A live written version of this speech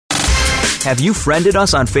Have you friended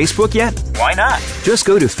us on Facebook yet? Why not? Just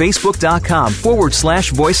go to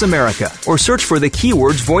facebook.com/Voice America or search for the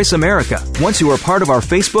keywords Voice America. Once you are part of our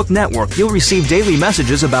Facebook network, you'll receive daily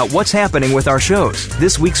messages about what's happening with our shows,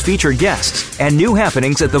 this week's featured guests, and new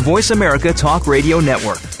happenings at the Voice America Talk Radio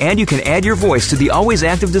Network. And you can add your voice to the always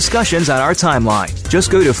active discussions on our timeline. Just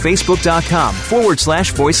go to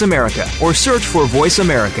facebook.com/Voice America or search for Voice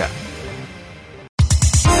America.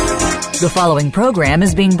 The following program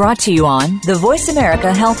is being brought to you on the Voice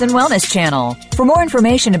America Health and Wellness Channel. For more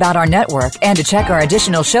information about our network and to check our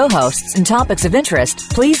additional show hosts and topics of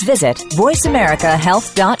interest, please visit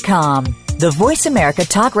voiceamericahealth.com. The Voice America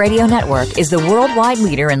Talk Radio Network is the worldwide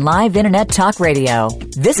leader in live Internet talk radio.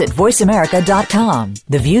 Visit voiceamerica.com.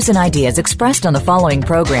 The views and ideas expressed on the following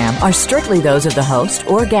program are strictly those of the host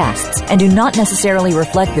or guests and do not necessarily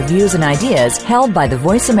reflect the views and ideas held by the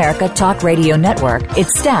Voice America Talk Radio Network,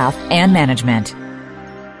 its staff, and management.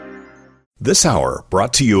 This hour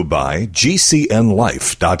brought to you by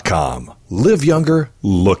GCNlife.com. Live younger,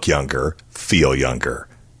 look younger, feel younger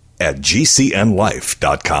at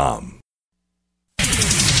GCNlife.com.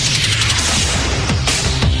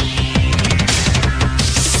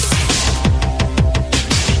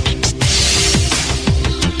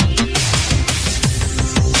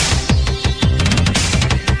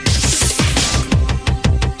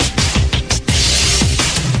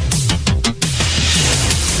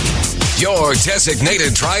 Your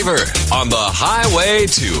designated driver on the highway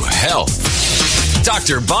to health.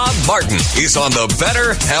 Dr. Bob Martin is on the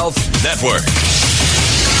Better Health Network.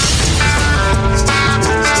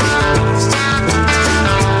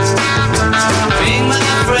 Ring my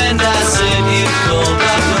friend, I said you'd call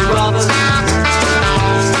Dr. Robert.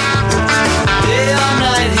 Day or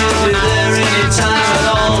night, he'll be there anytime at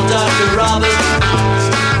all. Dr. Robert,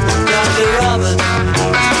 Dr. Robert.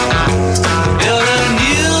 You're a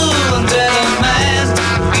new and better man.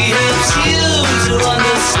 He helps you to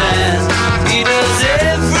understand. He does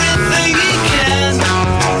everything he can.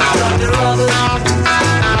 Dr. Robert.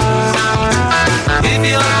 If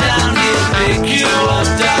you're down, he'll pick you up.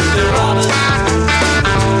 Dr. Robert.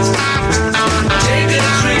 Take a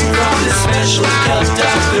drink from this special cup.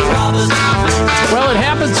 Dr. Robert. Well, it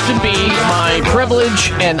happens to be my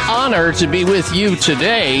privilege and honor to be with you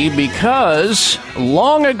today because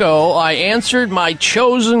long ago I answered my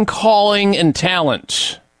chosen calling and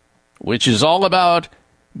talent, which is all about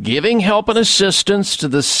giving help and assistance to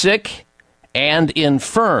the sick and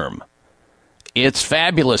infirm. It's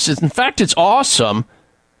fabulous. In fact, it's awesome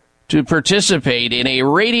to participate in a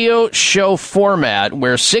radio show format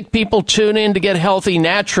where sick people tune in to get healthy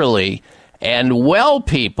naturally and well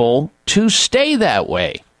people to stay that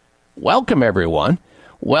way. Welcome, everyone.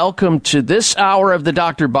 Welcome to this hour of the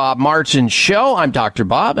Dr. Bob Martin Show. I'm Dr.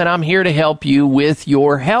 Bob, and I'm here to help you with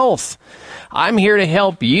your health. I'm here to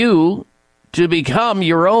help you to become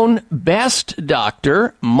your own best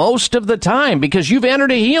doctor most of the time because you've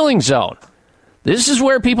entered a healing zone. This is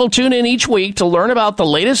where people tune in each week to learn about the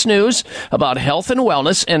latest news about health and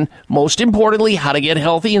wellness and, most importantly, how to get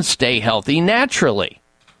healthy and stay healthy naturally.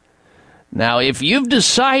 Now, if you've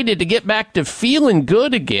decided to get back to feeling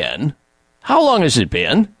good again, how long has it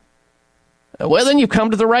been? Well, then you've come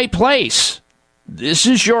to the right place. This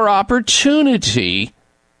is your opportunity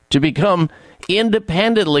to become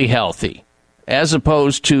independently healthy as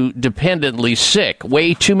opposed to dependently sick.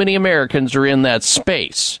 Way too many Americans are in that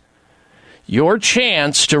space. Your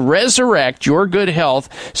chance to resurrect your good health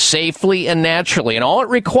safely and naturally. And all it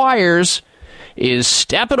requires is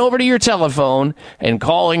stepping over to your telephone and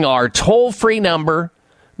calling our toll-free number,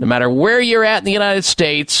 no matter where you're at in the United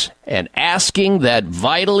States, and asking that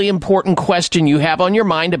vitally important question you have on your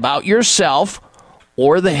mind about yourself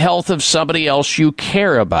or the health of somebody else you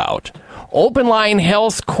care about. Open line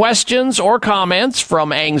health questions or comments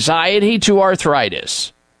from anxiety to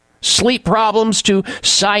arthritis, sleep problems to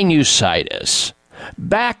sinusitis,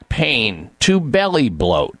 back pain to belly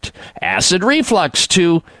bloat, acid reflux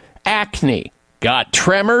to acne, got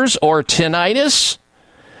tremors or tinnitus?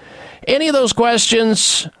 Any of those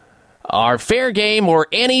questions are fair game or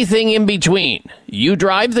anything in between. You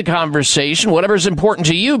drive the conversation. Whatever's important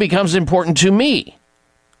to you becomes important to me.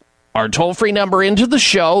 Our toll-free number into the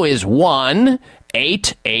show is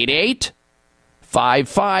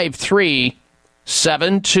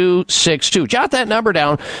 1-888-553-7262. Jot that number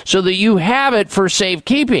down so that you have it for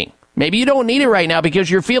safekeeping. Maybe you don't need it right now because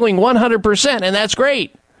you're feeling 100%, and that's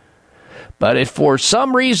great. But if for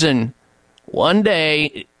some reason one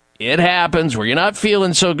day it happens where you're not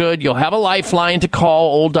feeling so good, you'll have a lifeline to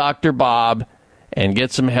call old Dr. Bob and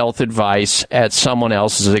get some health advice at someone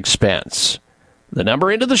else's expense. The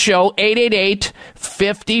number into the show,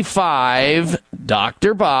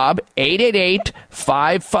 888-55-Dr. Bob,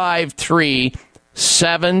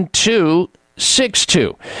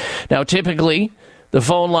 888-553-7262. Now, typically, the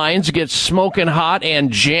phone lines get smoking hot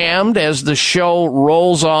and jammed as the show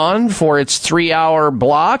rolls on for its 3-hour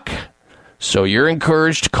block. So you're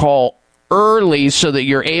encouraged to call early so that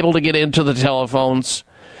you're able to get into the telephones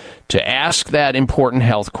to ask that important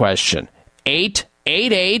health question.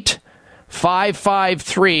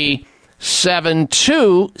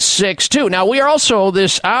 888-553-7262. Now, we are also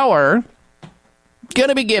this hour going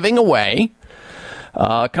to be giving away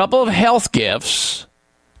a couple of health gifts.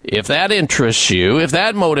 If that interests you, if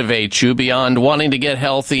that motivates you beyond wanting to get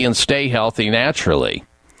healthy and stay healthy naturally,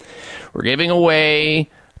 we're giving away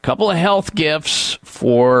a couple of health gifts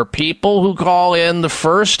for people who call in the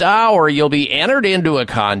first hour. You'll be entered into a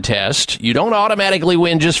contest. You don't automatically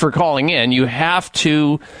win just for calling in. You have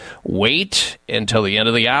to wait until the end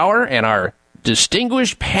of the hour, and our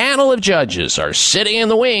distinguished panel of judges are sitting in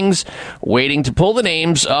the wings waiting to pull the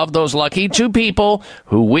names of those lucky 2 people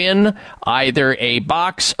who win either a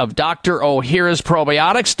box of Dr. Ohhira's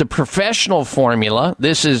probiotics, the professional formula.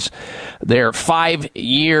 This is their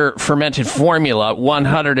 5-year fermented formula,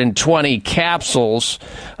 120 capsules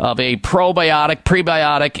of a probiotic,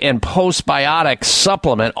 prebiotic, and postbiotic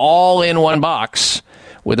supplement all in one box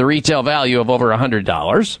with a retail value of over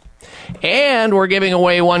 $100. And we're giving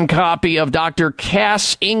away 1 copy of Dr.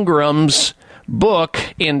 Cass Ingram's book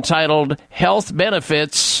entitled Health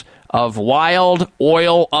Benefits of Wild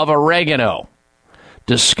Oil of Oregano.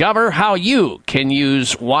 Discover how you can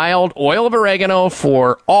use wild oil of oregano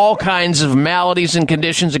for all kinds of maladies and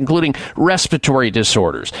conditions, including respiratory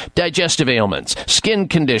disorders, digestive ailments, skin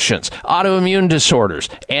conditions, autoimmune disorders,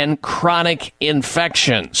 and chronic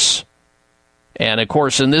infections. And, of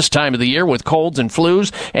course, in this time of the year with colds and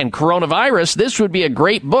flus and coronavirus, this would be a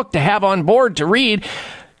great book to have on board to read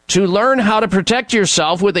to learn how to protect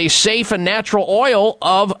yourself with a safe and natural oil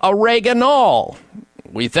of oregano.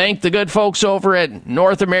 We thank the good folks over at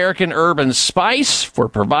North American Urban Spice for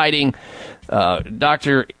providing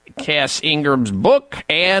Dr. Cass Ingram's book,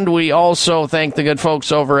 and we also thank the good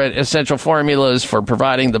folks over at Essential Formulas for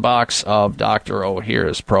providing the box of Dr.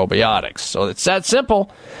 Ohhira's probiotics. So it's that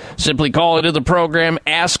simple. Simply call into the program,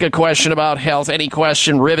 ask a question about health. Any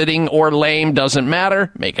question, riveting or lame, doesn't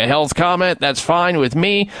matter. Make a health comment. That's fine with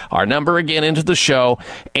me. Our number again into the show,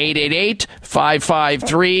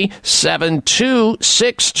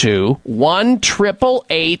 888-553-7262,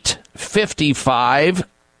 1-888-55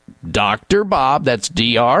 Dr. Bob, that's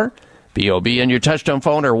D-R-B-O-B, and your touchtone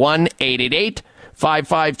phone are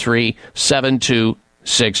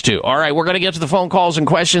 1-888-553-7262. All right, we're going to get to the phone calls and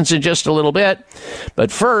questions in just a little bit.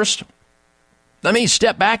 But first, let me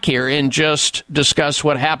step back here and just discuss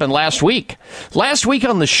what happened last week. Last week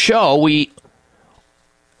on the show, we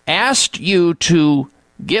asked you to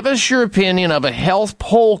give us your opinion of a health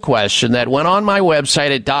poll question that went on my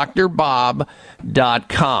website at drbob.com.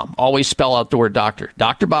 Always spell out the word doctor,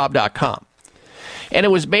 drbob.com. And it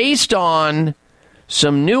was based on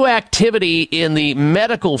some new activity in the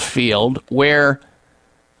medical field where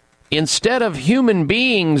instead of human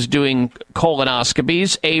beings doing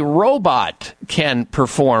colonoscopies, a robot can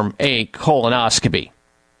perform a colonoscopy.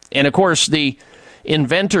 And, of course, the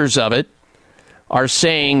inventors of it are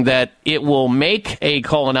saying that it will make a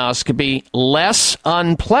colonoscopy less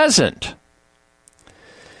unpleasant.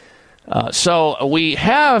 So we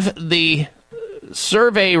have the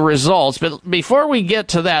survey results, but before we get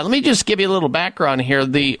to that, let me just give you a little background here.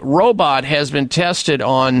 The robot has been tested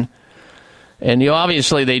on, and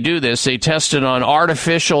obviously they do this, they tested on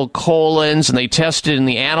artificial colons, and they tested in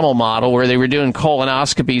the animal model where they were doing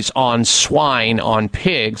colonoscopies on swine, on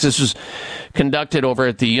pigs. This was conducted over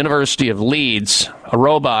at the University of Leeds. A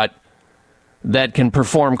robot that can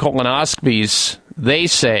perform colonoscopies, they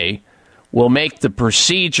say, will make the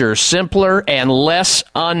procedure simpler and less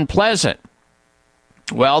unpleasant.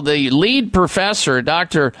 Well, the lead professor,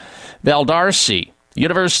 Dr. Valdarsi,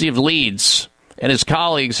 University of Leeds, and his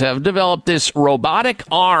colleagues have developed this robotic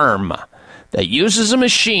arm that uses a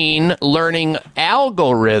machine learning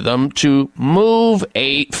algorithm to move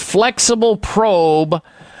a flexible probe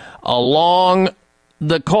along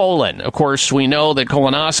the colon. Of course, we know that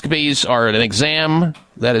colonoscopies are an exam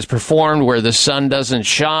that is performed where the sun doesn't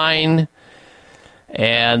shine,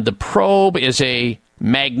 and the probe is a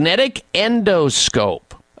magnetic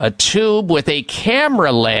endoscope, a tube with a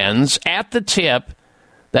camera lens at the tip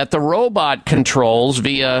that the robot controls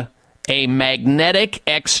via a magnetic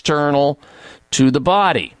external to the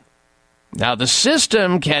body. Now, the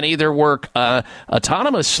system can either work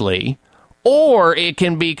autonomously or it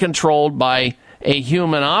can be controlled by a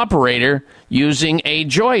human operator using a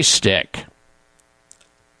joystick.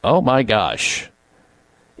 Oh my gosh.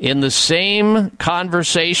 In the same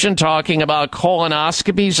conversation talking about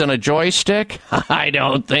colonoscopies and a joystick? I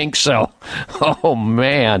don't think so. Oh,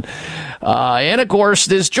 man. And, of course,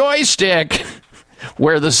 this joystick,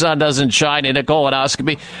 where the sun doesn't shine in a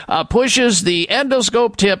colonoscopy, pushes the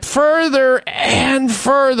endoscope tip further and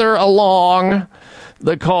further along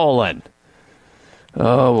the colon.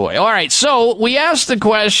 Oh, boy. All right, so we asked the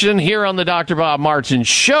question here on the Dr. Bob Martin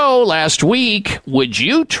Show last week, would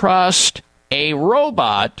you trust a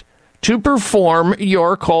robot to perform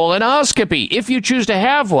your colonoscopy if you choose to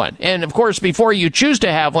have one? And, of course, before you choose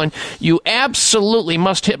to have one, you absolutely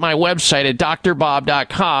must hit my website at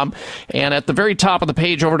drbob.com. And at the very top of the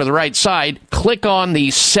page over to the right side, click on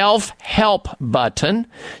the self-help button.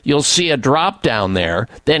 You'll see a drop down there.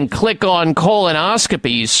 Then click on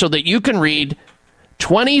colonoscopies so that you can read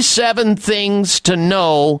 27 things to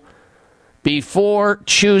know before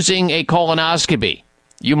choosing a colonoscopy.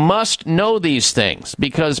 You must know these things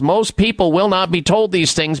because most people will not be told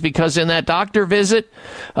these things because in that doctor visit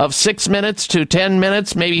of 6 minutes to 10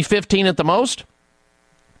 minutes, maybe 15 at the most,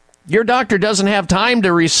 your doctor doesn't have time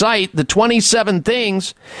to recite the 27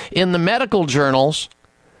 things in the medical journals,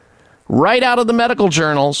 right out of the medical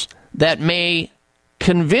journals, that may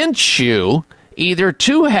convince you either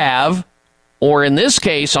to have, or in this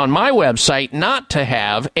case on my website, not to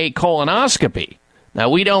have a colonoscopy.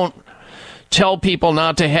 Now, we don't tell people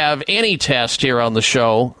not to have any test here on the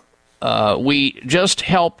show. We just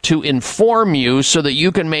help to inform you so that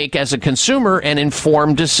you can make, as a consumer, an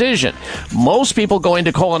informed decision. Most people go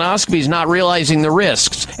into colonoscopies not realizing the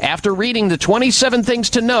risks. After reading the 27 things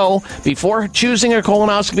to know before choosing a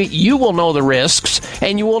colonoscopy, you will know the risks,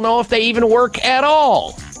 and you will know if they even work at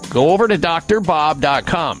all. Go over to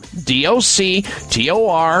drbob.com,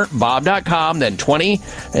 D-O-C-T-O-R, bob.com, then 20,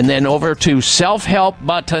 and then over to self-help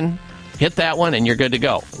button. Hit that one, and you're good to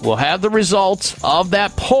go. We'll have the results of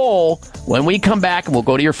that poll when we come back, and we'll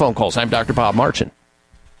go to your phone calls. I'm Dr. Bob Martin.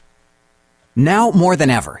 Now more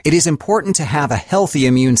than ever, it is important to have a healthy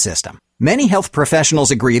immune system. Many health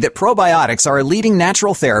professionals agree that probiotics are a leading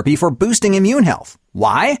natural therapy for boosting immune health.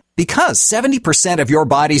 Why? Because 70% of your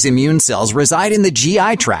body's immune cells reside in the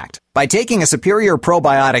GI tract. By taking a superior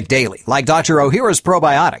probiotic daily, like Dr. Ohhira's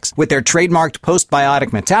probiotics, with their trademarked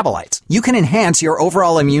postbiotic metabolites, you can enhance your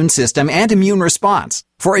overall immune system and immune response.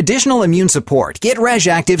 For additional immune support, get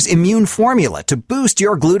RegActive's immune formula to boost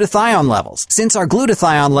your glutathione levels, since our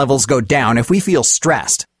glutathione levels go down if we feel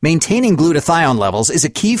stressed. Maintaining glutathione levels is a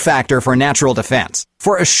key factor for natural defense.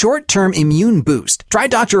 For a short-term immune boost, try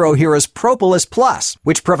Dr. Ohhira's Propolis Plus,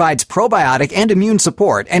 which provides probiotic and immune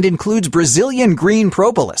support and includes Brazilian green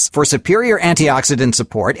propolis for superior antioxidant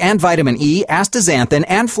support and vitamin E, astaxanthin,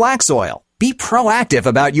 and flax oil. Be proactive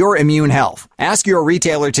about your immune health. Ask your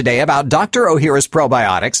retailer today about Dr. Ohhira's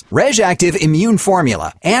probiotics, RegActive Immune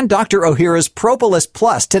Formula, and Dr. Ohhira's Propolis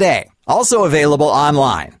Plus today. Also available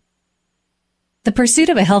online. The pursuit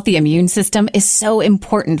of a healthy immune system is so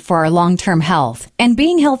important for our long-term health. And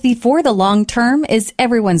being healthy for the long term is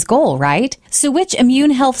everyone's goal, right? So which immune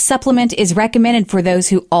health supplement is recommended for those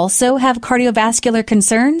who also have cardiovascular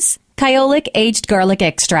concerns? Kyolic Aged Garlic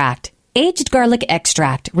Extract. Aged garlic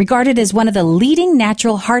extract, regarded as one of the leading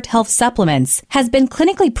natural heart health supplements, has been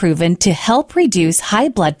clinically proven to help reduce high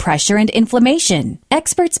blood pressure and inflammation.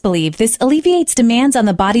 Experts believe this alleviates demands on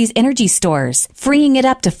the body's energy stores, freeing it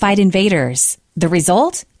up to fight invaders. The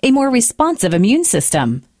result? A more responsive immune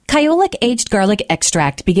system. Kyolic Aged Garlic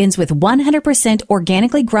Extract begins with 100%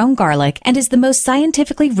 organically grown garlic and is the most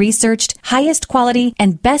scientifically researched, highest quality,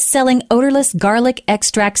 and best-selling odorless garlic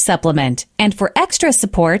extract supplement. And for extra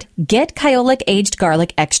support, get Kyolic Aged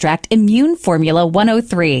Garlic Extract Immune Formula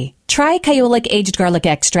 103. Try Kyolic Aged Garlic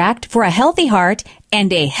Extract for a healthy heart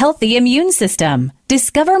and a healthy immune system.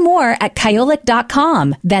 Discover more at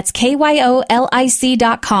kyolic.com. That's KYOLIC.com.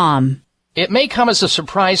 It may come as a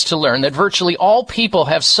surprise to learn that virtually all people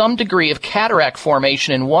have some degree of cataract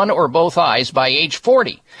formation in one or both eyes by age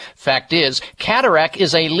 40. Fact is, cataract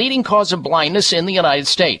is a leading cause of blindness in the United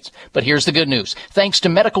States. But here's the good news. Thanks to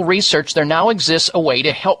medical research, there now exists a way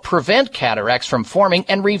to help prevent cataracts from forming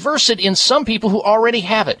and reverse it in some people who already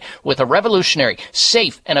have it with a revolutionary,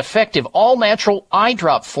 safe, and effective all-natural eye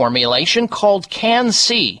drop formulation called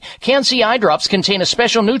Can-C. Can-C eye drops contain a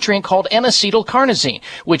special nutrient called N-acetylcarnosine,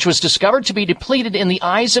 which was discovered reported to be depleted in the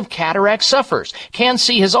eyes of cataract sufferers.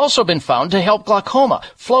 CanC has also been found to help glaucoma,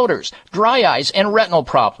 floaters, dry eyes, and retinal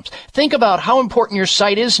problems. Think about how important your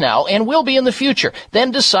sight is now and will be in the future.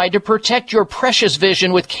 Then decide to protect your precious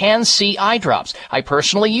vision with CanC eye drops. I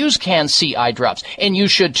personally use CanC eye drops, and you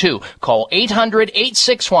should too. Call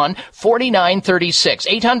 800-861-4936.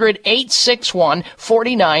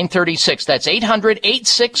 800-861-4936. That's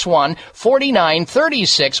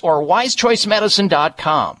 800-861-4936 or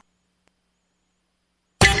wisechoicemedicine.com.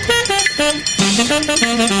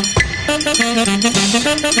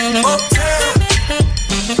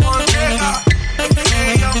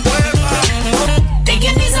 Think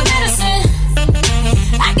you need some medicine?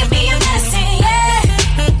 I can be your medicine, yeah.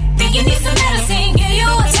 Think you need some medicine? Give you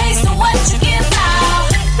a taste of what you give out.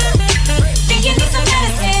 Think you need some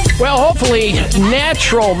medicine? Well, hopefully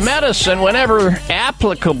natural medicine whenever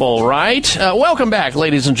applicable, right? Welcome back,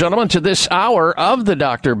 ladies and gentlemen, to this hour of the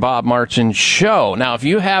Dr. Bob Martin Show. Now, if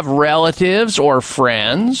you have relatives or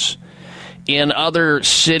friends in other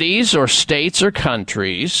cities or states or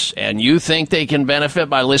countries, and you think they can benefit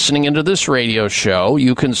by listening into this radio show,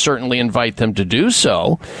 you can certainly invite them to do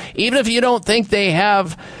so, even if you don't think they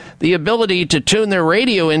have the ability to tune their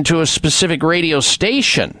radio into a specific radio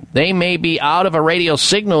station. They may be out of a radio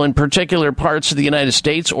signal in particular parts of the United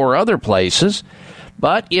States or other places,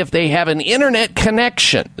 but if they have an internet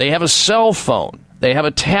connection, they have a cell phone, they have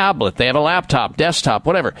a tablet, they have a laptop, desktop,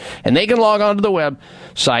 whatever, and they can log on to the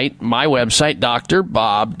website, my website,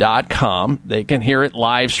 drbob.com. They can hear it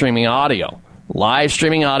live streaming audio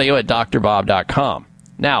at drbob.com.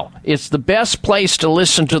 Now, it's the best place to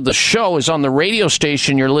listen to the show is on the radio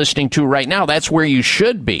station you're listening to right now. That's where you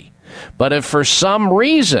should be. But if for some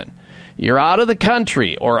reason you're out of the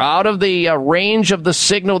country or out of the range of the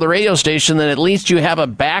signal of the radio station, then at least you have a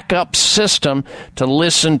backup system to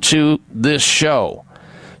listen to this show.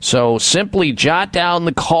 So simply jot down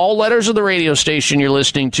the call letters of the radio station you're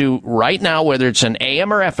listening to right now, whether it's an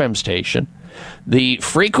AM or FM station, the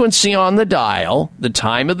frequency on the dial, the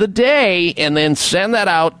time of the day, and then send that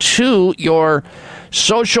out to your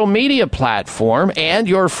social media platform and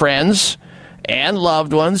your friends and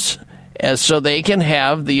loved ones, so they can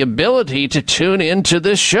have the ability to tune into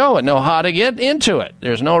this show and know how to get into it.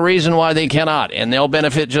 There's no reason why they cannot, and they'll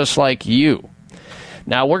benefit just like you.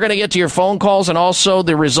 Now, we're going to get to your phone calls and also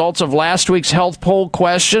the results of last week's health poll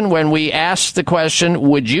question when we asked the question,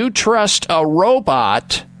 would you trust a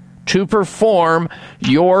robot to perform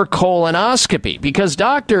your colonoscopy? Because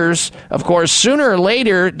doctors, of course, sooner or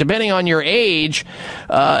later, depending on your age,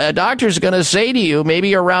 a doctor's going to say to you,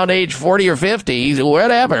 maybe around age 40 or 50,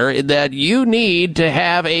 whatever, that you need to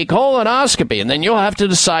have a colonoscopy. And then you'll have to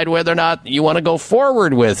decide whether or not you want to go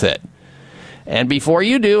forward with it. And before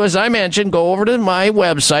you do, as I mentioned, go over to my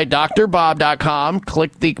website, drbob.com,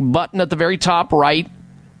 click the button at the very top right,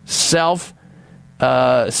 self-help,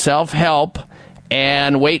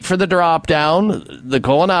 and wait for the drop-down, the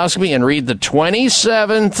colonoscopy, and read the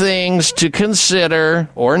 27 things to consider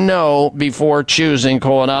or know before choosing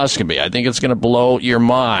colonoscopy. I think it's going to blow your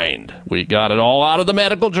mind. We got it all out of the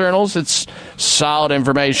medical journals. It's solid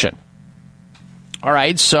information. All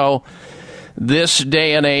right, so this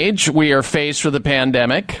day and age, we are faced with a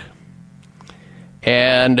pandemic,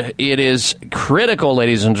 and it is critical,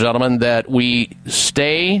 ladies and gentlemen, that we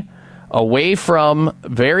stay away from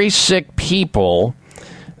very sick people.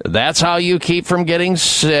 That's how you keep from getting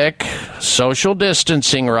sick. Social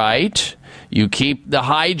distancing, right? You keep the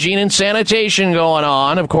hygiene and sanitation going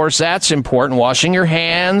on. Of course, that's important. Washing your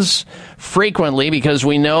hands frequently, because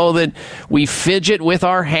we know that we fidget with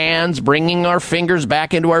our hands, bringing our fingers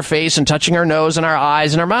back into our face and touching our nose and our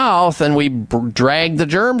eyes and our mouth, and we drag the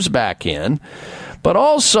germs back in. But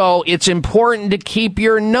also, it's important to keep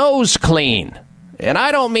your nose clean. And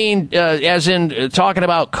I don't mean as in talking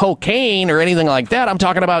about cocaine or anything like that. I'm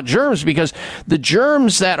talking about germs, because the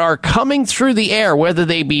germs that are coming through the air, whether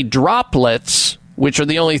they be droplets, which are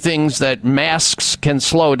the only things that masks can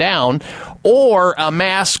slow down, or a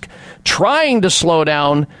mask trying to slow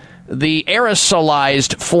down the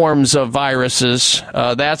aerosolized forms of viruses,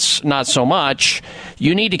 that's not so much.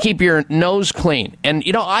 You need to keep your nose clean. And,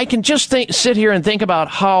 you know, I can just sit here and think about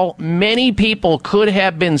how many people could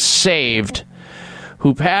have been saved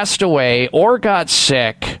who passed away or got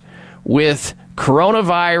sick with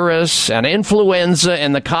coronavirus and influenza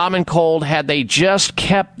and the common cold had they just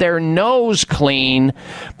kept their nose clean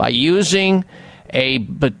by using a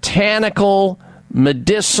botanical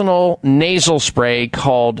medicinal nasal spray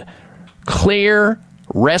called Clear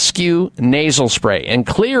Rescue Nasal Spray. And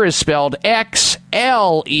Clear is spelled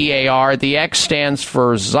X-L-E-A-R. The X stands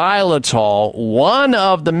for xylitol, one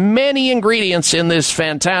of the many ingredients in this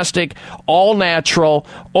fantastic, all-natural,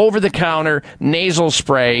 over-the-counter nasal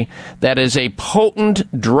spray that is a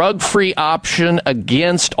potent, drug-free option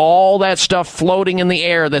against all that stuff floating in the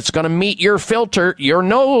air that's going to meet your filter, your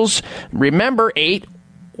nose. Remember, 8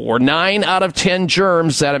 or 9 out of 10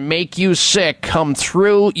 germs that make you sick come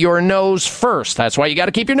through your nose first. That's why you got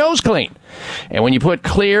to keep your nose clean. And when you put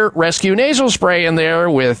Clear Rescue Nasal Spray in there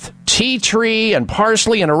with tea tree and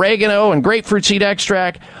parsley and oregano and grapefruit seed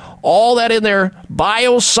extract, all that in there,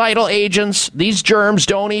 biocidal agents, these germs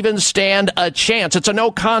don't even stand a chance. It's a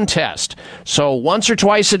no contest. So once or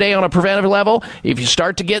twice a day on a preventive level, if you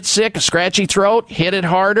start to get sick, a scratchy throat, hit it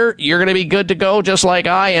harder, you're going to be good to go just like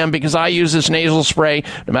I am, because I use this nasal spray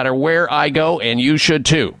no matter where I go, and you should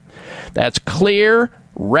too. That's Clear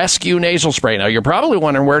Rescue Nasal Spray. Now, you're probably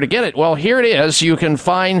wondering where to get it. Well, here it is. You can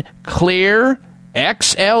find Clear,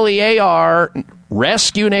 X-L-E-A-R,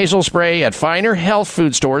 Rescue Nasal Spray at finer health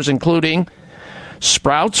food stores, including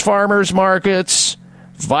Sprouts Farmers Markets,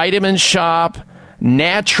 Vitamin Shop,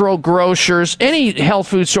 Natural Grocers. Any health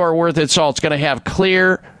food store worth its salt is going to have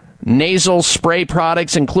Clear nasal spray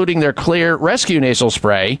products, including their Clear Rescue Nasal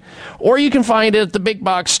Spray. Or you can find it at the big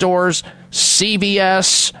box stores,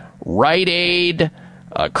 CVS, Rite Aid,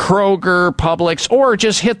 Kroger, Publix, or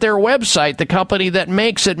just hit their website, the company that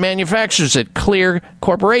makes it, manufactures it, Clear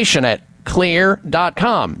Corporation, at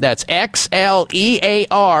Clear.com. That's Xlear.com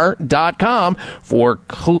for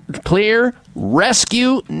Clear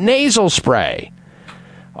Rescue Nasal Spray.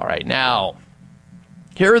 All right, now,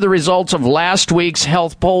 here are the results of last week's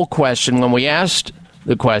health poll question when we asked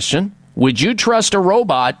the question, would you trust a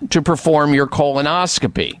robot to perform your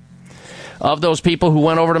colonoscopy? Of those people who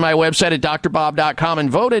went over to my website at drbob.com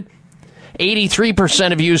and voted,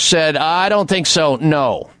 83% of you said, I don't think so,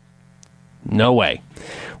 no. No way.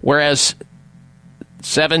 Whereas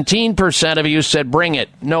 17% of you said, bring it,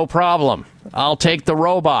 no problem. I'll take the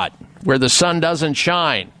robot where the sun doesn't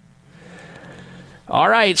shine. All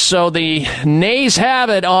right, so the nays have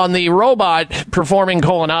it on the robot performing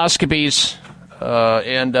colonoscopies.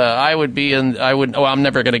 I'm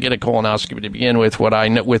never going to get a colonoscopy to begin with what I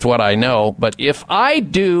know. But if I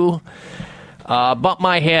do bump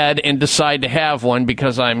my head and decide to have one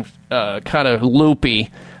because I'm kind of loopy,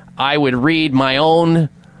 I would read my own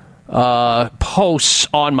posts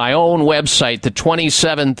on my own website, the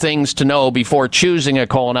 27 things to know before choosing a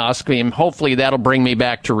colonoscopy, and hopefully that'll bring me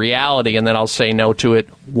back to reality, and then I'll say no to it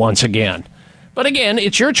once again. But again,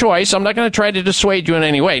 it's your choice. I'm not going to try to dissuade you in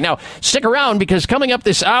any way. Now, stick around, because coming up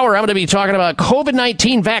this hour, I'm going to be talking about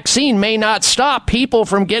COVID-19 vaccine may not stop people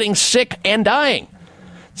from getting sick and dying.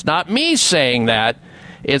 It's not me saying that.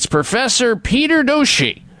 It's Professor Peter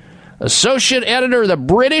Doshi, associate editor of the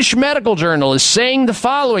British Medical Journal, is saying the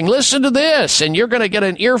following. Listen to this, and you're going to get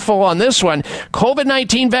an earful on this one.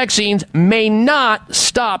 COVID-19 vaccines may not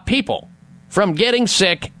stop people from getting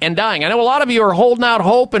sick and dying. I know a lot of you are holding out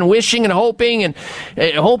hope and wishing and hoping and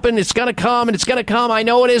hoping it's going to come, and it's going to come. I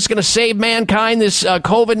know it is going to save mankind, this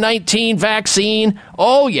COVID-19 vaccine.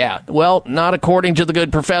 Oh, yeah. Well, not according to the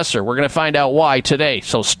good professor. We're going to find out why today,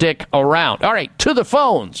 so stick around. All right, to the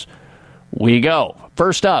phones we go.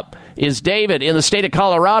 First up is David in the state of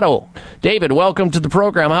Colorado. David, welcome to the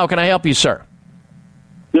program. How can I help you, sir?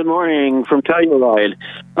 Good morning from Telluride.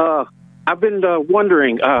 I've been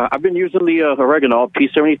wondering, I've been using the oregano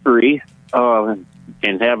P73 and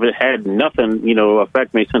haven't had nothing,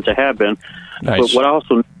 affect me since I have been. Nice. But what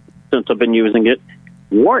also, since I've been using it,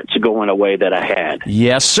 warts going away that I had.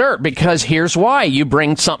 Yes, sir, because here's why. You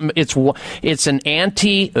bring something, it's an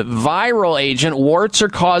antiviral agent. Warts are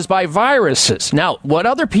caused by viruses. Now, what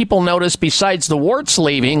other people notice besides the warts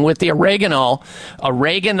leaving with the oregano,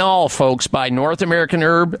 folks, by North American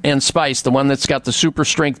Herb and Spice, the one that's got the super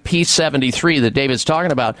strength P73 that David's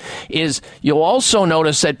talking about, is you'll also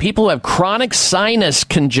notice that people who have chronic sinus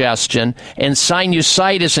congestion and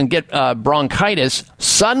sinusitis and get bronchitis,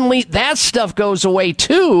 suddenly that stuff goes away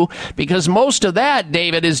too, because most of that,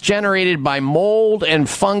 David, is generated by mold and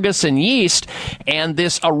fungus and yeast, and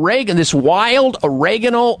this wild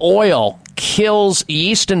oregano oil kills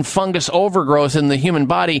yeast and fungus overgrowth in the human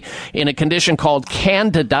body in a condition called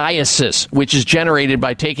candidiasis, which is generated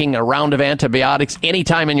by taking a round of antibiotics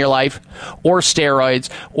anytime in your life, or steroids,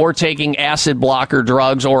 or taking acid blocker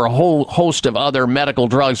drugs, or a whole host of other medical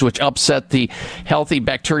drugs which upset the healthy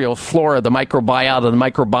bacterial flora, the microbiota, the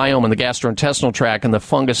microbiome, and the gastrointestinal tract, and the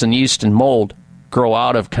fungus and yeast and mold. grow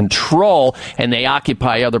out of control and they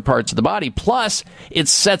occupy other parts of the body. Plus, it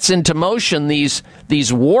sets into motion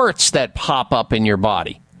these warts that pop up in your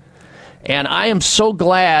body. And I am so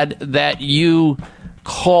glad that you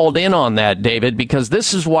called in on that, David, because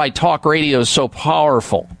this is why talk radio is so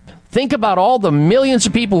powerful. Think about all the millions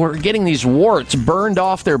of people who are getting these warts burned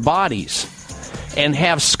off their bodies and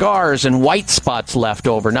have scars and white spots left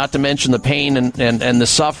over, not to mention the pain and the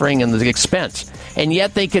suffering and the expense. And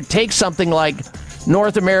yet they could take something like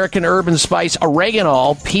North American Urban Spice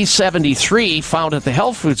Oreganol P73 found at the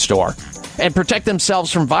health food store and protect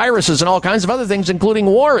themselves from viruses and all kinds of other things, including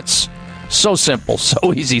warts. So simple,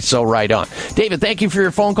 so easy, so right on. David, thank you for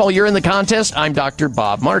your phone call. You're in the contest. I'm Dr.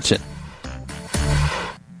 Bob Martin.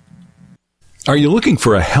 Are you looking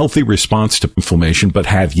for a healthy response to inflammation but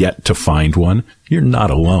have yet to find one? You're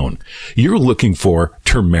not alone. You're looking for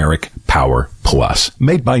Turmeric Power Plus,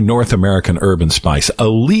 made by North American Urban Spice, a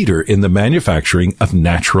leader in the manufacturing of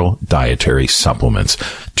natural dietary supplements.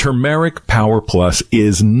 Turmeric Power Plus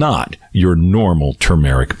is not your normal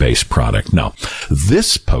turmeric-based product. No,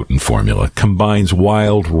 this potent formula combines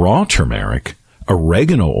wild raw turmeric,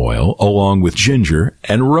 oregano oil, along with ginger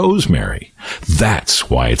and rosemary. That's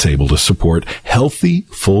why it's able to support healthy,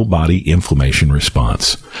 full-body inflammation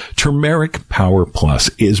response. Turmeric Power Plus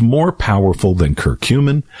is more powerful than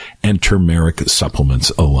curcumin and turmeric supplements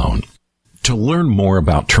alone. To learn more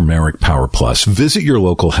about Turmeric Power Plus, visit your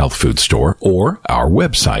local health food store or our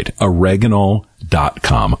website,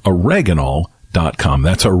 oreganol.com. Oreganol.com.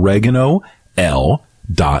 That's oregano.com.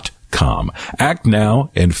 Act now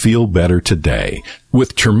and feel better today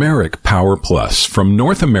with Turmeric Power Plus from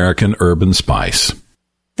North American Urban Spice.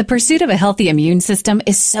 The pursuit of a healthy immune system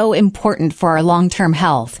is so important for our long-term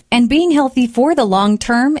health. And being healthy for the long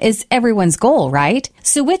term is everyone's goal, right?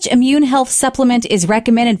 So which immune health supplement is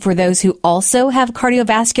recommended for those who also have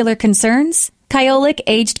cardiovascular concerns? Kyolic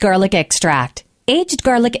Aged Garlic Extract. Aged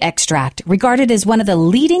garlic extract, regarded as one of the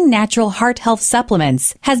leading natural heart health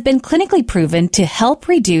supplements, has been clinically proven to help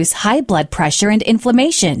reduce high blood pressure and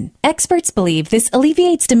inflammation. Experts believe this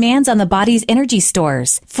alleviates demands on the body's energy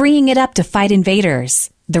stores, freeing it up to fight invaders.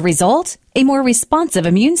 The result? A more responsive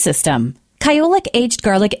immune system. Kyolic Aged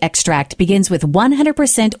Garlic Extract begins with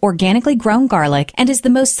 100% organically grown garlic and is the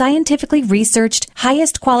most scientifically researched,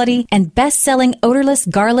 highest quality, and best-selling odorless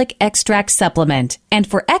garlic extract supplement. And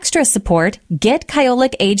for extra support, get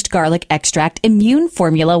Kyolic Aged Garlic Extract Immune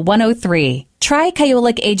Formula 103. Try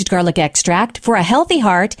Kyolic Aged Garlic Extract for a healthy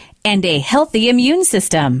heart and a healthy immune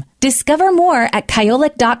system. Discover more at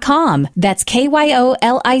kyolic.com. That's KYOLIC.com.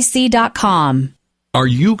 Are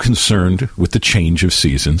you concerned with the change of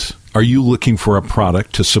seasons? Are you looking for a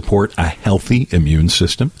product to support a healthy immune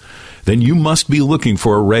system? Then you must be looking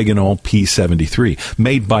for Oreganol P73,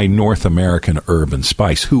 made by North American Urban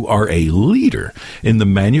Spice, who are a leader in the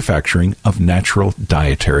manufacturing of natural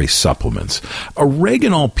dietary supplements.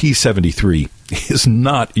 Oreganol P73 is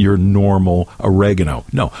not your normal oregano.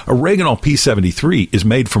 No, Oreganol P73 is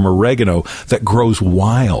made from oregano that grows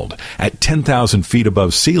wild at 10,000 feet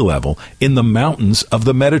above sea level in the mountains of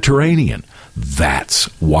the Mediterranean. That's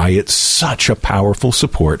why it's such a powerful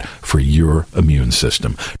support for your immune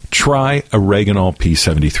system. Try Oreganol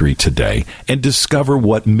P73 today and discover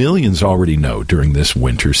what millions already know during this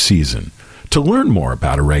winter season. To learn more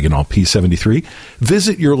about Oreganol P73,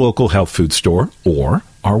 visit your local health food store or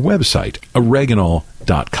our website,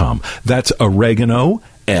 oreganol.com. That's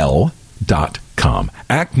oregano.com.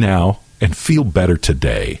 Act now and feel better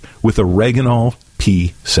today with Oreganol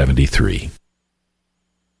P73.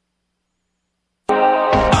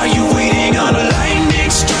 Are you waiting on a lightning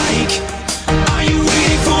strike? Are you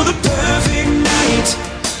waiting for the perfect night?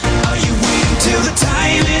 Are you waiting till the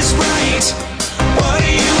time is right? What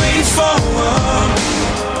are you waiting for?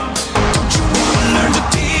 Don't you want to learn to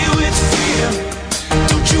deal with fear?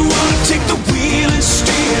 Don't you want to take the wheel and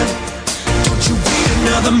steer? Don't you wait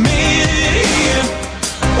another minute here?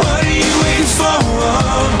 What are you waiting for?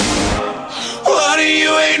 What are you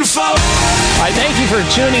waiting for? I thank you for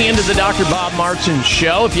tuning into the Dr. Bob Martin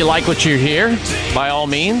Show. If you like what you hear, by all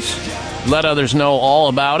means, let others know all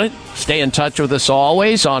about it. Stay in touch with us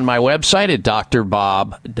always on my website at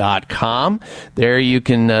drbob.com. There you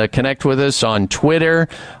can connect with us on Twitter,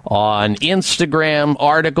 on Instagram,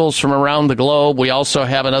 articles from around the globe. We also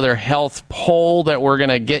have another health poll that we're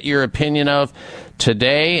going to get your opinion of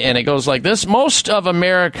today, and it goes like this. Most of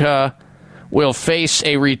America will face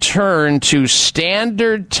a return to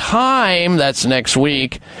standard time, that's next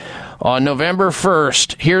week, on November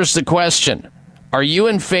 1st. Here's the question. Are you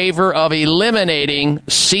in favor of eliminating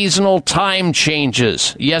seasonal time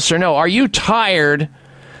changes? Yes or no? Are you tired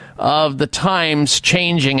of the times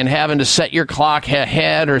changing and having to set your clock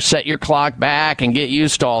ahead or set your clock back and get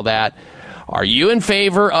used to all that. Are you in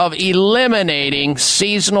favor of eliminating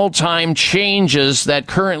seasonal time changes that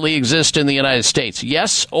currently exist in the United States?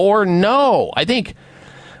 Yes or no? I think,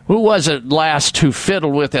 who was it last who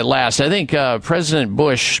fiddled with it last? I think President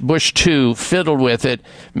Bush II, fiddled with it,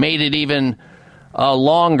 made it even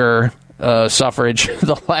longer suffrage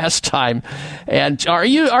the last time. And are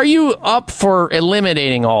you up for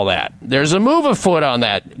eliminating all that? There's a move afoot on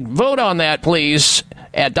that. Vote on that, please,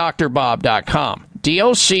 at drbob.com.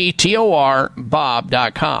 DOCTOR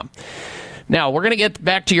Bob.com. Now, we're going to get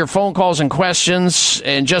back to your phone calls and questions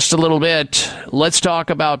in just a little bit. Let's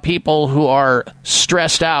talk about people who are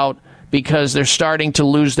stressed out because they're starting to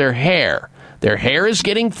lose their hair. Their hair is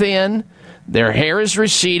getting thin. Their hair is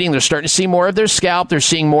receding. They're starting to see more of their scalp. They're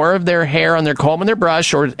seeing more of their hair on their comb and their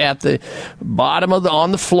brush or at the bottom of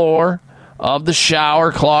on the floor of the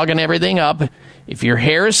shower, clogging everything up. If your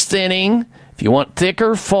hair is thinning, if you want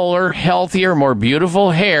thicker, fuller, healthier, more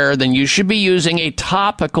beautiful hair, then you should be using a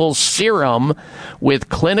topical serum with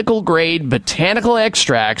clinical-grade botanical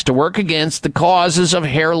extracts to work against the causes of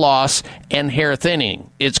hair loss and hair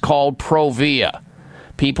thinning. It's called Provia.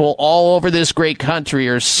 People all over this great country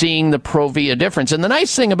are seeing the Provia difference. And the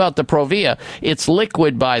nice thing about the Provia, it's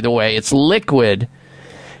liquid, by the way. It's liquid,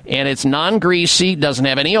 and it's non-greasy, doesn't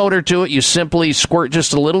have any odor to it. You simply squirt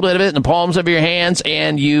just a little bit of it in the palms of your hands,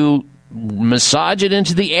 and you massage it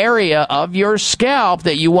into the area of your scalp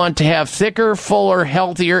that you want to have thicker, fuller,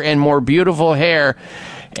 healthier, and more beautiful hair,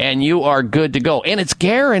 and you are good to go. And it's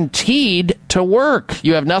guaranteed to work.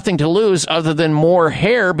 You have nothing to lose other than more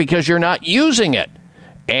hair because you're not using it.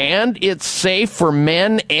 And it's safe for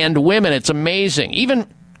men and women. It's amazing. Even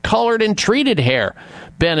colored and treated hair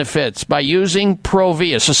benefits by using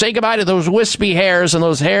Provia. So say goodbye to those wispy hairs and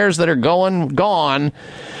those hairs that are gone,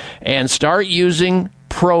 and start using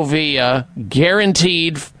Provia,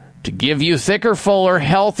 guaranteed to give you thicker, fuller,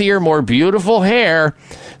 healthier, more beautiful hair.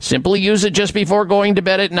 Simply use it just before going to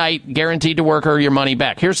bed at night, guaranteed to work or your money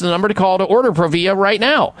back. Here's the number to call to order Provia right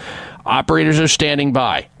now. Operators are standing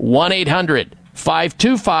by.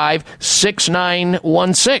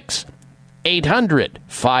 1-800-525-6916.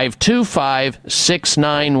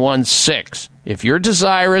 800-525-6916. If you're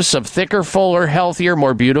desirous of thicker, fuller, healthier,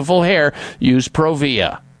 more beautiful hair, use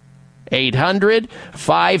Provia.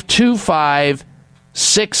 800-525-6916.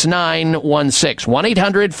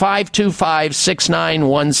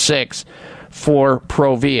 1-800-525-6916 for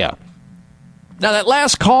Provia. Now, that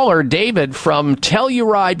last caller, David from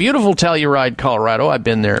Telluride, beautiful Telluride, Colorado. I've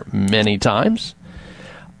been there many times.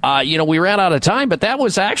 We ran out of time, but that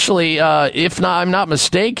was actually, if I'm not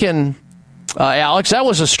mistaken, Alex, that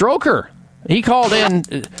was a stroker. He called in.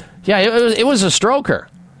 Yeah, it was a stroker.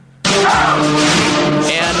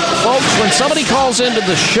 And folks, when somebody calls into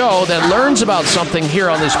the show that learns about something here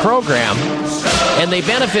on this program and they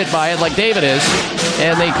benefit by it, like David is,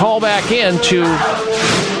 and they call back in to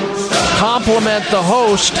compliment the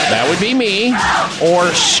host, that would be me, or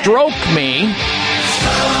stroke me,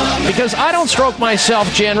 because I don't stroke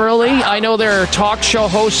myself generally. I know there are talk show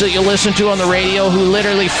hosts that you listen to on the radio who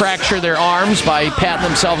literally fracture their arms by patting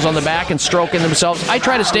themselves on the back and stroking themselves. I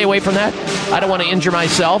try to stay away from that. I don't want to injure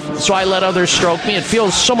myself, so I let others stroke me. It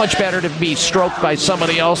feels so much better to be stroked by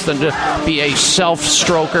somebody else than to be a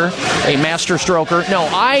self-stroker, a master stroker. No,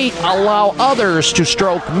 I allow others to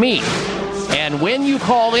stroke me. And when you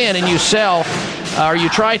call in and you sell, or you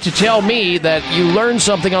try to tell me that you learned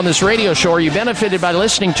something on this radio show or you benefited by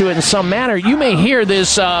listening to it in some manner, you may hear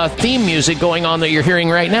this theme music going on that you're hearing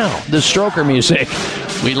right now, the stroker music.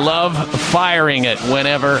 We love firing it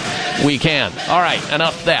whenever we can. All right,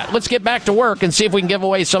 enough of that. Let's get back to work and see if we can give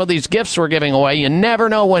away some of these gifts we're giving away. You never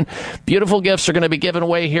know when beautiful gifts are going to be given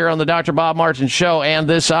away here on the Dr. Bob Martin Show, and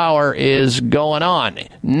this hour is going on.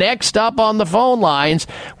 Next up on the phone lines,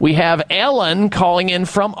 we have Ellen calling in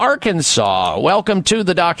from Arkansas. Welcome to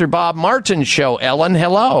the Dr. Bob Martin Show. Ellen,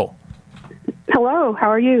 hello. Hello, how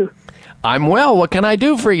are you? I'm well. What can I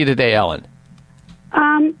do for you today, Ellen?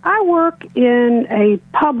 I work in a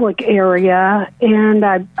public area, and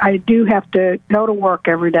I do have to go to work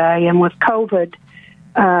every day. And with COVID,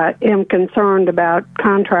 am concerned about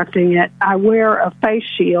contracting it. I wear a face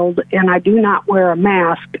shield, and I do not wear a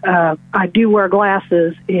mask. I do wear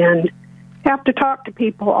glasses and have to talk to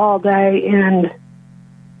people all day, and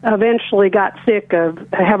eventually got sick of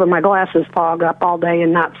having my glasses fog up all day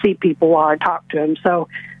and not see people while I talk to them. So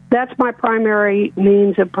that's my primary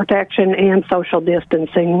means of protection and social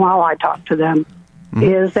distancing while I talk to them. Mm-hmm.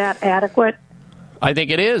 Is that adequate? I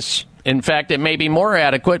think it is. In fact, it may be more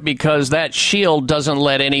adequate because that shield doesn't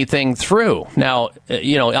let anything through. Now,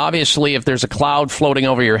 obviously, if there's a cloud floating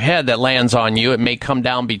over your head that lands on you, it may come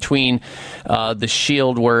down between the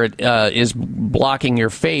shield where it is blocking your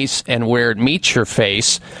face and where it meets your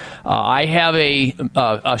face. I have a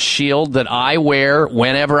shield that I wear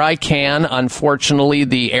whenever I can. Unfortunately,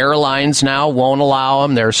 the airlines now won't allow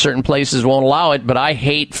them. There are certain places won't allow it, but I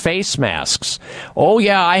hate face masks. Oh,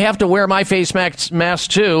 yeah, I have to wear my face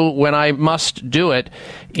mask, too, when I must do it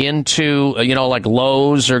into, like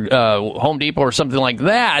Lowe's or Home Depot or something like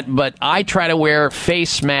that. But I try to wear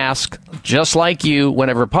face mask just like you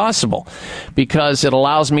whenever possible because it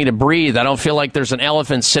allows me to breathe. I don't feel like there's an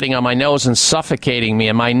elephant sitting on my nose and suffocating me,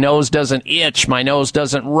 and my nose doesn't itch. My nose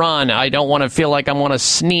doesn't run. I don't want to feel like I want to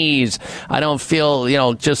sneeze. I don't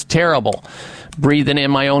feel, just terrible breathing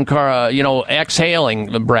in my own car,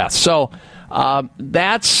 exhaling the breath. So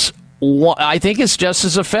that's I think it's just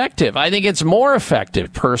as effective. I think it's more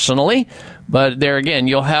effective, personally. But there again,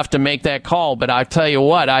 you'll have to make that call. But I tell you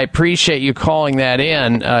what, I appreciate you calling that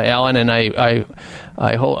in, Ellen, and I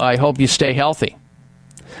hope you stay healthy.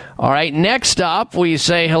 All right, next up, we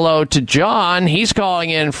say hello to John. He's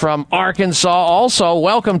calling in from Arkansas also.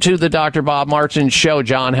 Welcome to the Dr. Bob Martin Show,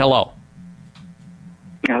 John. Hello.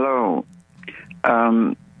 Hello.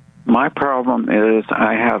 My problem is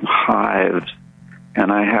I have hives,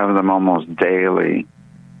 and I have them almost daily.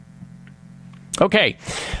 Okay.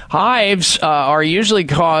 Hives are usually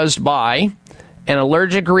caused by an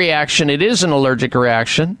allergic reaction. It is an allergic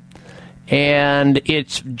reaction. And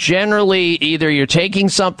it's generally either you're taking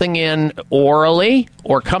something in orally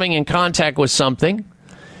or coming in contact with something.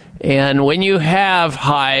 And when you have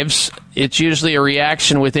hives, it's usually a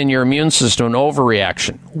reaction within your immune system, an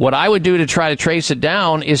overreaction. What I would do to try to trace it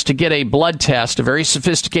down is to get a blood test, a very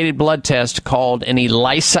sophisticated blood test called an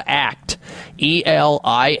ELISA ACT,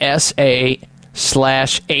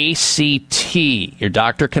 ELISA/ACT. Your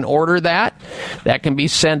doctor can order that. That can be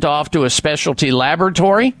sent off to a specialty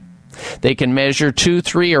laboratory. They can measure 200,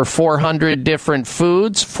 300, or 400 different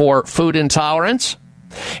foods for food intolerance.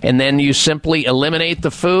 And then you simply eliminate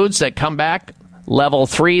the foods that come back level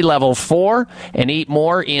 3, level 4, and eat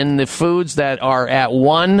more in the foods that are at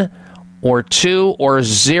 1 or 2 or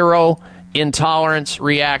 0 intolerance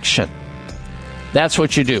reaction. That's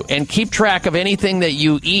what you do. And keep track of anything that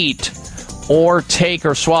you eat or take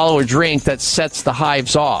or swallow or drink that sets the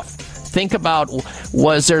hives off. Think about,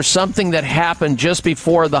 was there something that happened just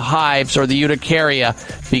before the hives or the urticaria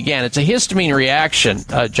began? It's a histamine reaction,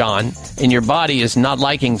 John, and your body is not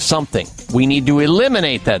liking something. We need to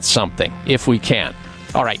eliminate that something if we can.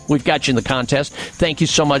 All right, we've got you in the contest. Thank you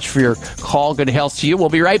so much for your call. Good health to you. We'll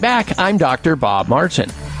be right back. I'm Dr. Bob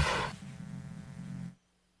Martin.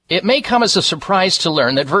 It may come as a surprise to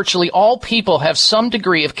learn that virtually all people have some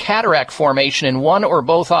degree of cataract formation in one or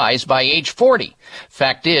both eyes by age 40.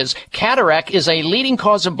 Fact is, cataract is a leading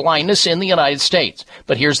cause of blindness in the United States.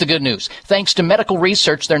 But here's the good news. Thanks to medical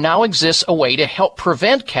research, there now exists a way to help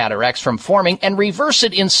prevent cataracts from forming and reverse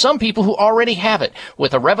it in some people who already have it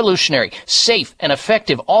with a revolutionary, safe, and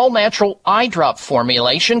effective all-natural eye drop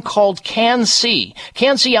formulation called Can-C.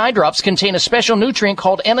 Can-C eye drops contain a special nutrient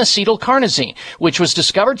called N-acetylcarnosine, which was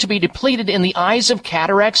discovered to be depleted in the eyes of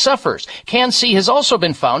cataract sufferers. Can-C has also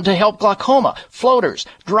been found to help glaucoma, floaters,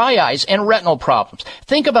 dry eyes, and retinal problems.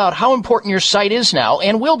 Think about how important your sight is now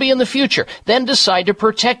and will be in the future. Then decide to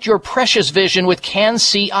protect your precious vision with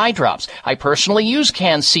Can-C eye drops. I personally use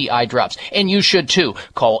Can-C eye drops, and you should too.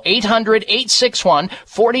 Call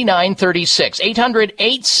 800-861-4936.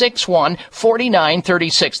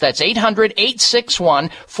 800-861-4936. That's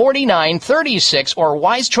 800-861-4936 or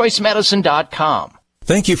wisechoicemedicine.com.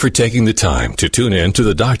 Thank you for taking the time to tune in to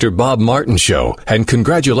the Dr. Bob Martin Show, and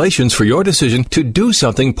congratulations for your decision to do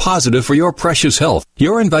something positive for your precious health.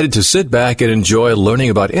 You're invited to sit back and enjoy learning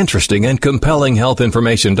about interesting and compelling health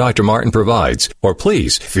information Dr. Martin provides. Or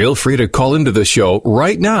please feel free to call into the show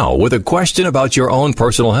right now with a question about your own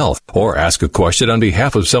personal health, or ask a question on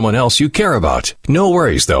behalf of someone else you care about. No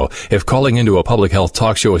worries, though. If calling into a public health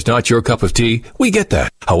talk show is not your cup of tea, we get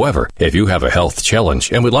that. However, if you have a health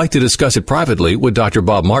challenge and would like to discuss it privately with Dr.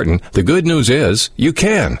 Bob Martin, the good news is you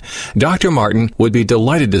can. Dr. Martin would be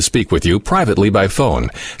delighted to speak with you privately by phone.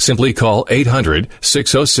 Simply call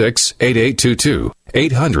 800-606-8822.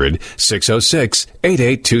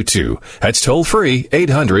 800-606-8822. That's toll free,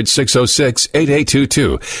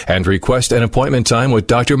 800-606-8822, and request an appointment time with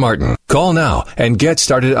Dr. Martin. Call now and get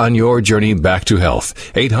started on your journey back to health.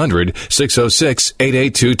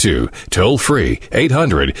 800-606-8822. Toll free,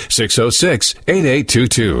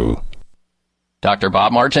 800-606-8822. Dr.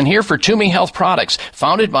 Bob Martin here for Toomey Health Products.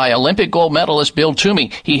 Founded by Olympic gold medalist Bill Toomey,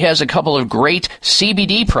 he has a couple of great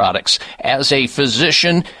CBD products. As a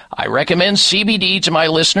physician, I recommend CBD to my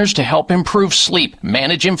listeners to help improve sleep,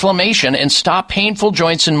 manage inflammation, and stop painful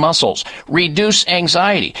joints and muscles, reduce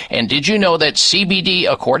anxiety. And did you know that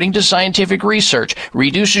CBD, according to scientific research,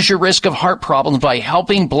 reduces your risk of heart problems by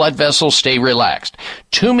helping blood vessels stay relaxed?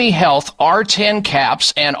 Toomey Health R10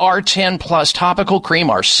 caps and R10 Plus topical cream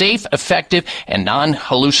are safe, effective, and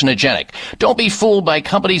non-hallucinogenic. Don't be fooled by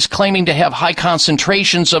companies claiming to have high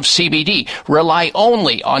concentrations of CBD. Rely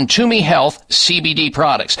only on Toomey Health CBD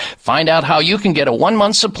products. Find out how you can get a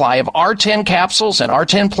 1-month supply of R10 capsules and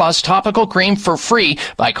R10 Plus topical cream for free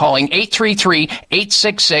by calling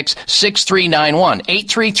 833-866-6391.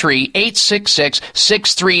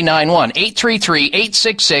 833-866-6391.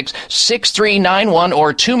 833-866-6391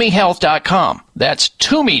 or ToomeyHealth.com. That's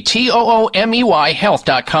Toomey, Toomey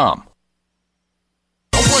Health.com.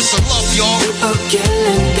 Words of love, y'all. People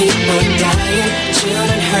killing, people dying,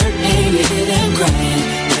 children hurt and you hear them crying.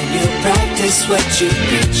 When you practice what you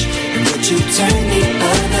preach and what you turn the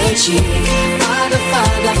other cheek. Father,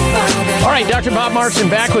 Father, Father. All right, Dr. Bob Martin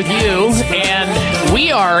back with you, and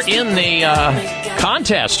we are in the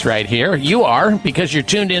contest right here. You are, because you're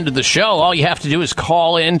tuned into the show. All you have to do is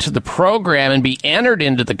call into the program and be entered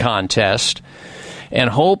into the contest, and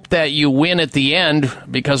hope that you win at the end,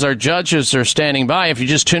 because our judges are standing by. If you're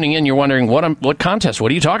just tuning in, you're wondering, what contest?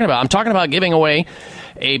 What are you talking about? I'm talking about giving away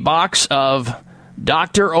a box of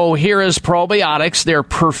Dr. Ohhira's probiotics, their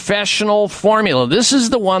professional formula. This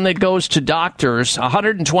is the one that goes to doctors,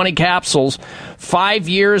 120 capsules, 5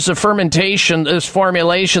 years of fermentation. This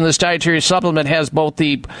formulation, this dietary supplement, has both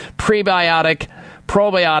the prebiotic,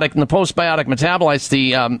 probiotic, and the postbiotic metabolites.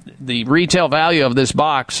 The retail value of this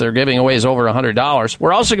box they're giving away is over $100.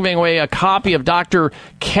 We're also giving away a copy of Dr.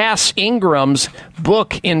 Cass Ingram's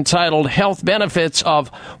book entitled Health Benefits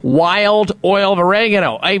of Wild Oil of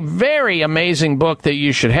Oregano, a very amazing book that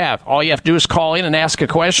you should have. All you have to do is call in and ask a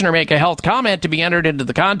question or make a health comment to be entered into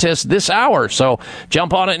the contest this hour. So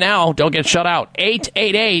jump on it now. Don't get shut out.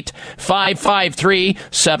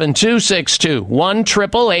 888-553-7262.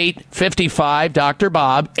 1-888-55 Dr.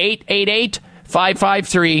 Bob,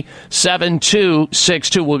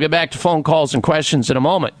 888-553-7262. We'll get back to phone calls and questions in a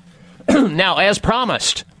moment. Now, as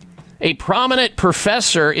promised, a prominent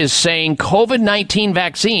professor is saying COVID-19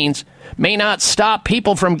 vaccines may not stop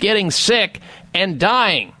people from getting sick and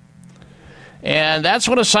dying. And that's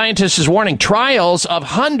what a scientist is warning. Trials of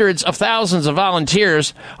hundreds of thousands of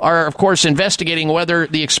volunteers are, of course, investigating whether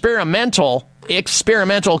the experimental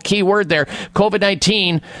key word there,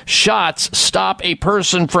 COVID-19 shots stop a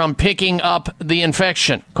person from picking up the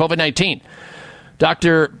infection, COVID-19.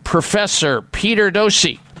 Dr. Professor Peter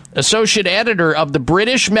Dosey, associate editor of the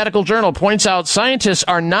British Medical Journal, points out scientists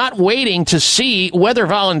are not waiting to see whether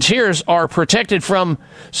volunteers are protected from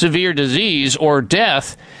severe disease or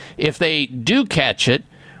death if they do catch it,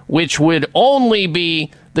 which would only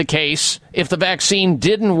be the case if the vaccine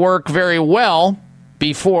didn't work very well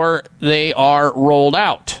before they are rolled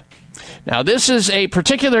out. Now, this is a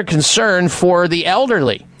particular concern for the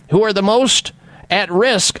elderly, who are the most at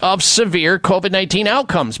risk of severe COVID-19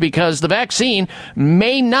 outcomes, because the vaccine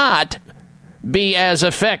may not be as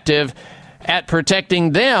effective at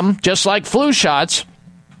protecting them, just like flu shots.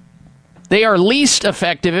 They are least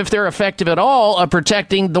effective, if they're effective at all, of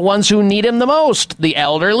protecting the ones who need them the most: the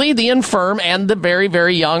elderly, the infirm, and the very,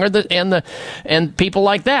 very young, and people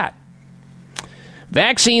like that.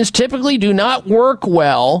 Vaccines typically do not work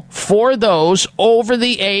well for those over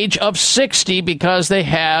the age of 60 because they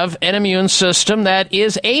have an immune system that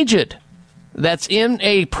is aged. That's in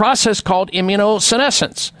a process called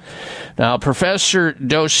immunosenescence. Now, Professor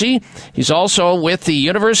Dosey, he's also with the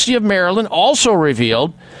University of Maryland, also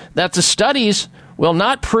revealed that the studies will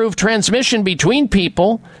not prove transmission between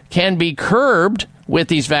people can be curbed with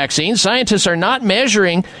these vaccines. Scientists are not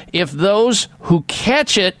measuring if those who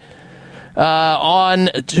catch it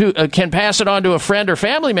can pass it on to a friend or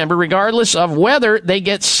family member, regardless of whether they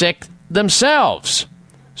get sick themselves.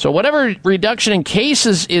 So whatever reduction in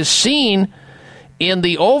cases is seen in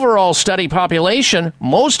the overall study population,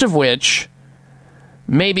 most of which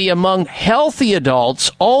may be among healthy adults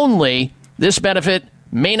only, this benefit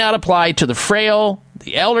may not apply to the frail,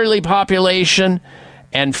 the elderly population,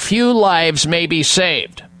 and few lives may be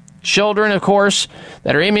saved. Children, of course,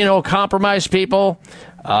 that are immunocompromised people,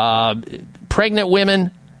 pregnant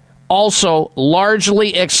women, also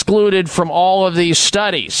largely excluded from all of these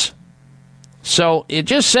studies. So it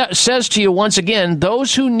just says to you once again,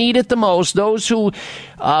 those who need it the most, those who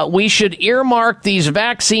we should earmark these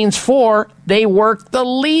vaccines for, they work the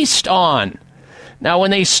least on. Now,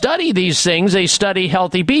 when they study these things, they study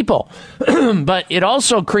healthy people. But it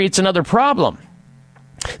also creates another problem.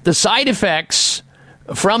 The side effects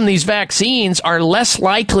from these vaccines are less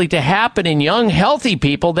likely to happen in young, healthy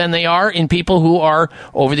people than they are in people who are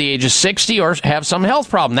over the age of 60 or have some health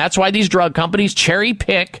problem. That's why these drug companies cherry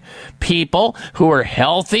pick people who are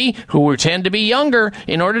healthy, who tend to be younger,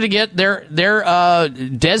 in order to get their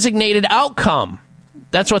designated outcome.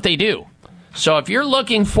 That's what they do. So if you're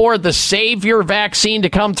looking for the savior vaccine to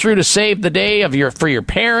come through to save the day for your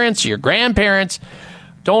parents, your grandparents,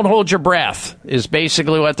 don't hold your breath, is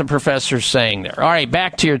basically what the professor's saying there. All right,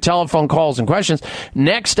 back to your telephone calls and questions.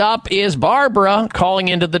 Next up is Barbara calling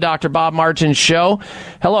into the Dr. Bob Martin Show.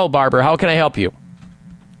 Hello, Barbara. How can I help you?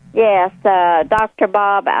 Yes, Dr.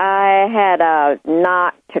 Bob, I had a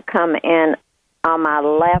knot to come in on my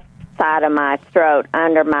left side of my throat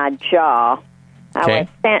under my jaw. Okay. I was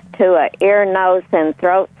sent to an ear, nose, and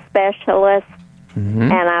throat specialist,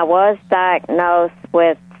 and I was diagnosed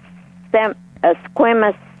with a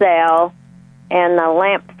squamous cell in the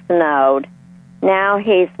lymph node. Now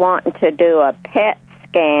he's wanting to do a PET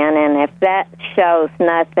scan, and if that shows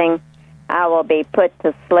nothing, I will be put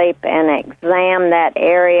to sleep and examine that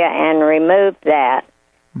area and remove that.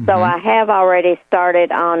 So I have already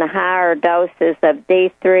started on higher doses of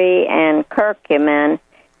D3 and curcumin,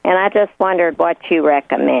 and I just wondered what you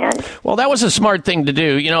recommend. Well, that was a smart thing to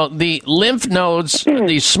do. You know, the lymph nodes are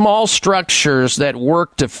these small structures that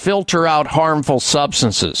work to filter out harmful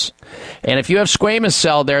substances. And if you have squamous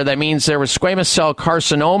cell there, that means there was squamous cell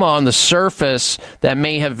carcinoma on the surface that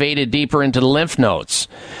may have vaded deeper into the lymph nodes.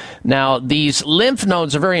 Now, these lymph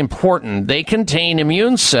nodes are very important. They contain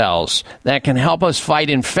immune cells that can help us fight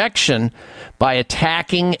infection by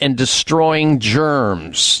attacking and destroying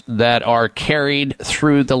germs that are carried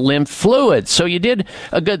through the lymph fluid. So you did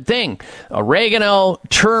a good thing. Oregano,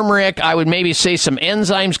 turmeric, I would maybe say some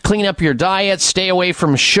enzymes, clean up your diet, stay away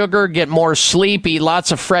from sugar, get more sleep, eat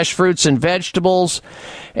lots of fresh fruits and vegetables,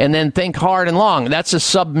 and then think hard and long. That's a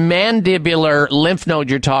submandibular lymph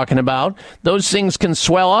node you're talking about. Those things can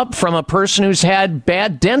swell up from a person who's had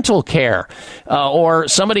bad dental care, or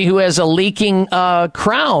somebody who has a leaking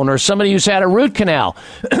crown, or somebody who's had a root canal.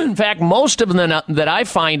 In fact, most of them that I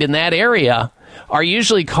find in that area are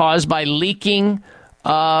usually caused by leaking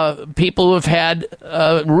people who have had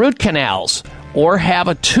root canals or have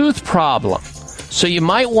a tooth problem. So you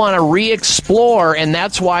might want to re-explore, and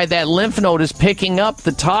that's why that lymph node is picking up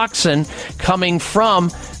the toxin coming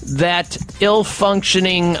from that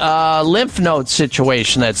ill-functioning lymph node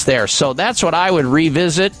situation that's there. So that's what I would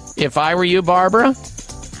revisit if I were you, Barbara.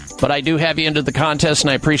 But I do have you into the contest,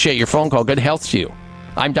 and I appreciate your phone call. Good health to you.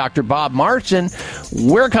 I'm Dr. Bob Martin.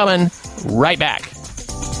 We're coming right back.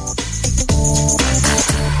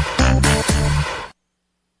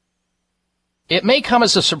 It may come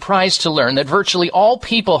as a surprise to learn that virtually all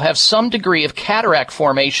people have some degree of cataract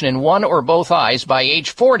formation in one or both eyes by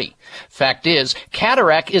age 40. Fact is,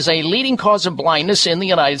 cataract is a leading cause of blindness in the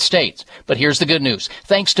United States. But here's the good news.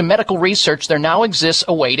 Thanks to medical research, there now exists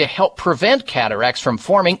a way to help prevent cataracts from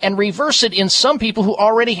forming and reverse it in some people who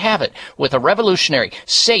already have it with a revolutionary,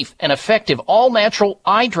 safe, and effective all-natural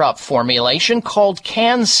eye drop formulation called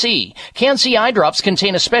Can-C. Can-C eye drops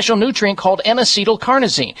contain a special nutrient called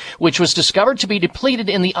N-acetylcarnosine, which was discovered to be depleted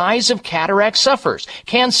in the eyes of cataract sufferers.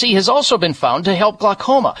 Can-C has also been found to help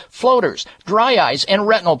glaucoma, floaters, dry eyes, and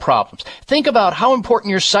retinal problems. Think about how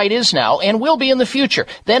important your sight is now and will be in the future.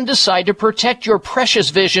 Then decide to protect your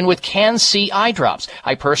precious vision with Can-C eye drops.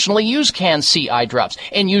 I personally use Can-C eye drops,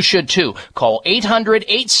 and you should too. Call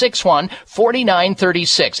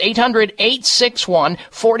 800-861-4936.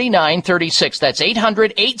 800-861-4936. That's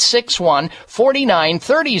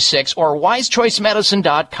 800-861-4936 or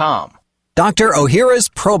wisechoicemedicine.com. Dr. Ohhira's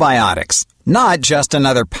Probiotics, not just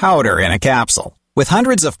another powder in a capsule. With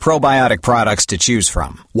hundreds of probiotic products to choose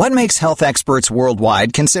from, what makes health experts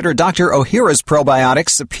worldwide consider Dr. Ohhira's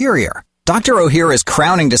Probiotics superior? Dr. Ohhira's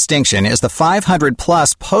crowning distinction is the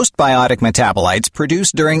 500-plus postbiotic metabolites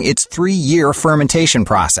produced during its 3-year fermentation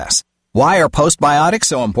process. Why are postbiotics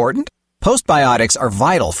so important? Postbiotics are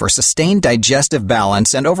vital for sustained digestive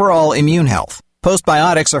balance and overall immune health.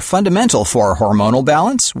 Postbiotics are fundamental for hormonal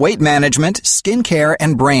balance, weight management, skin care,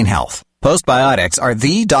 and brain health. Postbiotics are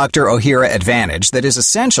the Dr. Ohhira advantage that is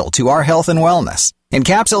essential to our health and wellness.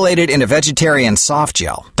 Encapsulated in a vegetarian soft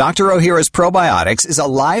gel, Dr. Ohhira's Probiotics is a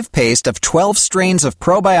live paste of 12 strains of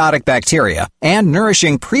probiotic bacteria and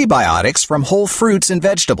nourishing prebiotics from whole fruits and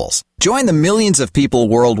vegetables. Join the millions of people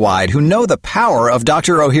worldwide who know the power of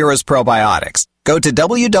Dr. Ohhira's Probiotics. Go to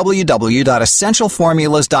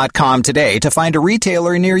www.essentialformulas.com today to find a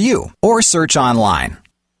retailer near you or search online.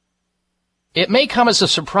 It may come as a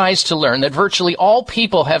surprise to learn that virtually all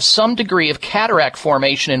people have some degree of cataract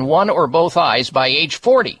formation in one or both eyes by age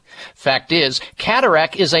 40. Fact is,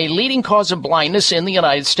 cataract is a leading cause of blindness in the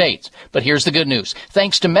United States. But here's the good news.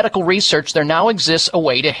 Thanks to medical research, there now exists a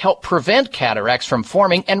way to help prevent cataracts from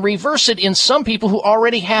forming and reverse it in some people who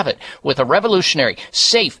already have it with a revolutionary,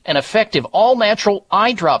 safe, and effective all-natural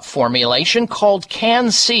eye drop formulation called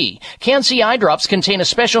Can-C. Can-C eye drops contain a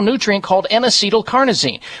special nutrient called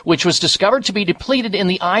N-acetylcarnosine, which was discovered to be depleted in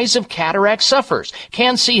the eyes of cataract sufferers.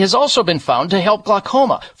 Can-C has also been found to help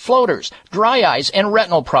glaucoma, floaters, dry eyes, and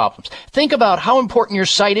retinal problems. Think about how important your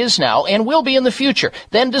sight is now and will be in the future.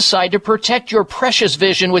 Then decide to protect your precious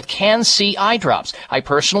vision with Can-C eye drops. I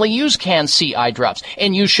personally use Can-C eye drops,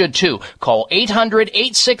 and you should too. Call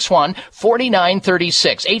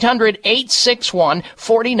 800-861-4936.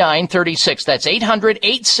 800-861-4936. That's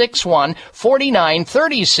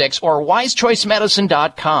 800-861-4936 or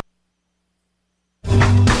wisechoicemedicine.com.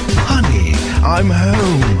 Honey, I'm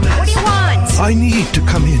home. What do you want? I need to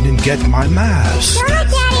come in and get my mask. Don't let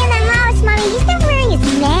Daddy in the house, Mommy. He's not wearing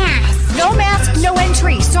his mask. No mask, no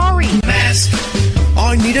entry. Sorry. Mask.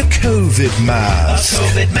 I need a COVID mask. A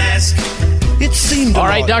COVID mask. It seemed all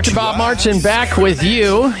right, Dr. Bob Martin back with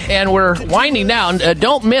you, and we're winding down.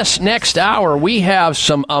 Don't miss next hour. We have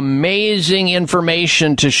some amazing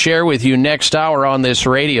information to share with you next hour on this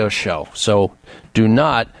radio show. So do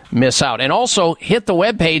not miss out. And also hit the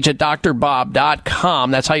webpage at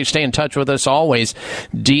drbob.com. That's how you stay in touch with us always.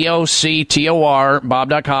 DOCTOR,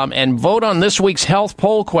 Bob.com, and vote on this week's health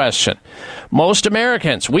poll question. Most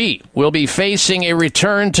Americans, we will be facing a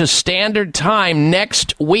return to standard time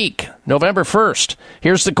next week, November 1st.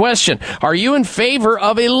 Here's the question. Are you in favor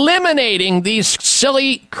of eliminating these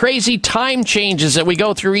silly, crazy time changes that we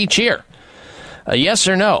go through each year? Yes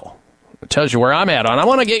or no? It tells you where I'm at on. I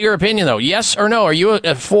want to get your opinion, though. Yes or no? Are you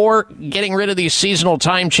for getting rid of these seasonal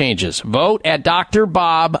time changes? Vote at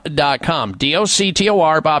drbob.com.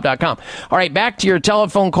 DOCTOR, Bob.com. All right, back to your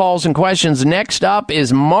telephone calls and questions. Next up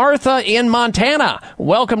is Martha in Montana.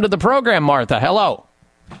 Welcome to the program, Martha. Hello.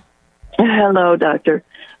 Hello, doctor.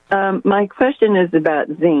 My question is about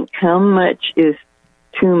zinc. How much is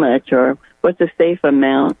too much, or what's a safe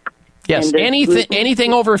amount? Yes,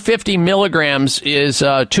 anything over 50 milligrams is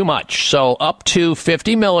too much. So up to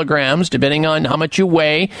 50 milligrams, depending on how much you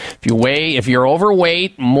weigh. If you're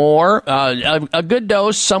overweight, more. A good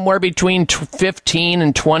dose, somewhere between 15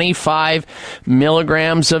 and 25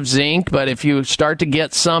 milligrams of zinc. But if you start to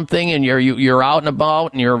get something and you're out and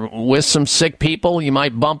about and you're with some sick people, you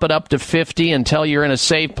might bump it up to 50 until you're in a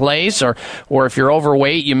safe place. Or if you're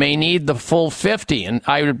overweight, you may need the full 50. And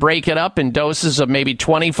I would break it up in doses of maybe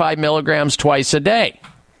 25 milligrams twice a day.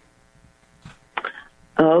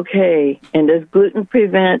 Okay. And does gluten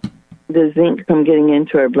prevent the zinc from getting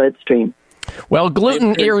into our bloodstream? Well,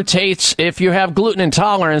 gluten irritates. If you have gluten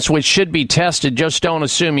intolerance, which should be tested, just don't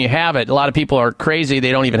assume you have it. A lot of people are crazy.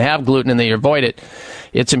 They don't even have gluten and they avoid it.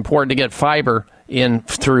 It's important to get fiber in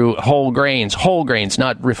through whole grains,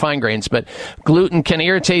 not refined grains. But gluten can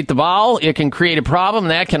irritate the bowel. It can create a problem.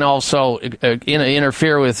 That can also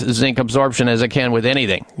interfere with zinc absorption as it can with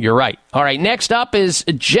anything. You're right. All right, next up is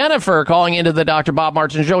Jennifer calling into the Dr. Bob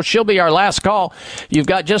Martin Show. She'll be our last call. You've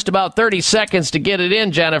got just about 30 seconds to get it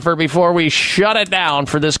in, Jennifer, before we shut it down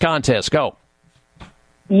for this contest. Go.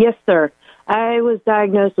 Yes, sir. I was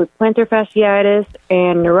diagnosed with plantar fasciitis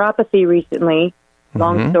and neuropathy recently.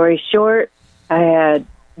 Long story short, I had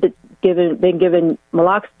been given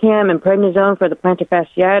meloxicam and prednisone for the plantar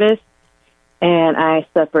fasciitis, and I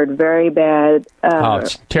suffered very bad.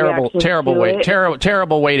 It's terrible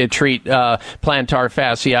way to treat plantar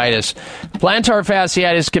fasciitis. Plantar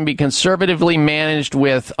fasciitis can be conservatively managed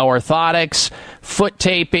with orthotics, foot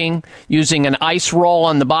taping, using an ice roll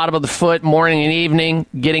on the bottom of the foot morning and evening,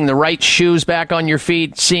 getting the right shoes back on your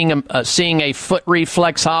feet, seeing a foot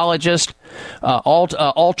reflexologist.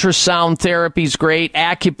 Ultrasound therapy is great.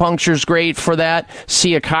 Acupuncture is great for that.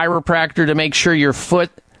 See a chiropractor to make sure your foot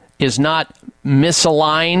is not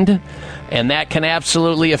misaligned, and that can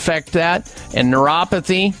absolutely affect that. And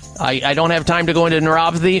neuropathy, I don't have time to go into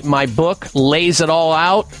neuropathy. My book lays it all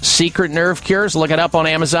out. Secret Nerve Cures. Look it up on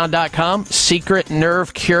Amazon.com. Secret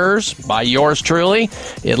Nerve Cures by yours truly.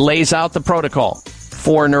 It lays out the protocol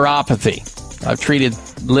for neuropathy. I've treated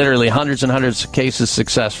literally hundreds and hundreds of cases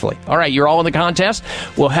successfully. All right, you're all in the contest.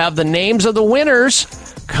 We'll have the names of the winners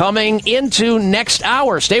coming into next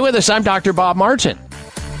hour. Stay with us. I'm Dr. Bob Martin.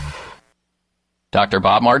 Dr.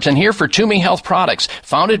 Bob Martin here for Toomey Health Products.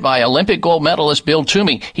 Founded by Olympic gold medalist Bill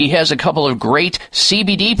Toomey, he has a couple of great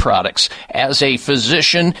CBD products. As a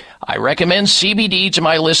physician, I recommend CBD to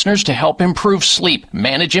my listeners to help improve sleep,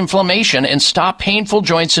 manage inflammation, and stop painful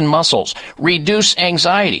joints and muscles, reduce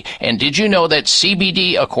anxiety. And did you know that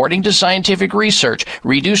CBD, according to scientific research,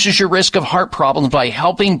 reduces your risk of heart problems by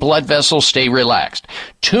helping blood vessels stay relaxed?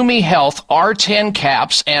 Toomey Health R10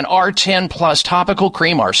 caps and R10 Plus topical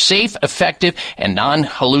cream are safe, effective, and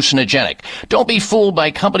non-hallucinogenic. Don't be fooled by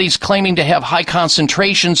companies claiming to have high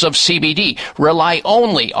concentrations of CBD. Rely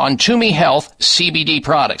only on Toomey Health CBD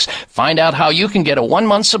products. Find out how you can get a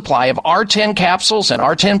 1-month supply of R10 capsules and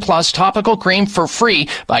R10 Plus topical cream for free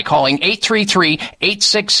by calling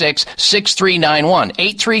 833-866-6391.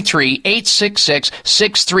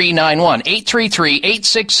 833-866-6391.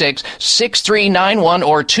 833-866-6391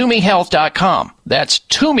 or ToomeyHealth.com. That's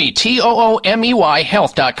Toomey, Toomey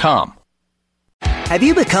Health.com. Have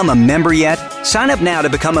you become a member yet? Sign up now to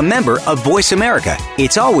become a member of Voice America.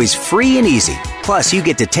 It's always free and easy. Plus, you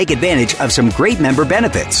get to take advantage of some great member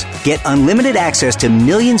benefits. Get unlimited access to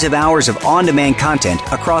millions of hours of on-demand content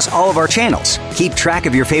across all of our channels. Keep track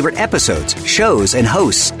of your favorite episodes, shows, and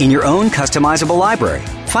hosts in your own customizable library.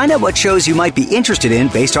 Find out what shows you might be interested in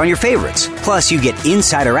based on your favorites. Plus, you get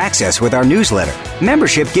insider access with our newsletter.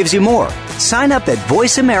 Membership gives you more. Sign up at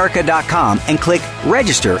voiceamerica.com and click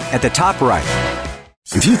register at the top right.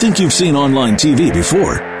 If you think you've seen online TV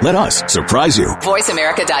before, let us surprise you.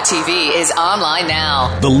 VoiceAmerica.tv is online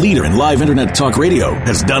now. The leader in live internet talk radio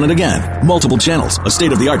has done it again. Multiple channels, a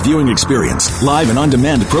state-of-the-art viewing experience, live and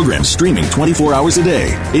on-demand programs streaming 24 hours a day.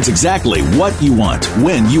 It's exactly what you want,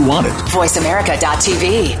 when you want it.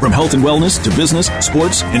 VoiceAmerica.tv. From health and wellness to business,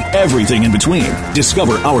 sports, and everything in between.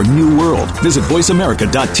 Discover our new world. Visit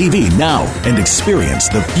VoiceAmerica.tv now and experience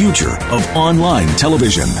the future of online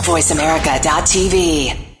television. VoiceAmerica.tv.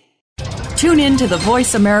 Tune in to the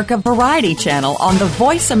Voice America Variety channel on the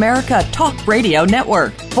Voice America Talk Radio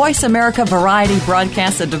Network. Voice America Variety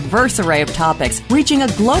broadcasts a diverse array of topics, reaching a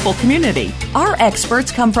global community. Our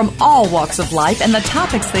experts come from all walks of life, and the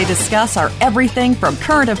topics they discuss are everything from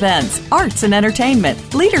current events, arts and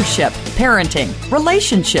entertainment, leadership, parenting,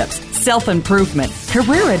 relationships, self-improvement,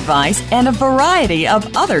 career advice, and a variety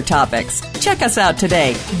of other topics. Check us out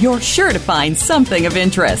today. You're sure to find something of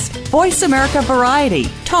interest. Voice America Variety.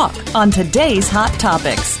 Talk on today's hot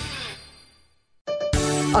topics.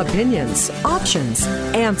 Opinions, options,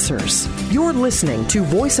 answers. You're listening to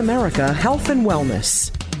Voice America Health and Wellness.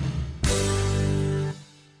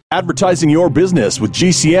 Advertising your business with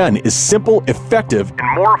GCN is simple, effective,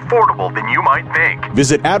 and more affordable than you might think.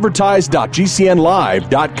 Visit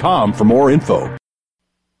advertise.gcnlive.com for more info.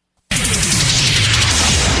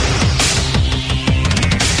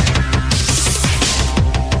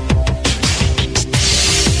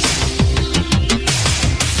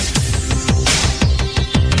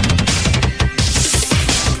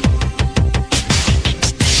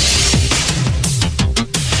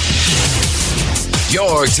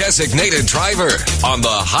 Your designated driver on the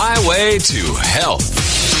highway to health.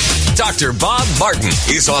 Dr. Bob Martin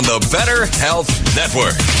is on the Better Health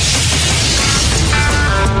Network.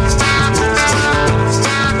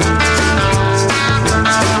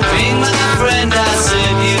 Ring my friend, I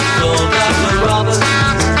said you called Dr. Robert.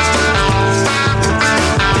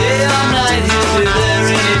 Day or night, he'll be there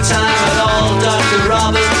anytime at all. Dr.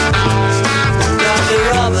 Robert, Dr.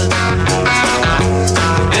 Robert.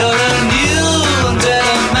 You're a new and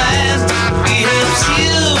better man. He helps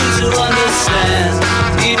you to understand.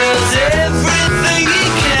 He does everything he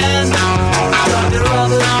can. Dr.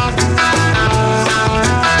 Robert.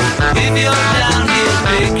 If you're down, he'll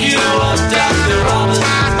pick you up. Dr. Robert.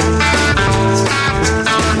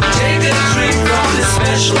 Take a drink from this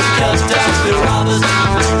special cup. Dr. Robert.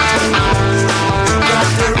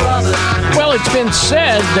 Dr. Robert. Well, it's been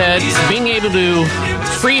said that being able to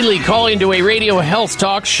freely call into a radio health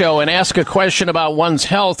talk show and ask a question about one's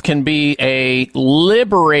health can be a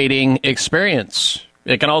liberating experience.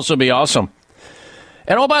 It can also be awesome.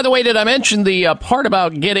 And oh, by the way, did I mention the part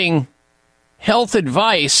about getting health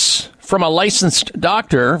advice from a licensed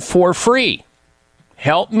doctor for free?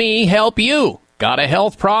 Help me help you. Got a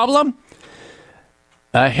health problem?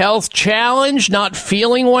 A health challenge, not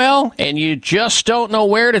feeling well, and you just don't know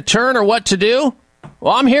where to turn or what to do?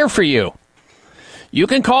 Well, I'm here for you. You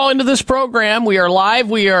can call into this program. We are live.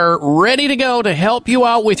 We are ready to go to help you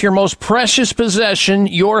out with your most precious possession,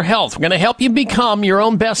 your health. We're going to help you become your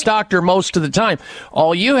own best doctor most of the time.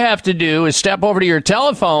 All you have to do is step over to your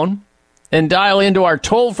telephone and dial into our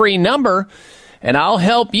toll-free number, and I'll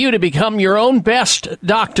help you to become your own best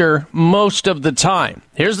doctor most of the time.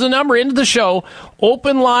 Here's the number into the show.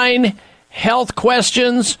 Open line health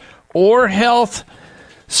questions or health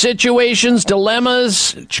situations,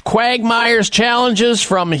 dilemmas, quagmires, challenges,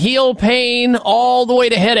 from heel pain all the way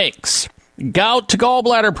to headaches, gout to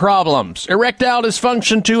gallbladder problems, erectile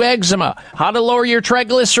dysfunction to eczema, how to lower your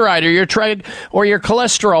triglyceride or your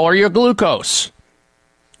cholesterol or your glucose.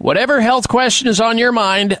 Whatever health question is on your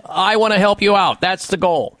mind, I want to help you out. That's the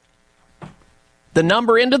goal. The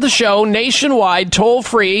number into the show nationwide, toll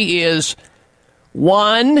free, is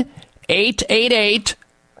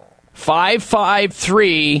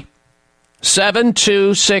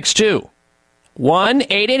 1-888-553-7262.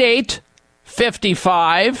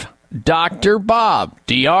 1-888-55 Bob,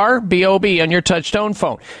 DRBOB, on your touchtone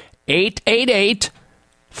phone.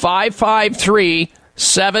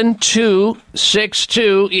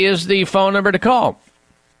 888-553-7262 is the phone number to call.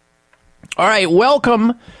 All right,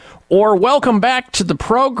 welcome back to the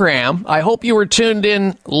program. I hope you were tuned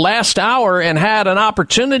in last hour and had an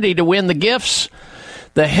opportunity to win the gifts,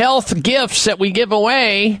 the health gifts that we give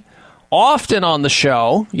away often on the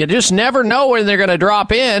show. You just never know when they're going to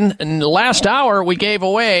drop in. And last hour, we gave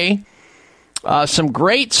away some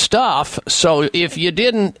great stuff. So if you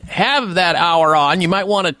didn't have that hour on, you might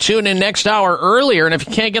want to tune in next hour earlier. And if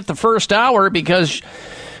you can't get the first hour because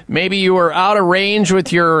maybe you were out of range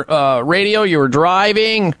with your radio, you were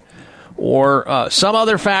driving, or some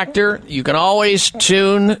other factor, you can always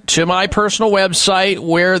tune to my personal website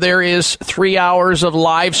where there is 3 hours of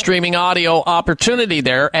live streaming audio opportunity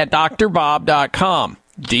there at drbob.com.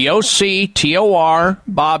 DOCTOR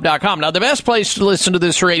Bob.com. Now, the best place to listen to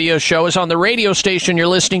this radio show is on the radio station you're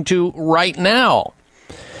listening to right now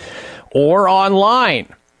or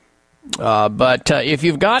online. But if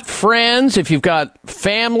you've got friends, if you've got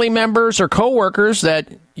family members or coworkers that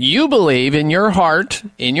you believe in your heart,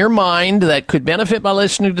 in your mind, that could benefit by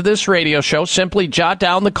listening to this radio show, simply jot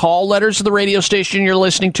down the call letters of the radio station you're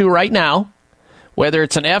listening to right now, whether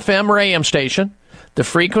it's an FM or AM station, the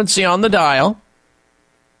frequency on the dial,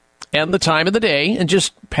 and the time of the day, and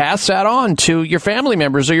just pass that on to your family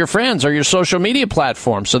members or your friends or your social media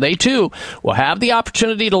platforms so they, too, will have the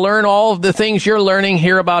opportunity to learn all of the things you're learning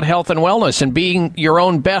here about health and wellness and being your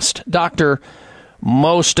own best doctor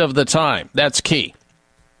most of the time. That's key.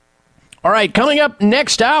 All right, coming up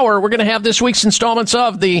next hour, we're going to have this week's installments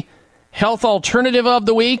of the Health Alternative of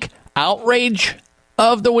the Week, Outrage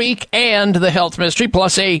of the Week, and the Health Mystery,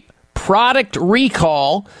 plus a product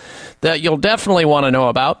recall that you'll definitely want to know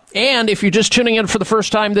about. And if you're just tuning in for the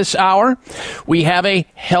first time this hour, we have a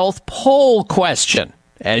health poll question.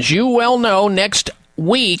 As you well know, next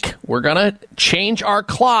week, we're going to change our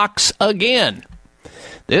clocks again.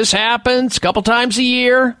 This happens a couple times a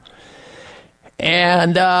year,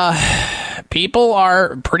 and people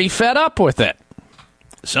are pretty fed up with it.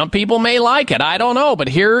 Some people may like it. I don't know. But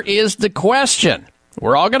here is the question.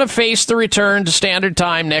 We're all going to face the return to standard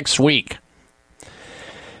time next week.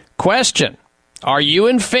 Question: are you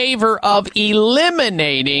in favor of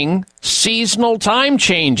eliminating seasonal time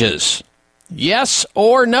changes? Yes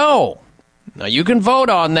or no? Now, you can vote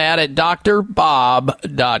on that at drbob.com.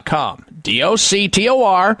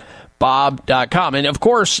 DOCTOR Bob.com. And, of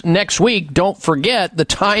course, next week, don't forget, the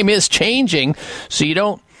time is changing, so you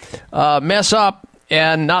don't mess up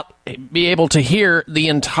and not be able to hear the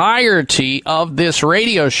entirety of this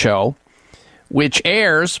radio show, which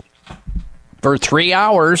airs for 3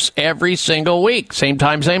 hours every single week. Same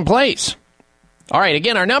time, same place. All right,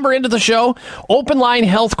 again, our number into the show, open line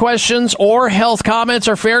health questions or health comments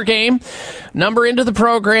are fair game. Number into the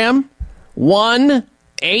program,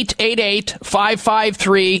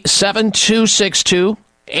 1-888-553-7262,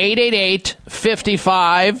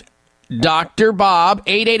 888-55 Dr. Bob,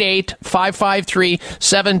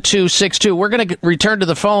 888-553-7262. We're going to return to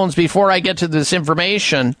the phones before I get to this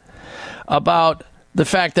information about the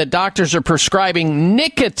fact that doctors are prescribing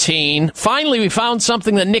nicotine. Finally, we found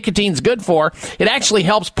something that nicotine's good for. It actually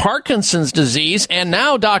helps Parkinson's disease, and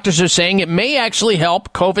now doctors are saying it may actually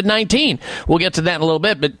help COVID-19. We'll get to that in a little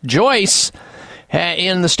bit, but Joyce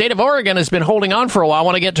in the state of Oregon has been holding on for a while. I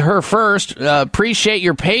want to get to her first. Appreciate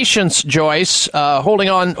your patience, Joyce, holding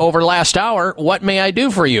on over last hour. What may I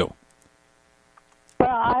do for you? Well,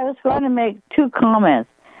 I was going to make two comments.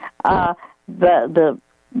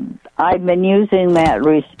 I've been using that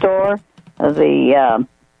Restore, what do you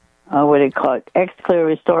call it, X-Clear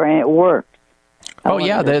Restore, and it works. Oh,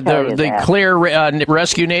 yeah, the Clear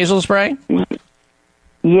Rescue Nasal Spray?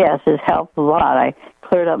 Yes, it's helped a lot. I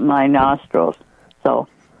cleared up my nostrils. So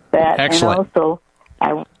that, excellent.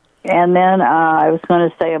 And then I was going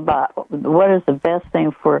to say about what is the best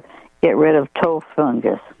thing for get rid of toe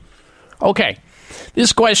fungus. Okay.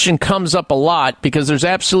 This question comes up a lot because there's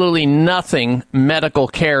absolutely nothing medical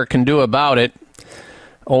care can do about it.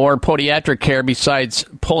 or podiatric care besides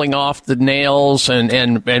pulling off the nails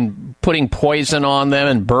and putting poison on them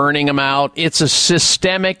and burning them out. It's a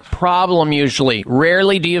systemic problem usually.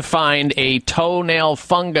 Rarely do you find a toenail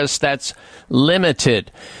fungus that's limited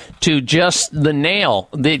to just the nail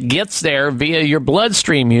that gets there via your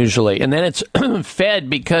bloodstream usually. And then it's fed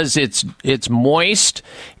because it's moist,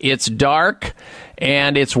 it's dark,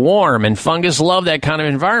 and it's warm, and fungus love that kind of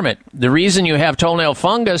environment. The reason you have toenail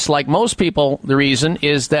fungus, like most people, the reason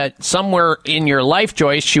is that somewhere in your life,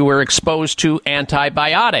 Joyce, you were exposed to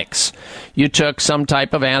antibiotics. You took some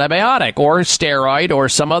type of antibiotic or steroid or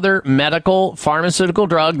some other medical pharmaceutical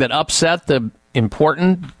drug that upset the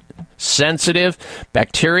important, sensitive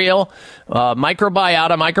bacterial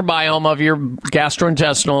microbiome of your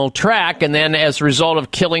gastrointestinal tract, and then as a result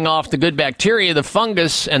of killing off the good bacteria, the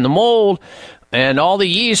fungus and the mold and all the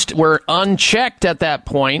yeast were unchecked at that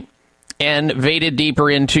point and evaded deeper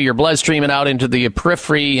into your bloodstream and out into the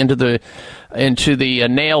periphery, into the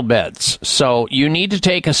nail beds. So you need to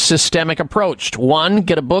take a systemic approach. One,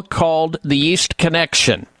 get a book called The Yeast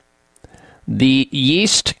Connection. The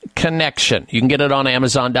Yeast Connection. You can get it on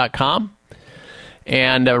Amazon.com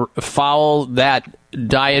and follow that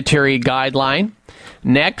dietary guideline.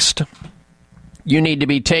 Next, you need to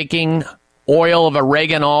be taking oil of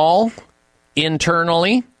oregano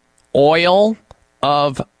internally, oil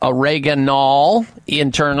of oregano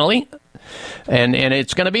internally, and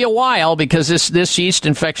it's going to be a while because this yeast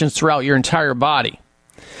infection's throughout your entire body.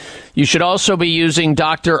 You should also be using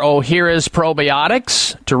Dr. Ohhira's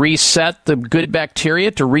probiotics to reset the good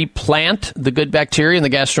bacteria, to replant the good bacteria in the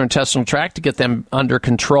gastrointestinal tract to get them under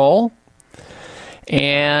control.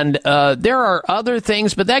 And there are other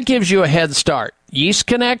things, but that gives you a head start. Yeast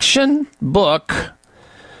Connection book,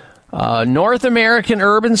 North American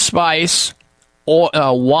Herb and Spice,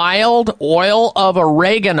 wild oil of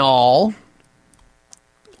oregano,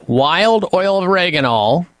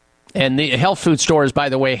 and the health food stores, by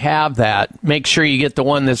the way, have that. Make sure you get the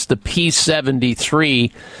one that's the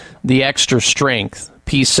P73, the extra strength,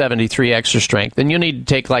 P73 extra strength. And you need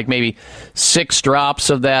to take like maybe 6 drops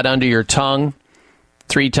of that under your tongue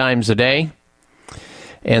 3 times a day.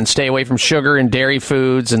 And stay away from sugar and dairy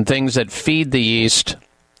foods and things that feed the yeast.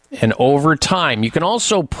 And over time, you can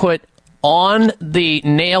also put on the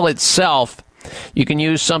nail itself, you can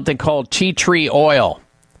use something called tea tree oil.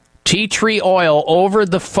 Tea tree oil over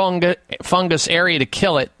the fungus area to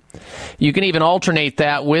kill it. You can even alternate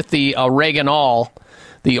that with the oregano,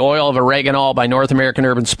 the oil of oregano by North American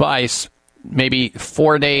Herb and Spice. Maybe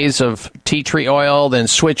 4 days of tea tree oil, then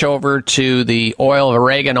switch over to the oil of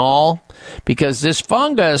oregano, because this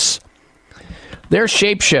fungus, they're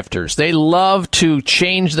shapeshifters. They love to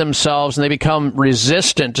change themselves, and they become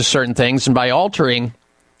resistant to certain things. And by altering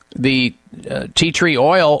the tea tree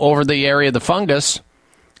oil over the area of the fungus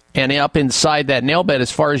and up inside that nail bed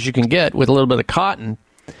as far as you can get with a little bit of cotton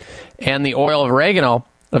and the oil of oregano,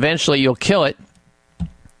 eventually you'll kill it.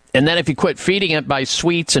 And then if you quit feeding it by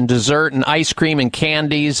sweets and dessert and ice cream and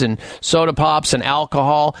candies and soda pops and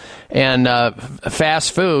alcohol and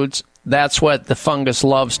fast foods, that's what the fungus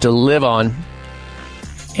loves to live on.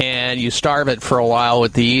 And you starve it for a while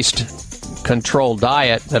with the yeast-controlled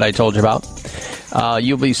diet that I told you about.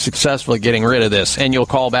 You'll be successful at getting rid of this, and you'll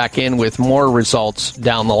call back in with more results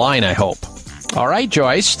down the line, I hope. All right,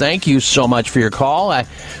 Joyce, thank you so much for your call. I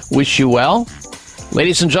wish you well.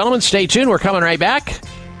 Ladies and gentlemen, stay tuned. We're coming right back.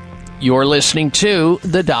 You're listening to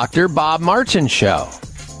The Dr. Bob Martin Show.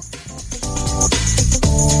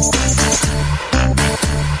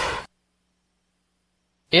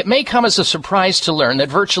 It may come as a surprise to learn that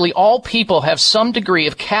virtually all people have some degree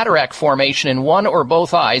of cataract formation in one or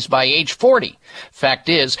both eyes by age 40. Fact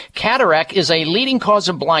is, cataract is a leading cause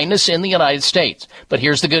of blindness in the United States. But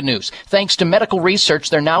here's the good news. Thanks to medical research,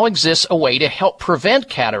 there now exists a way to help prevent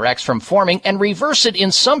cataracts from forming and reverse it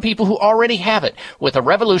in some people who already have it with a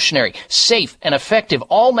revolutionary, safe, and effective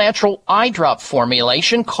all-natural eye drop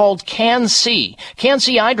formulation called Can-C.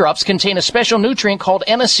 Can-C eye drops contain a special nutrient called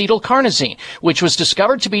N-acetylcarnosine, which was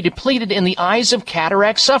discovered to be depleted in the eyes of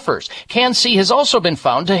cataract sufferers. Can-C has also been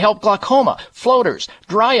found to help glaucoma, floaters,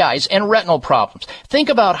 dry eyes, and retinal problems. Think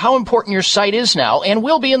about how important your sight is now and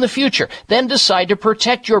will be in the future. Then decide to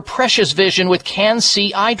protect your precious vision with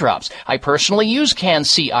Can-C eye drops. I personally use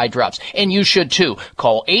Can-C eye drops, and you should too.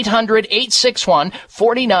 Call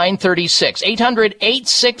 800-861-4936.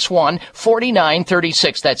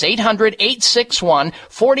 800-861-4936. That's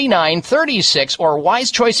 800-861-4936 or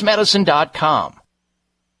wisechoicemedicine.com.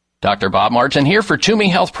 Dr. Bob Martin here for Toomey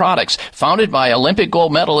Health Products. Founded by Olympic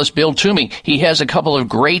gold medalist Bill Toomey, he has a couple of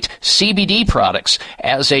great CBD products.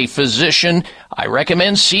 As a physician, I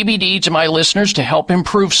recommend CBD to my listeners to help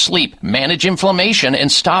improve sleep, manage inflammation,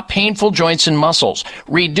 and stop painful joints and muscles,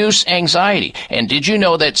 reduce anxiety. And did you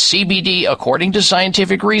know that CBD, according to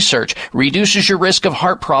scientific research, reduces your risk of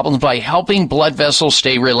heart problems by helping blood vessels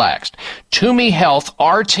stay relaxed? Toomey Health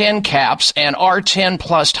R10 caps and R10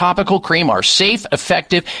 Plus topical cream are safe,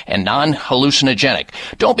 effective, and non-hallucinogenic.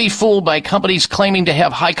 Don't be fooled by companies claiming to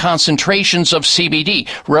have high concentrations of CBD.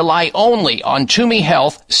 Rely only on Toomey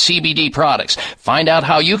Health CBD products. Find out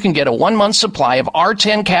how you can get a 1-month supply of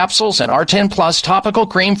R10 capsules and R10 Plus topical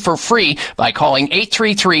cream for free by calling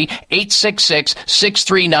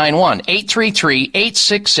 833-866-6391.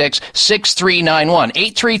 833-866-6391.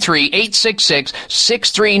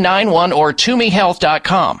 833-866-6391 or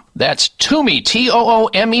ToomeyHealth.com. That's Toomey,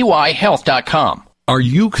 Toomey, Health.com. Are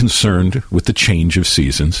you concerned with the change of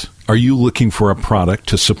seasons? Are you looking for a product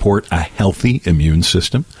to support a healthy immune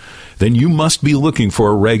system? Then you must be looking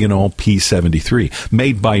for Oreganol P73,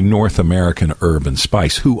 made by North American Herb and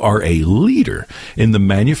Spice, who are a leader in the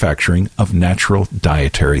manufacturing of natural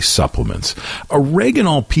dietary supplements.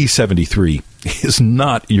 Oreganol P73 is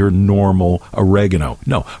not your normal oregano.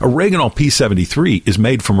 No, Oreganol P73 is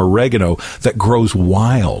made from oregano that grows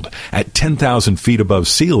wild at 10,000 feet above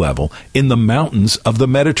sea level in the mountains of the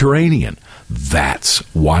Mediterranean. That's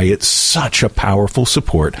why it's such a powerful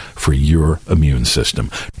support for your immune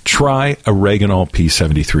system. Try Oreganol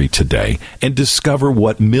P73 today and discover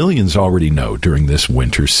what millions already know during this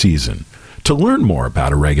winter season. To learn more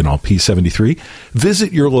about Oreganol P73,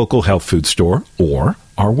 visit your local health food store or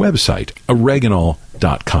our website,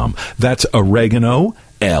 oreganol.com. That's oregano.com.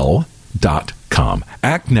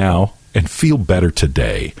 Act now and feel better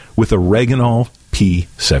today with Oreganol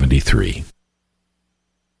P73.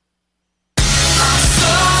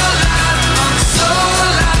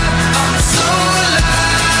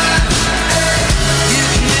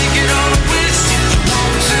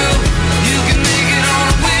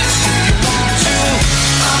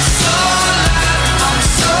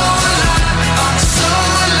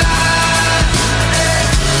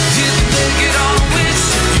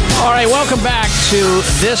 Welcome back to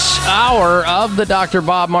this hour of the Dr.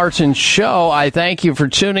 Bob Martin Show. I thank you for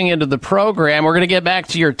tuning into the program. We're going to get back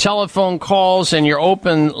to your telephone calls and your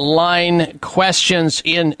open line questions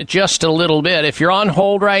in just a little bit. If you're on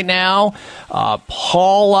hold right now,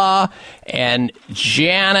 Paula and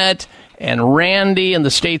Janet and Randy in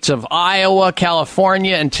the states of Iowa,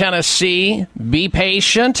 California, and Tennessee, be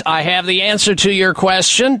patient. I have the answer to your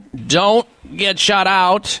question. Don't get shut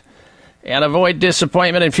out. And avoid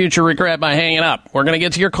disappointment and future regret by hanging up. We're going to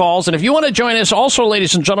get to your calls. And if you want to join us also,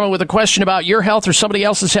 ladies and gentlemen, with a question about your health or somebody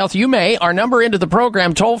else's health, you may. Our number into the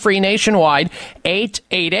program, toll-free nationwide,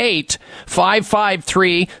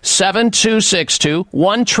 888-553-7262,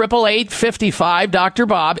 1-888-55 Dr.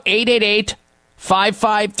 Bob,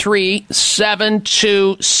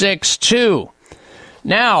 888-553-7262.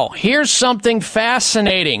 Now, here's something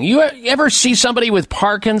fascinating. You ever see somebody with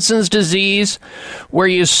Parkinson's disease where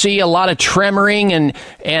you see a lot of tremoring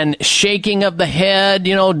and shaking of the head,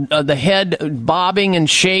 the head bobbing and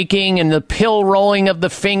shaking and the pill rolling of the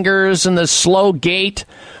fingers and the slow gait?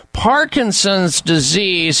 Parkinson's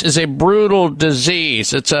disease is a brutal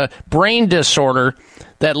disease. It's a brain disorder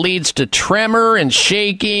that leads to tremor and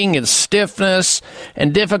shaking and stiffness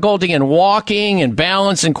and difficulty in walking and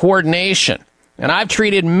balance and coordination. And I've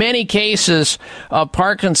treated many cases of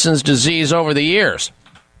Parkinson's disease over the years.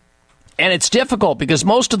 And it's difficult because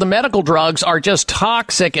most of the medical drugs are just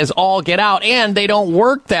toxic as all get out, and they don't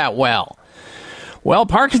work that well. Well,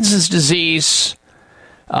 Parkinson's disease,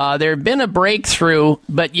 there had been a breakthrough,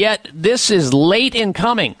 but yet this is late in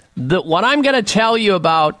coming. What I'm going to tell you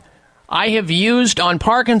about, I have used on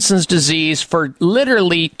Parkinson's disease for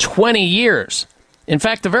literally 20 years. In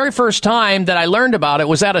fact, the very first time that I learned about it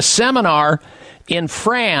was at a seminar in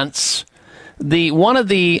France. One of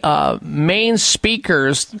the main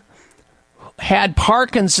speakers had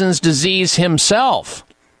Parkinson's disease himself.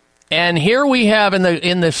 And here we have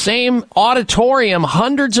in the same auditorium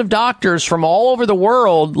hundreds of doctors from all over the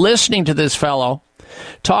world listening to this fellow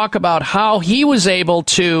talk about how he was able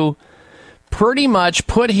to pretty much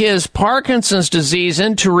put his Parkinson's disease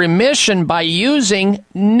into remission by using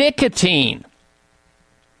nicotine.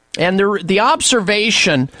 And the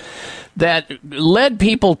observation that led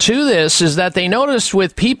people to this is that they noticed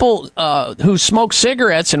with people who smoke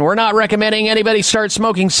cigarettes, and we're not recommending anybody start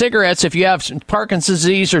smoking cigarettes if you have Parkinson's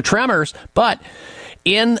disease or tremors, but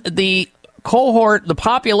in the cohort, the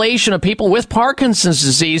population of people with Parkinson's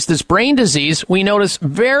disease, this brain disease, we notice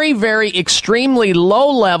very, very extremely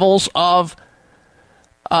low levels of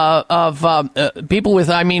people with,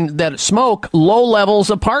 that smoke, low levels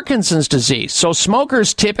of Parkinson's disease. So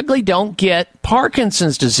smokers typically don't get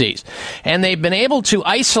Parkinson's disease. And they've been able to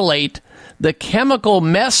isolate the chemical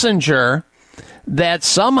messenger that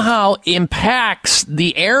somehow impacts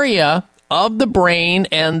the area of the brain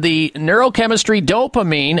and the neurochemistry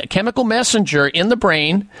dopamine, a chemical messenger in the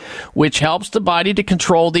brain, which helps the body to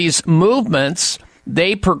control these movements.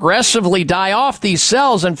 They progressively die off, these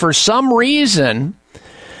cells, and for some reason,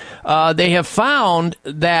 they have found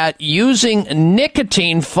that using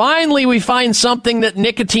nicotine, finally we find something that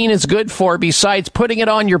nicotine is good for besides putting it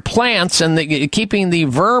on your plants and keeping the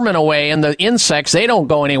vermin away and the insects. They don't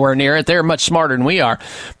go anywhere near it. They're much smarter than we are.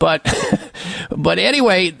 But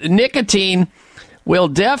anyway, nicotine will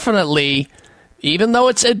definitely, even though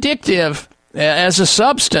it's addictive as a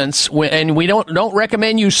substance, and we don't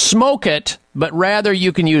recommend you smoke it, but rather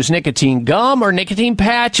you can use nicotine gum or nicotine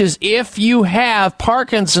patches if you have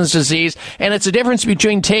Parkinson's disease. And it's a difference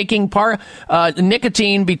between taking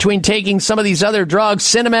nicotine, between taking some of these other drugs,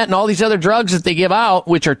 Cinemet and all these other drugs that they give out,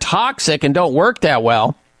 which are toxic and don't work that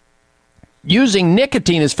well. Using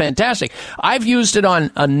nicotine is fantastic. I've used it on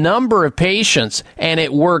a number of patients, and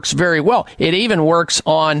it works very well. It even works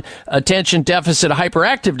on attention deficit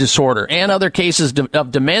hyperactive disorder and other cases of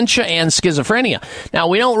dementia and schizophrenia. Now,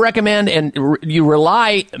 we don't recommend, and you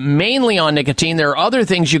rely mainly on nicotine. There are other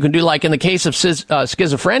things you can do, like in the case of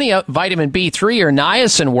schizophrenia, vitamin B3 or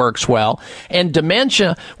niacin works well. And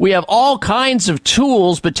dementia, we have all kinds of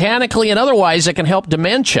tools, botanically and otherwise, that can help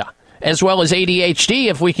dementia, as well as ADHD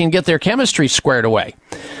if we can get their chemistry squared away.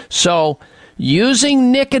 So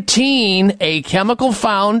using nicotine, a chemical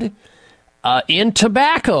found in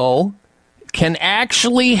tobacco, can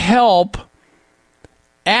actually help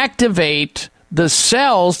activate the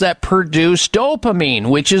cells that produce dopamine,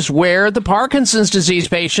 which is where the Parkinson's disease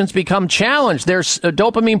patients become challenged. There's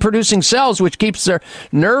dopamine-producing cells, which keeps their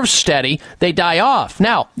nerves steady. They die off.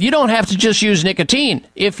 Now, you don't have to just use nicotine.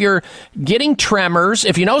 If you're getting tremors,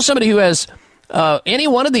 if you know somebody who has any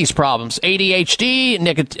one of these problems, ADHD,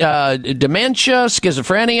 dementia,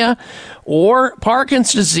 schizophrenia, or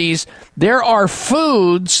Parkinson's disease, there are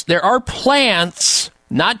foods, there are plants,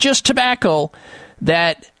 not just tobacco,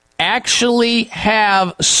 that actually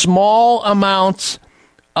have small amounts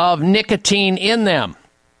of nicotine in them.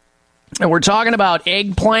 And we're talking about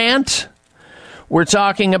eggplant. We're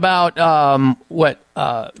talking about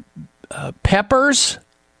peppers.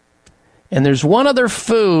 And there's one other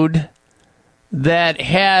food that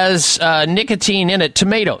has nicotine in it.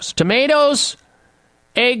 Tomatoes,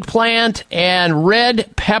 eggplant, and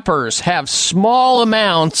red peppers have small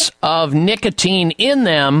amounts of nicotine in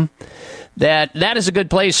them. That is a good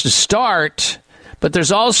place to start, but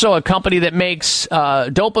there's also a company that makes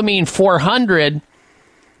Dopamine 400.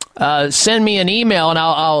 Send me an email,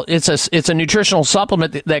 and it's a nutritional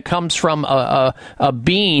supplement that comes from a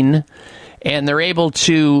bean, and they're able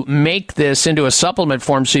to make this into a supplement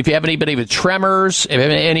form. So if you have anybody with tremors, if you have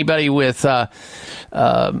anybody with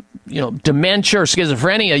dementia or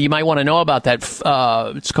schizophrenia, you might want to know about that.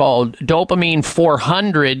 It's called Dopamine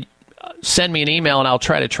 400. Send me an email, and I'll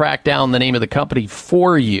try to track down the name of the company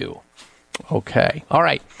for you. Okay. All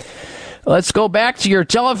right. Let's go back to your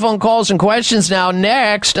telephone calls and questions now.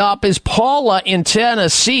 Next up is Paula in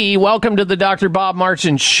Tennessee. Welcome to the Dr. Bob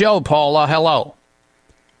Martin Show, Paula. Hello.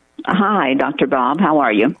 Hi, Dr. Bob. How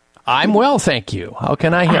are you? I'm well, thank you. How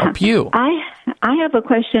can I help you? I have a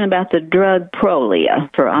question about the drug Prolia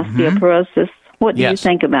for osteoporosis. What do you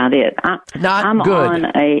think about it? I'm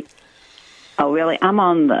good. Oh, really? I'm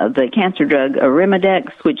on the cancer drug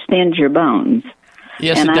Arimidex, which thins your bones.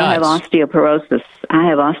 Yes, and it does. I have osteoporosis. I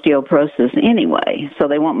have osteoporosis anyway, so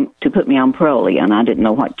they want to put me on Prolia, and I didn't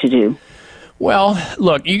know what to do. Well,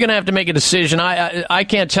 look, you're going to have to make a decision. I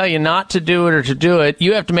can't tell you not to do it or to do it.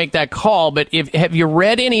 You have to make that call. But have you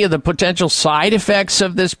read any of the potential side effects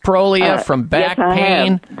of this Prolia, from back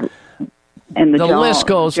pain? And the list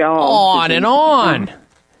goes on and on.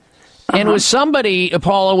 And with somebody,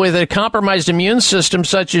 Paula, with a compromised immune system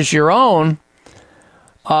such as your own,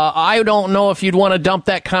 I don't know if you'd want to dump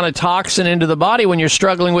that kind of toxin into the body when you're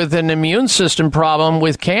struggling with an immune system problem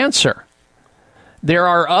with cancer. There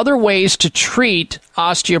are other ways to treat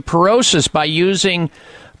osteoporosis by using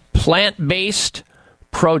plant-based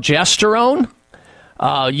progesterone,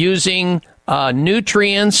 using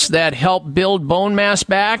nutrients that help build bone mass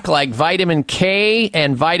back, like vitamin K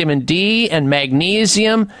and vitamin D and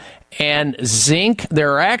magnesium, and zinc.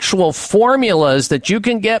 There are actual formulas that you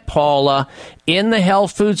can get, Paula, in the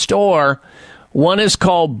health food store. One is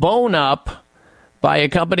called Bone Up by a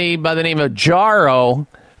company by the name of Jarrow,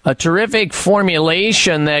 a terrific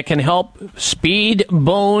formulation that can help speed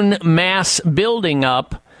bone mass building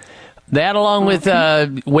up. That, along with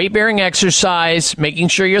weight-bearing exercise, making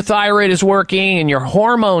sure your thyroid is working and your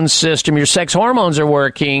hormone system, your sex hormones are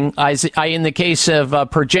working. In the case of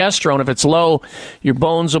progesterone, if it's low, your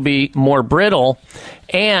bones will be more brittle.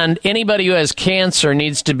 And anybody who has cancer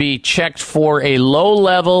needs to be checked for a low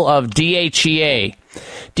level of DHEA.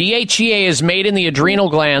 DHEA is made in the adrenal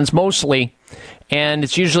glands mostly, and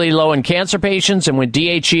it's usually low in cancer patients. And when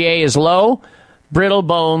DHEA is low, brittle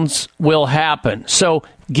bones will happen. So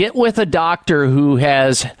get with a doctor who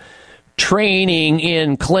has training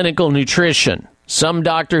in clinical nutrition, some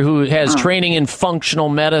doctor who has training in functional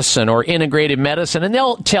medicine or integrative medicine, and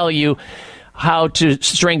they'll tell you how to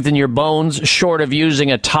strengthen your bones short of using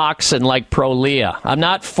a toxin like Prolia. I'm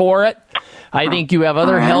not for it. I think you have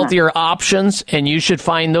other healthier options, and you should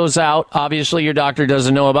find those out. Obviously, your doctor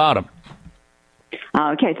doesn't know about them.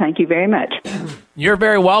 Okay, thank you very much. You're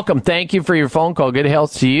very welcome. Thank you for your phone call. Good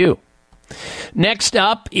health to you. Next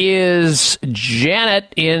up is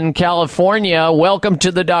Janet in California. Welcome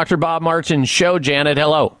to the Dr. Bob Martin Show, Janet.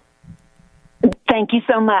 Hello. Thank you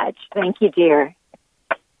so much. Thank you, dear.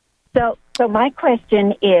 So my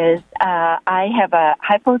question is, I have a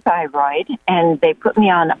hypothyroid, and they put me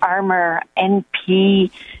on Armour NP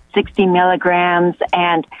 60 milligrams,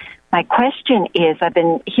 and my question is, I've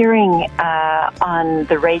been hearing on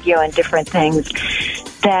the radio and different things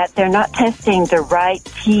that they're not testing the right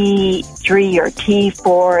T3 or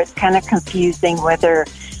T4. It's kind of confusing whether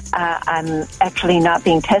I'm actually not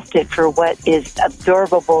being tested for what is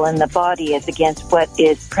absorbable in the body as against what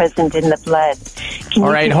is present in the blood.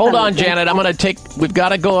 All right, hold on, Janet. We've got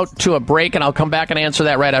to go to a break, and I'll come back and answer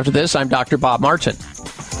that right after this. I'm Dr. Bob Martin.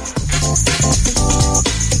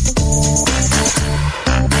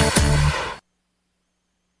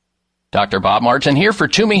 Dr. Bob Martin here for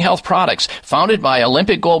Toomey Health Products. Founded by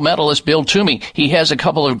Olympic gold medalist Bill Toomey, he has a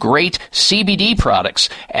couple of great CBD products.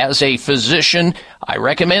 As a physician, I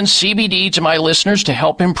recommend CBD to my listeners to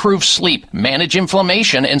help improve sleep, manage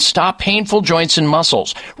inflammation, and stop painful joints and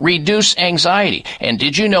muscles, reduce anxiety. And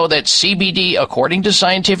did you know that CBD, according to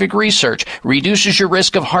scientific research, reduces your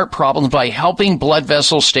risk of heart problems by helping blood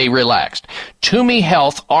vessels stay relaxed? Toomey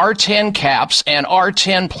Health R10 caps and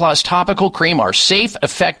R10 Plus topical cream are safe,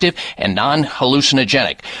 effective, and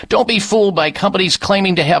non-hallucinogenic. Don't be fooled by companies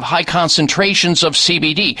claiming to have high concentrations of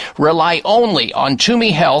CBD. Rely only on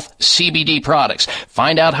Toomey Health CBD products.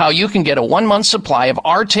 Find out how you can get a 1-month supply of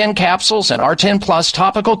R10 capsules and R10 Plus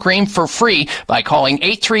topical cream for free by calling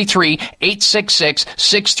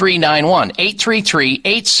 833-866-6391.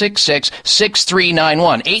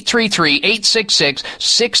 833-866-6391.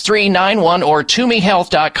 833-866-6391 or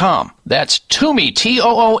ToomeyHealth.com. That's Toomey,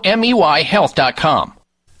 Toomey, Health.com.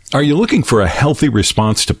 Are you looking for a healthy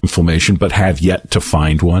response to inflammation but have yet to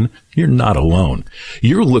find one? You're not alone.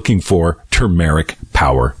 You're looking for Turmeric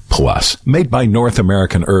Power Plus, made by North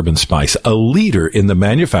American Herb & Spice, a leader in the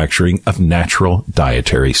manufacturing of natural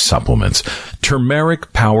dietary supplements.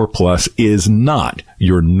 Turmeric Power Plus is not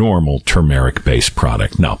your normal turmeric-based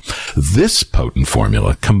product. No, this potent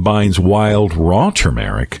formula combines wild raw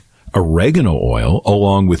turmeric, oregano oil,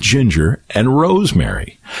 along with ginger and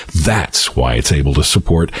rosemary. That's why it's able to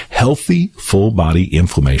support healthy, full-body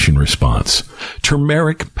inflammation response.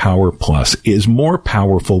 Turmeric Power Plus is more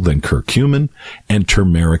powerful than curcumin and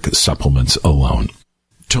turmeric supplements alone.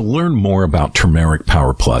 To learn more about Turmeric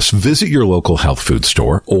Power Plus, visit your local health food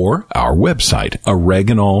store or our website,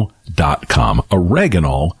 oreganol.com.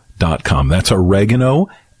 Oreganol.com. That's oregano.com.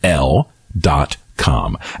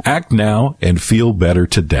 Act now and feel better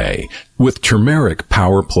today with Turmeric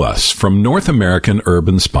Power Plus from North American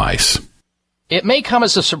Herb & Spice. It may come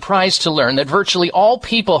as a surprise to learn that virtually all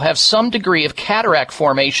people have some degree of cataract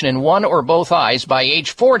formation in one or both eyes by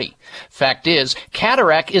age 40. Fact is,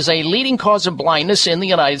 cataract is a leading cause of blindness in the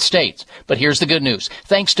United States. But here's the good news.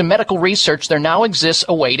 Thanks to medical research, there now exists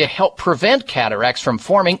a way to help prevent cataracts from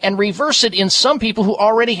forming and reverse it in some people who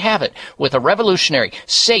already have it with a revolutionary,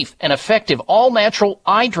 safe, and effective all-natural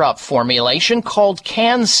eye drop formulation called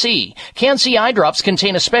Can-C. Can-C eye drops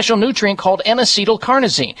contain a special nutrient called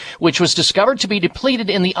N-acetylcarnosine, which was discovered to be depleted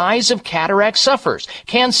in the eyes of cataract sufferers.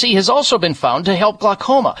 CanC has also been found to help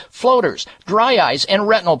glaucoma, floaters, dry eyes, and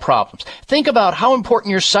retinal problems. Think about how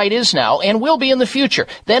important your sight is now and will be in the future.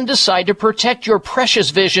 Then decide to protect your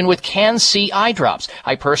precious vision with CanC eye drops.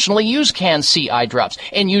 I personally use CanC eye drops,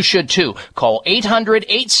 and you should too. Call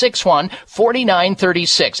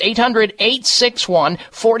 800-861-4936.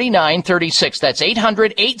 800-861-4936. That's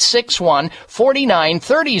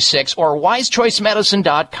 800-861-4936 or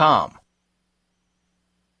wisechoicemedicine.com.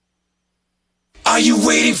 Are you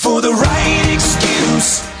waiting for the right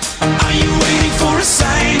excuse? Are you waiting for a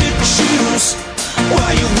sign to choose?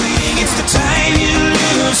 While you're waiting, it's the time you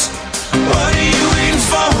lose. What are you waiting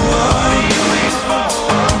for?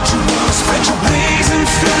 Don't you want to spread your wings and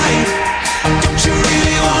fly? Don't you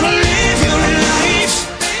really want to live your life?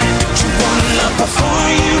 Don't you want to love before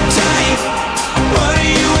you die? What are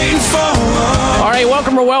you waiting for? All right,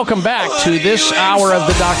 welcome back to this hour of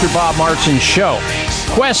the Dr. Bob Martin Show.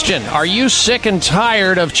 Question, are you sick and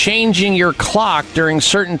tired of changing your clock during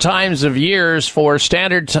certain times of years for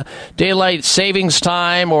standard daylight savings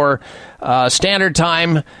time or standard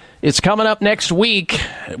time? It's coming up next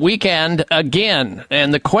weekend again.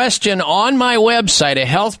 And the question on my website, a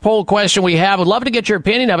health poll question we have, would love to get your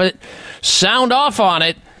opinion of it. Sound off on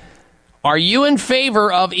it. Are you in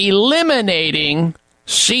favor of eliminating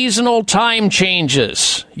seasonal time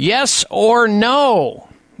changes? Yes or no?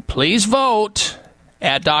 Please vote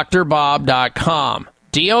at drbob.com.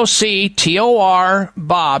 DOCTOR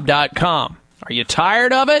Bob.com. Are you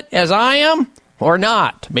tired of it, as I am, or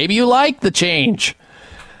not? Maybe you like the change.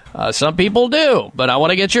 Some people do, but I want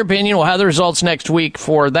to get your opinion. We'll have the results next week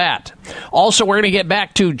for that. Also, we're going to get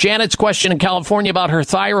back to Janet's question in California about her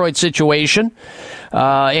thyroid situation.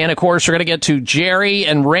 And, of course, we're going to get to Jerry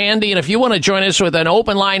and Randy. And if you want to join us with an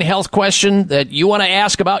open line health question that you want to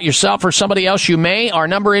ask about yourself or somebody else, you may. Our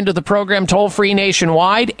number into the program, toll-free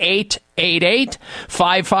nationwide,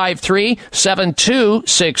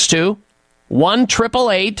 888-553-7262,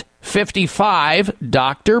 1-888-55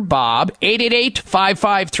 Dr. Bob,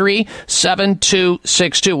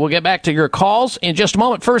 888-553-7262. We'll get back to your calls in just a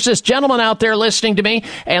moment. First, this gentleman out there listening to me,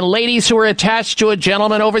 and ladies who are attached to a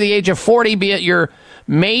gentleman over the age of 40, be it your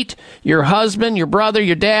mate, your husband, your brother,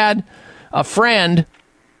 your dad, a friend,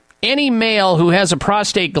 any male who has a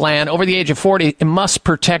prostate gland over the age of 40 must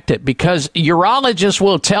protect it, because urologists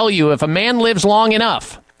will tell you if a man lives long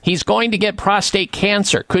enough, he's going to get prostate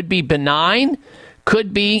cancer. Could be benign,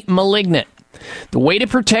 could be malignant. The way to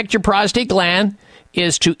protect your prostate gland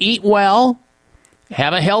is to eat well,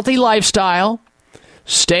 have a healthy lifestyle,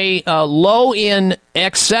 stay low in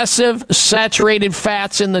excessive saturated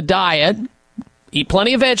fats in the diet, eat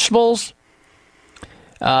plenty of vegetables,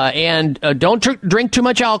 and don't drink too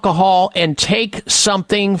much alcohol, and take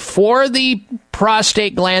something for the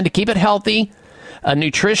prostate gland to keep it healthy. A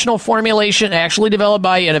nutritional formulation actually developed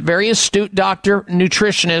by a very astute doctor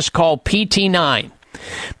nutritionist called PT9.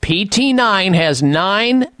 PT9 has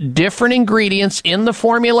 9 different ingredients in the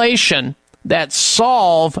formulation that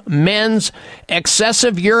solve men's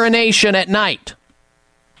excessive urination at night.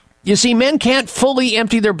 You see, men can't fully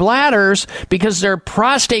empty their bladders because their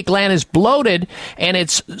prostate gland is bloated and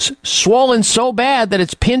it's swollen so bad that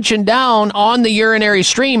it's pinching down on the urinary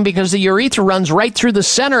stream because the urethra runs right through the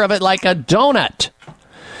center of it like a donut.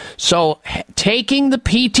 So taking the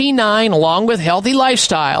PT9 along with healthy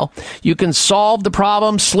lifestyle, you can solve the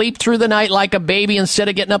problem, sleep through the night like a baby instead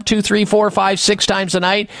of getting up 2, 3, 4, 5, 6 times a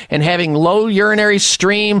night and having low urinary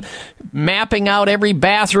stream, mapping out every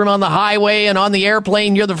bathroom on the highway and on the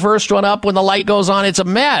airplane. You're the first one up when the light goes on. It's a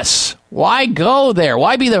mess. Why go there?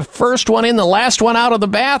 Why be the first one in, the last one out of the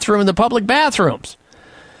bathroom in the public bathrooms?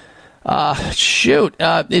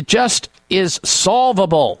 It just is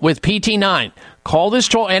solvable with PT9. Call this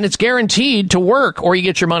toll, and it's guaranteed to work, or you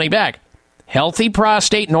get your money back. Healthy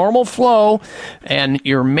prostate, normal flow, and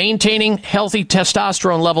you're maintaining healthy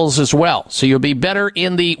testosterone levels as well. So you'll be better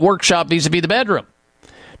in the workshop vis-a-vis the bedroom.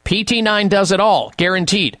 PT9 does it all,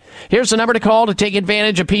 guaranteed. Here's the number to call to take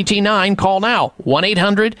advantage of PT9. Call now,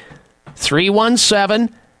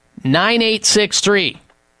 1-800-317-9863.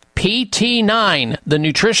 PT9, the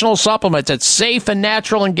nutritional supplement that's safe and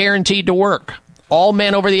natural and guaranteed to work. All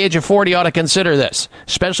men over the age of 40 ought to consider this,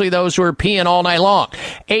 especially those who are peeing all night long.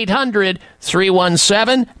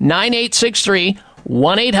 800-317-9863,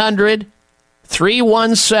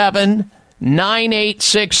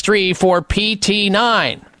 1-800-317-9863 for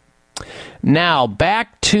PT9. Now,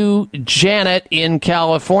 back to Janet in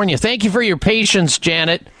California. Thank you for your patience,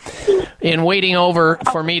 Janet, in waiting over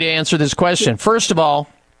for me to answer this question. First of all,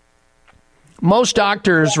 most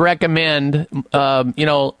doctors recommend,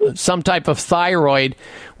 some type of thyroid,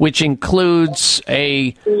 which includes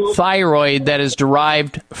a thyroid that is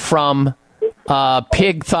derived from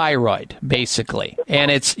pig thyroid, basically.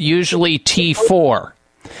 And it's usually T4.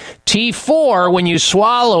 T4, when you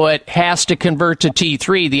swallow it, has to convert to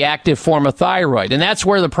T3, the active form of thyroid. And that's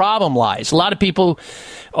where the problem lies. A lot of people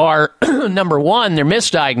are, number one, they're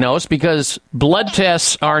misdiagnosed because blood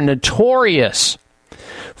tests are notorious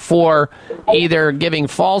for either giving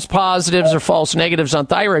false positives or false negatives on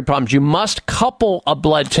thyroid problems. You must couple a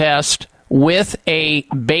blood test with a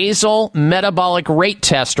basal metabolic rate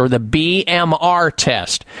test, or the BMR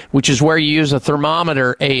test, which is where you use a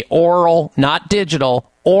thermometer, a oral, not digital,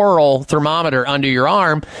 oral thermometer under your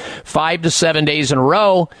arm 5 to 7 days in a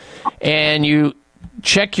row, and you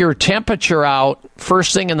check your temperature out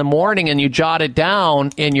first thing in the morning, and you jot it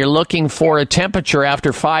down, and you're looking for a temperature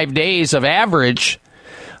after 5 days of average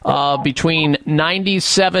between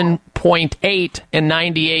 97.8 and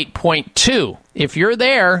 98.2. If you're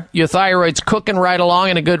there, your thyroid's cooking right along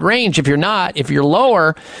in a good range. If you're not, if you're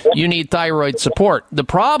lower, you need thyroid support. The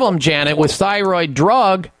problem, Janet, with thyroid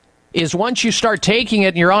drug is once you start taking it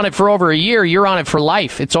and you're on it for over a year, you're on it for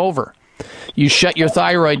life. It's over. You shut your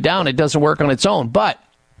thyroid down. It doesn't work on its own. But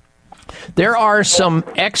there are some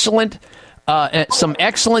excellent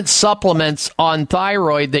supplements on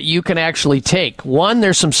thyroid that you can actually take. One,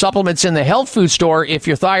 there's some supplements in the health food store if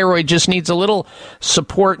your thyroid just needs a little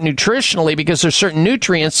support nutritionally, because there's certain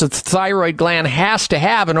nutrients that the thyroid gland has to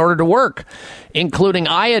have in order to work, including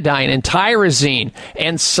iodine and tyrosine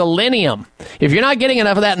and selenium. If you're not getting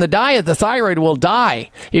enough of that in the diet, the thyroid will die.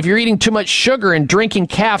 If you're eating too much sugar and drinking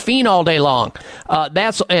caffeine all day long,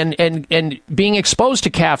 and being exposed to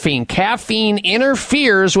caffeine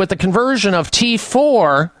interferes with the conversion of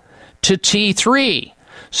T4 to T3.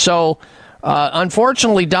 So,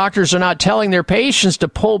 unfortunately, doctors are not telling their patients to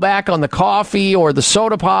pull back on the coffee or the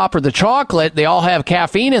soda pop or the chocolate. They all have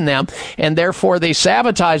caffeine in them, and therefore they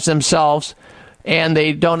sabotage themselves, and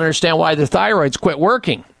they don't understand why their thyroids quit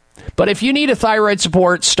working. But if you need a thyroid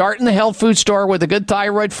support, start in the health food store with a good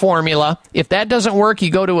thyroid formula. If that doesn't work, you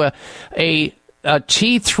go to a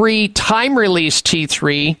T3, time-release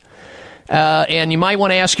T3, and you might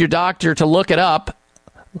want to ask your doctor to look it up.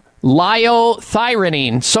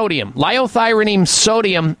 Liothyronine sodium. Liothyronine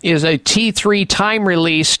sodium is a T3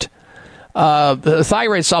 time-released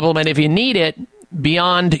thyroid supplement. If you need it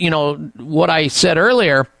beyond, what I said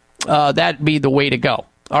earlier, that'd be the way to go.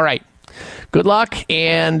 All right. Good luck,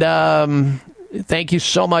 and thank you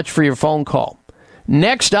so much for your phone call.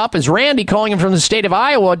 Next up is Randy calling in from the state of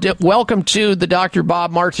Iowa. Welcome to the Dr.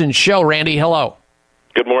 Bob Martin Show. Randy, hello.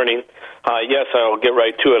 Good morning. Yes, I'll get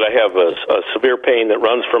right to it. I have a severe pain that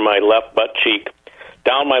runs from my left butt cheek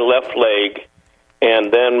down my left leg,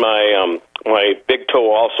 and then my big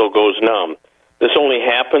toe also goes numb. This only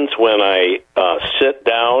happens when I sit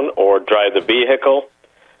down or drive the vehicle,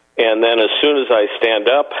 and then as soon as I stand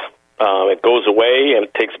up, it goes away, and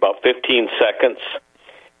it takes about 15 seconds,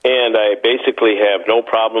 and I basically have no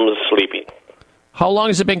problems sleeping. How long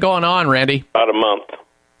has it been going on, Randy? About a month.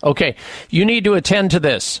 Okay. You need to attend to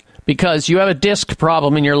this because you have a disc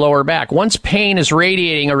problem in your lower back. Once pain is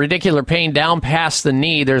radiating, a radicular pain down past the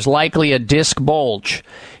knee, there's likely a disc bulge,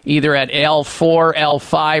 either at L4,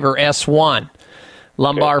 L5, or S1.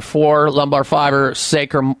 Lumbar 4, lumbar 5, or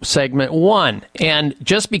sacrum segment 1. And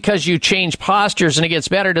just because you change postures and it gets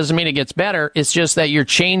better doesn't mean it gets better. It's just that you're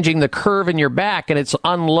changing the curve in your back and it's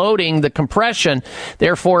unloading the compression.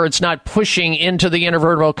 Therefore, it's not pushing into the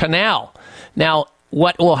intervertebral canal. Now,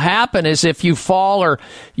 what will happen is if you fall or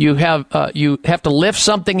you have to lift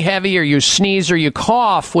something heavy or you sneeze or you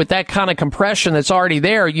cough with that kind of compression that's already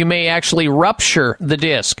there, you may actually rupture the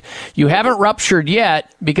disc. You haven't ruptured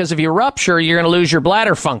yet because if you rupture, you're going to lose your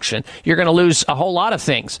bladder function. You're going to lose a whole lot of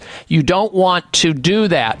things. You don't want to do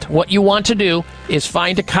that. What you want to do is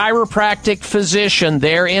find a chiropractic physician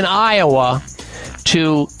there in Iowa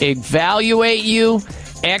to evaluate you,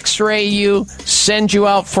 X-ray you, send you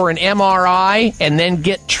out for an MRI, and then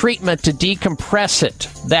get treatment to decompress it.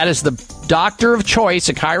 That is the doctor of choice,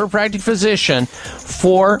 a chiropractic physician,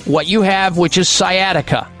 for what you have, which is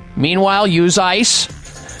sciatica. Meanwhile, use ice,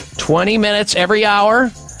 20 minutes every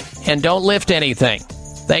hour, and don't lift anything.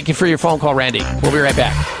 Thank you for your phone call, Randy. We'll be right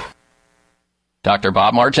back. Dr.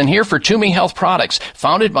 Bob Martin here for Toomey Health Products.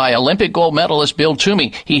 Founded by Olympic gold medalist Bill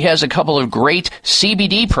Toomey, he has a couple of great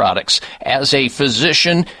CBD products. As a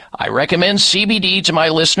physician, I recommend CBD to my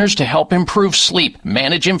listeners to help improve sleep,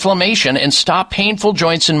 manage inflammation, and stop painful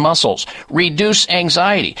joints and muscles, reduce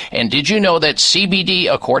anxiety. And did you know that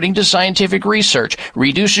CBD, according to scientific research,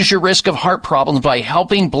 reduces your risk of heart problems by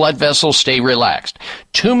helping blood vessels stay relaxed?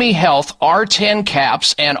 Toomey Health R10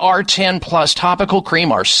 caps and R10 Plus topical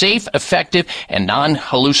cream are safe, effective, and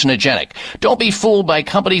non-hallucinogenic. Don't be fooled by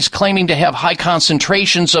companies claiming to have high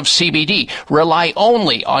concentrations of CBD. Rely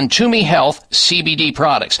only on Toomey Health CBD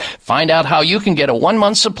products. Find out how you can get a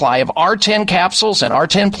 1-month supply of R10 capsules and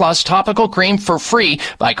R10 Plus topical cream for free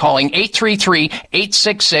by calling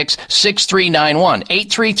 833-866-6391.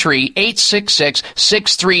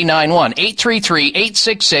 833-866-6391.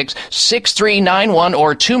 833-866-6391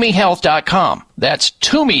 or ToomeyHealth.com. That's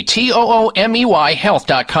Toomey, Toomey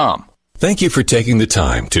Health.com. Thank you for taking the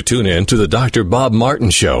time to tune in to the Dr. Bob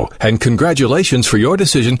Martin Show, and congratulations for your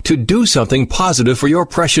decision to do something positive for your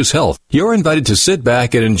precious health. You're invited to sit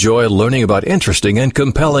back and enjoy learning about interesting and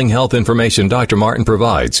compelling health information Dr. Martin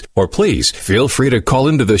provides. Or please feel free to call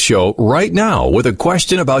into the show right now with a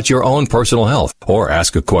question about your own personal health, or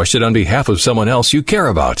ask a question on behalf of someone else you care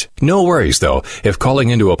about. No worries, though. If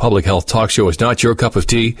calling into a public health talk show is not your cup of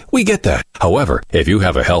tea, we get that. However, if you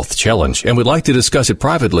have a health challenge and would like to discuss it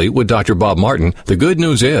privately with Dr. Bob Martin, the good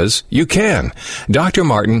news is you can. Dr.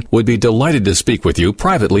 Martin would be delighted to speak with you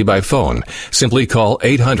privately by phone. Simply call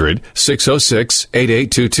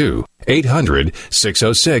 800-606-8822.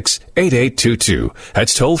 800-606-8822.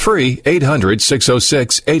 That's toll free,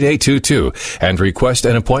 800-606-8822, and request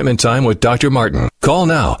an appointment time with Dr. Martin. Call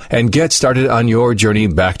now and get started on your journey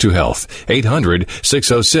back to health.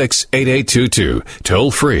 800-606-8822.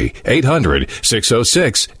 Toll free,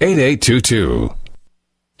 800-606-8822.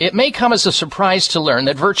 It may come as a surprise to learn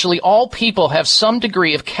that virtually all people have some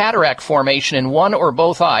degree of cataract formation in one or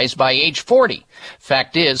both eyes by age 40.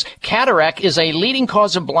 Fact is, cataract is a leading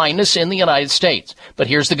cause of blindness in the United States. But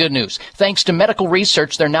here's the good news. Thanks to medical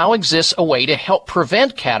research, there now exists a way to help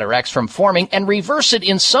prevent cataracts from forming and reverse it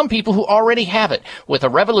in some people who already have it with a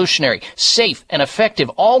revolutionary, safe, and effective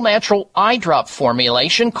all-natural eye drop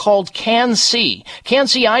formulation called Can-C.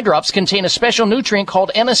 Can-C eye drops contain a special nutrient called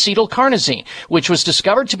N-acetylcarnosine, which was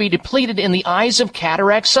discovered to be depleted in the eyes of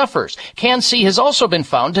cataract sufferers. Can-C has also been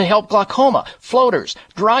found to help glaucoma, floaters,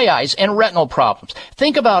 dry eyes, and retinal problems.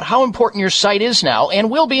 Think about how important your sight is now and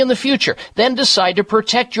will be in the future. Then decide to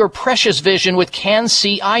protect your precious vision with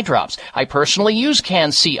Can-C eye drops. I personally use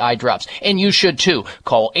Can-C eye drops, and you should too.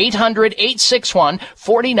 Call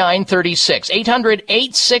 800-861-4936.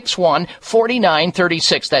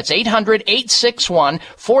 800-861-4936. That's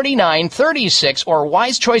 800-861-4936 or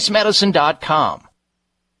wisechoicemedicine.com.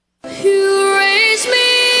 You raise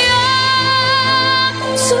me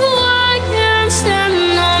up so I can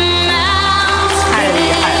stand on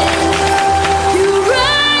mountains. You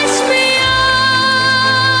raise me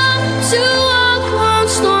up to walk on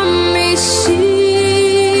stormy seas.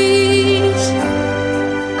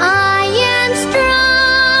 I am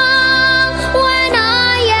strong when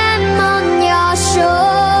I am on your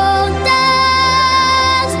shoulders.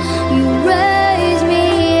 You raise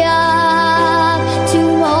me up to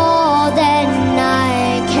all that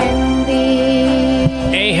I can be.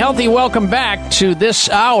 A healthy welcome back to this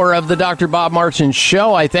hour of the Dr. Bob Martin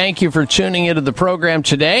Show. I thank you for tuning into the program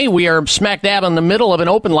today. We are smack dab in the middle of an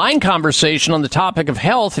open line conversation on the topic of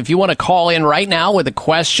health. If you want to call in right now with a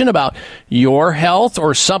question about your health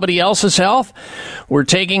or somebody else's health, we're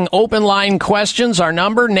taking open line questions. Our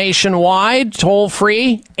number nationwide, toll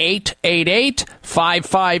free,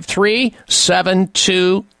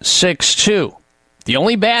 888-553-7262. The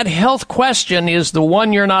only bad health question is the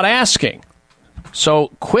one you're not asking.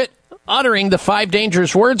 So quit uttering the 5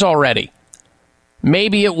 dangerous words already.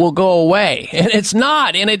 Maybe it will go away. And it's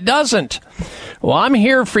not, and it doesn't. Well, I'm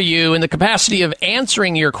here for you in the capacity of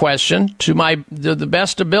answering your question to the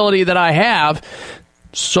best ability that I have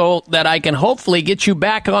so that I can hopefully get you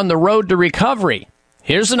back on the road to recovery.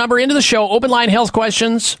 Here's the number into the show, open line health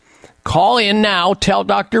questions. Call in now. Tell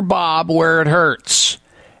Dr. Bob where it hurts.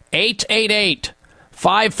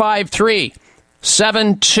 888-553-7262.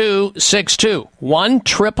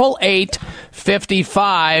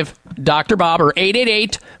 1-888-55 Dr. Bob or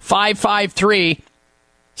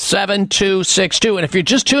 888-553-7262. And if you're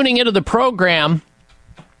just tuning into the program,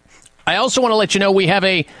 I also want to let you know we have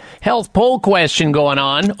a health poll question going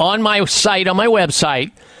on my site, on my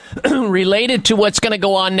website, related to what's going to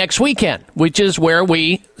go on next weekend, which is where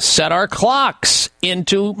we set our clocks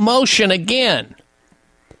into motion again.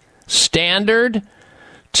 Standard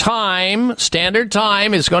time, standard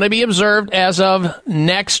time, is going to be observed as of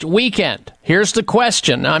next weekend. Here's the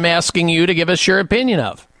question I'm asking you to give us your opinion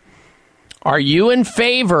of. Are you in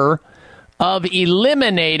favor of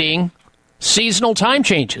eliminating seasonal time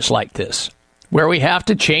changes like this, where we have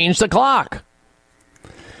to change the clock?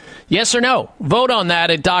 Yes or no? Vote on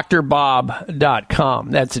that at drbob.com.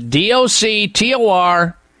 That's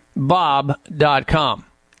DOCTOR Bob.com.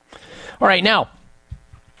 All right, now,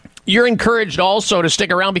 you're encouraged also to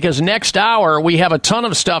stick around because next hour we have a ton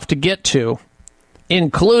of stuff to get to,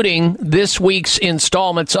 including this week's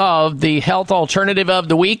installments of the Health Alternative of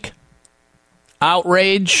the Week,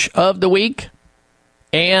 Outrage of the Week,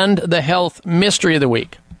 and the Health Mystery of the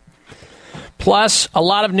Week. Plus, a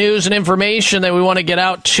lot of news and information that we want to get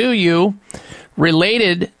out to you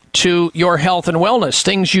related to your health and wellness,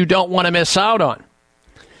 things you don't want to miss out on.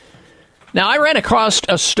 Now, I ran across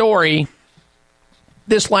a story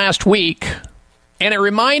this last week, and it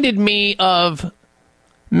reminded me of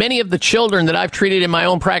many of the children that I've treated in my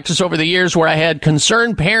own practice over the years, where I had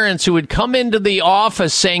concerned parents who would come into the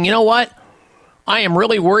office saying, you know what, I am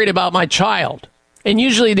really worried about my child. And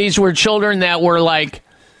usually these were children that were like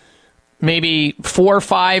maybe 4,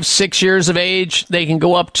 5, 6 years of age. They can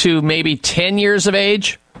go up to maybe 10 years of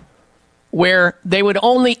age, where they would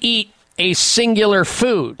only eat a singular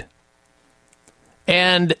food.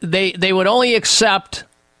 And they would only accept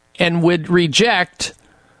and would reject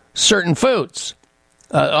certain foods.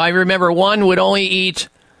 I remember one would only eat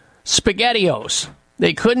SpaghettiOs.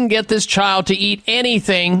 They couldn't get this child to eat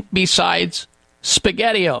anything besides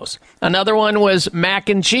SpaghettiOs. Another one was mac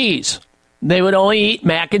and cheese. They would only eat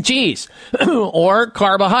mac and cheese or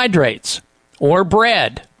carbohydrates or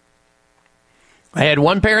bread. I had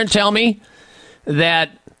one parent tell me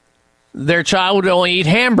that their child would only eat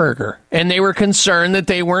hamburger, and they were concerned that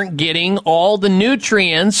they weren't getting all the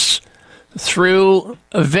nutrients through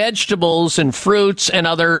vegetables and fruits and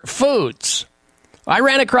other foods. I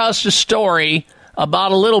ran across a story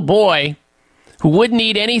about a little boy who wouldn't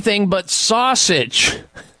eat anything but sausage.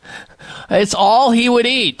 It's all he would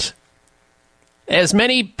eat. As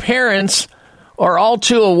many parents are all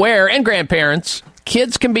too aware, and grandparents,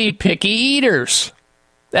 kids can be picky eaters.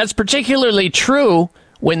 That's particularly true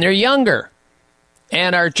when they're younger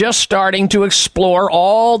and are just starting to explore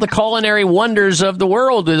all the culinary wonders of the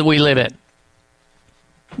world that we live in.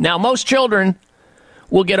 Now, most children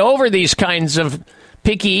will get over these kinds of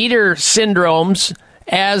picky eater syndromes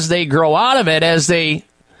as they grow out of it, as they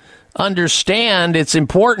understand it's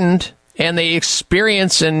important, and they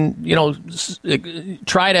experience and,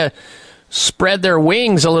 try to spread their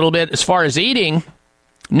wings a little bit as far as eating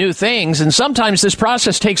new things. And sometimes this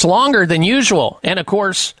process takes longer than usual. And, of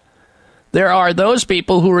course, there are those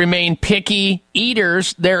people who remain picky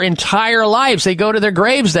eaters their entire lives. They go to their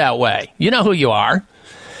graves that way. You know who you are.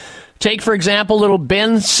 Take, for example, little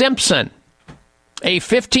Ben Simpson, a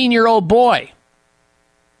 15-year-old boy.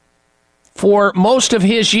 For most of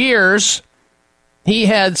his years, he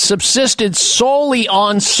had subsisted solely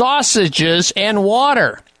on sausages and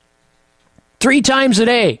water. 3 times a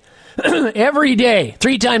day, every day,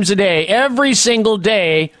 3 times a day, every single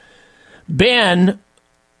day, Ben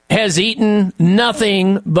has eaten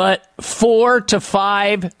nothing but 4 to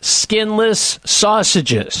 5 skinless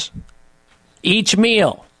sausages each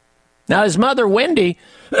meal. Now, his mother, Wendy,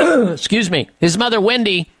 his mother,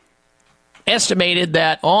 Wendy, estimated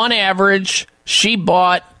that on average, she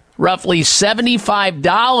bought roughly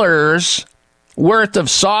 $75 worth of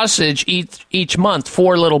sausage each month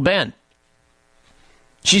for little Ben.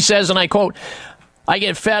 She says, and I quote, "I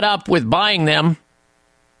get fed up with buying them."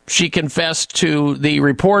 She confessed to the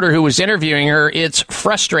reporter who was interviewing her, "It's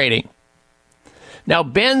frustrating." Now,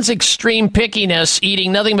 Ben's extreme pickiness,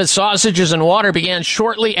 eating nothing but sausages and water, began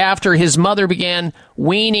shortly after his mother began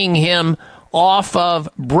weaning him off of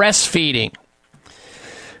breastfeeding.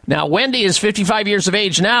 Now, Wendy is 55 years of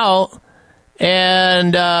age now,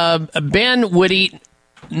 and Ben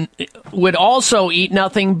would also eat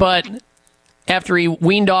nothing but, after he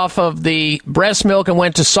weaned off of the breast milk and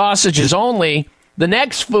went to sausages only, the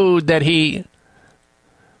next food that he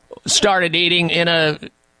started eating in a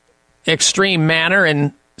extreme manner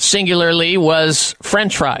and singularly was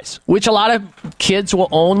French fries, which a lot of kids will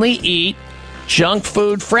only eat junk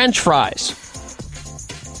food French fries.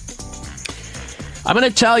 I'm going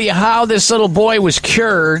to tell you how this little boy was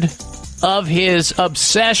cured of his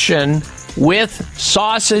obsession with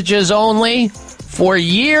sausages only for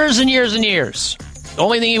years and years and years. The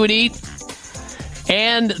only thing he would eat.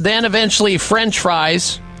 And then eventually French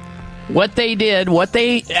fries. What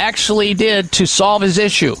they actually did to solve his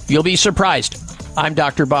issue. You'll be surprised. I'm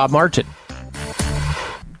Dr. Bob Martin.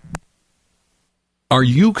 Are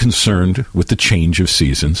you concerned with the change of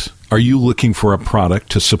seasons? Are you looking for a product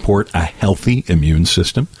to support a healthy immune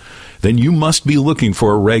system? Then you must be looking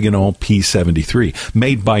for Oreganol P73,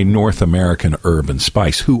 made by North American Herb and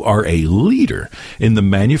Spice, who are a leader in the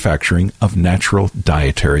manufacturing of natural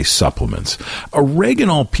dietary supplements.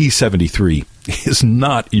 Oreganol P73 is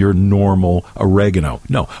not your normal oregano.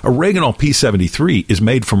 No, Oreganol P73 is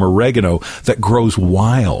made from oregano that grows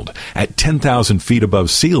wild at 10,000 feet above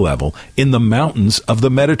sea level in the mountains of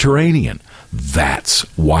the Mediterranean. That's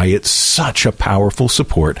why it's such a powerful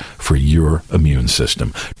support for your immune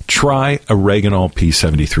system. Try Oreganol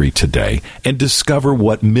P73 today and discover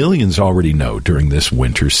what millions already know during this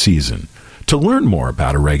winter season. To learn more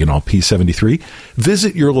about Oreganol P73,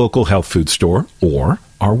 visit your local health food store or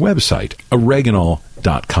our website,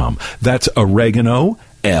 oreganol.com. That's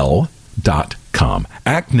oregano.com.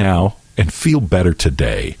 Act now and feel better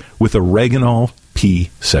today with Oreganol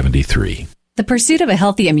P73. The pursuit of a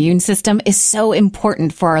healthy immune system is so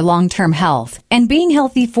important for our long-term health. And being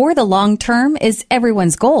healthy for the long term is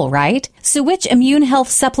everyone's goal, right? So which immune health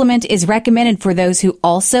supplement is recommended for those who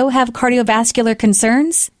also have cardiovascular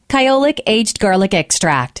concerns? Kyolic Aged Garlic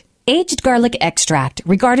Extract. Aged garlic extract,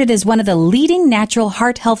 regarded as one of the leading natural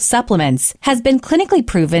heart health supplements, has been clinically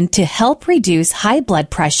proven to help reduce high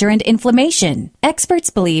blood pressure and inflammation.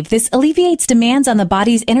 Experts believe this alleviates demands on the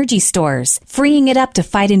body's energy stores, freeing it up to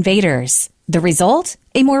fight invaders. The result?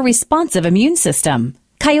 A more responsive immune system.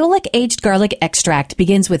 Kyolic Aged Garlic Extract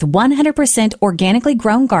begins with 100% organically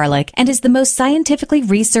grown garlic and is the most scientifically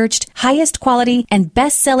researched, highest quality, and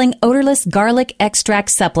best-selling odorless garlic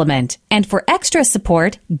extract supplement. And for extra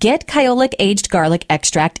support, get Kyolic Aged Garlic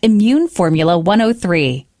Extract Immune Formula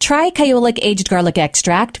 103. Try Kyolic Aged Garlic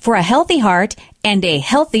Extract for a healthy heart and a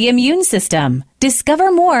healthy immune system.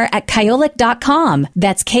 Discover more at kyolic.com.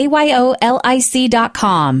 That's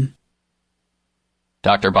KYOLIC.com.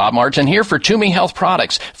 Dr. Bob Martin here for Toomey Health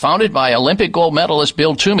Products. Founded by Olympic gold medalist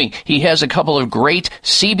Bill Toomey, he has a couple of great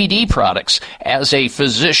CBD products. As a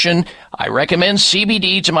physician, I recommend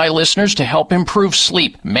CBD to my listeners to help improve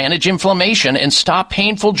sleep, manage inflammation, and stop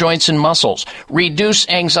painful joints and muscles, reduce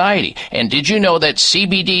anxiety. And did you know that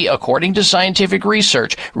CBD, according to scientific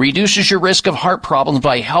research, reduces your risk of heart problems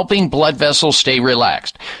by helping blood vessels stay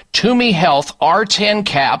relaxed? Toomey Health R10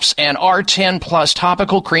 caps and R10 Plus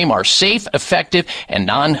topical cream are safe, effective, and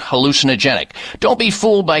non-hallucinogenic. Don't be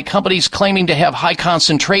fooled by companies claiming to have high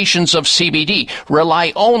concentrations of CBD.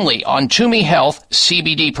 Rely only on Toomey Health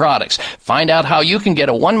CBD products. Find out how you can get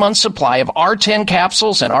a 1-month supply of R10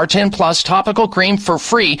 capsules and R10 Plus topical cream for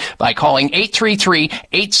free by calling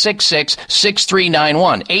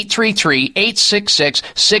 833-866-6391.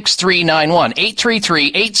 833-866-6391.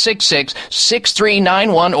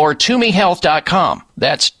 833-866-6391 or ToomeyHealth.com.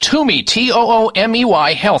 That's Toomey,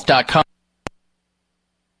 Toomey Health.com.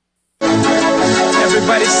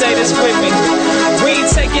 Everybody say this with me. We ain't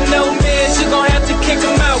taking no meds, you gon' have to kick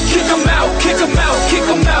them out. Kick them out, kick them out, kick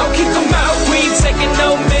them out, kick them out. We ain't taking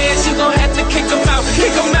no meds, you gon' have to kick them out. Kick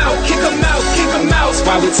them out, kick them out, kick them out. That's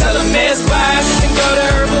why we tell them meds bye and go the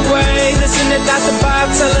herbal way. Listen to Dr. Bob,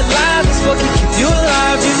 tell it live, it's what can keep you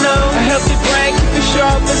alive, you know. A healthy brain, keep it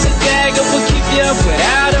sharp as a dagger, will keep you up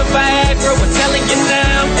without a Viagra. We're telling you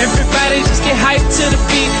now, everybody just get hyped to the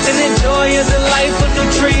beat and enjoy the life of new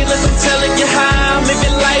tree. Look, I'm telling you how, live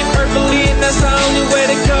your life herbally, and that's the only way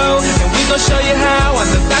to go. And we gon' show you how on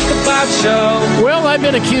the Dr. Bob Show. Well, I've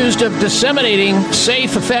been accused of disseminating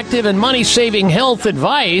safe, effective, and money-saving health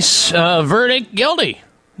advice. Verdict, guilty.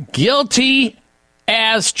 Guilty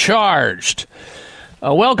as charged.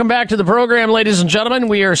 Welcome back to the program, ladies and gentlemen.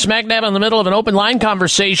 We are smack dab in the middle of an open line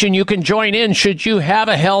conversation. You can join in should you have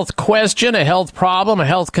a health question, a health problem, a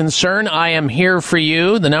health concern. I am here for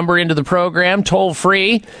you. The number into the program, toll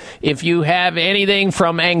free. If you have anything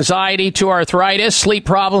from anxiety to arthritis, sleep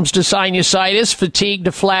problems to sinusitis, fatigue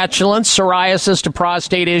to flatulence, psoriasis to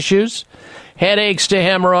prostate issues, headaches to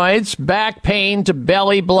hemorrhoids, back pain to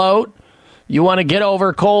belly bloat, you want to get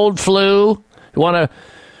over cold, flu, you want to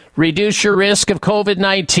reduce your risk of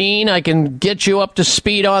COVID-19, I can get you up to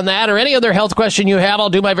speed on that, or any other health question you have, I'll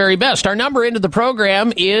do my very best. Our number into the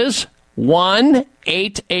program is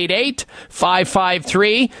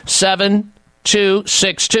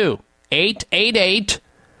 1-888-553-7262.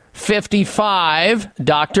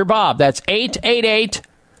 888-55 Bob. That's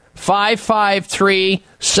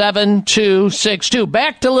 888-553-7262.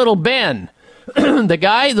 Back to little Ben.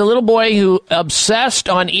 The little boy who obsessed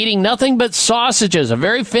on eating nothing but sausages, a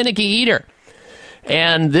very finicky eater.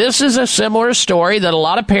 And this is a similar story that a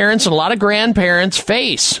lot of parents and a lot of grandparents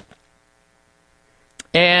face.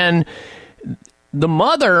 And the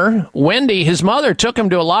mother, Wendy, his mother, took him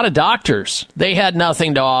to a lot of doctors. They had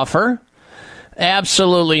nothing to offer.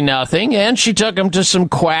 Absolutely nothing. And she took him to some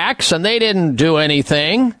quacks, and they didn't do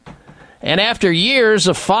anything. And after years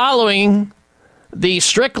of following the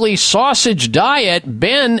strictly sausage diet,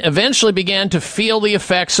 Ben eventually began to feel the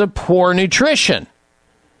effects of poor nutrition.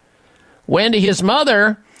 Wendy, his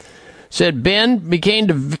mother, said Ben began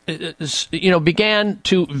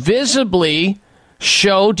to visibly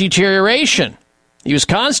show deterioration. He was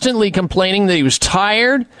constantly complaining that he was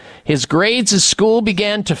tired. His grades at school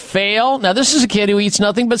began to fail. Now, this is a kid who eats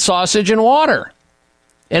nothing but sausage and water.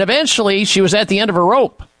 And eventually, she was at the end of her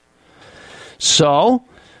rope. So,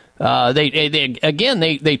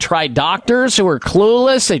 they tried doctors who were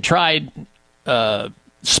clueless. They tried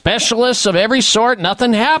specialists of every sort.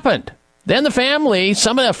 Nothing happened. Then a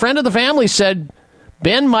friend of the family said,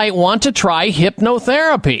 Ben might want to try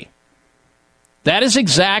hypnotherapy. That is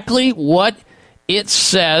exactly what it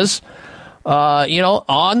says,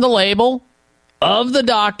 on the label of the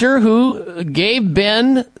doctor who gave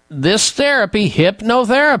Ben this therapy,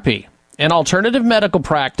 hypnotherapy, an alternative medical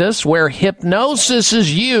practice where hypnosis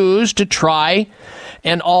is used to try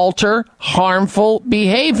and alter harmful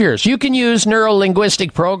behaviors. You can use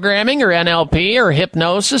neuro-linguistic programming or NLP or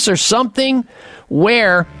hypnosis or something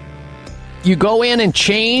where you go in and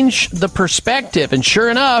change the perspective. And sure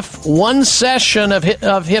enough, one session of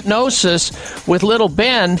hypnosis with little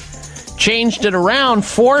Ben changed it around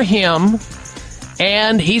for him,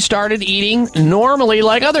 and he started eating normally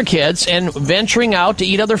like other kids and venturing out to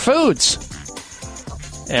eat other foods.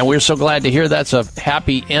 And we're so glad to hear that's a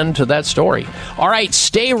happy end to that story. All right,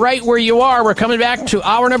 stay right where you are. We're coming back to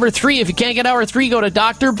hour number 3. If you can't get hour 3, go to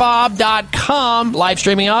drbob.com, live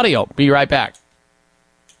streaming audio. Be right back.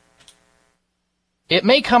 It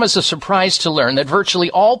may come as a surprise to learn that virtually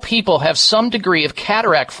all people have some degree of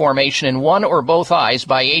cataract formation in one or both eyes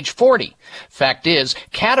by age 40. Fact is,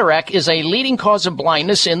 cataract is a leading cause of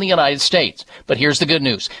blindness in the United States. But here's the good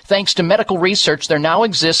news. Thanks to medical research, there now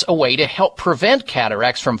exists a way to help prevent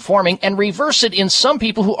cataracts from forming and reverse it in some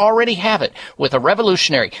people who already have it with a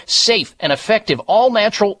revolutionary, safe, and effective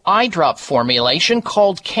all-natural eye drop formulation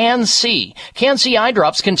called Can-C. Can-C eye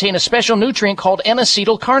drops contain a special nutrient called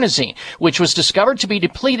N-acetylcarnosine, which was discovered to be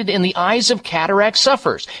depleted in the eyes of cataract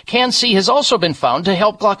sufferers. Can-C has also been found to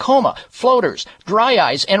help glaucoma, floaters, dry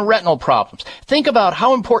eyes, and retinal problems. Think about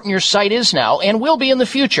how important your sight is now and will be in the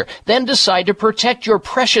future. Then decide to protect your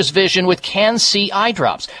precious vision with Can-C eye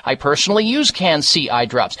drops. I personally use Can-C eye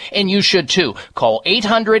drops, and you should too. Call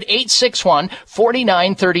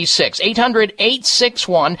 800-861-4936.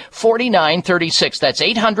 800-861-4936. That's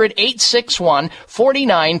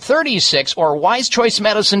 800-861-4936 or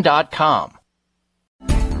wisechoicemedicine.com.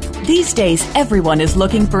 These days, everyone is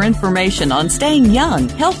looking for information on staying young,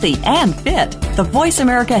 healthy, and fit. The Voice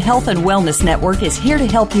America Health and Wellness Network is here to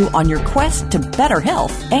help you on your quest to better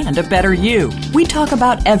health and a better you. We talk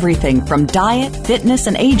about everything from diet, fitness,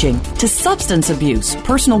 and aging to substance abuse,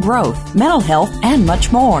 personal growth, mental health, and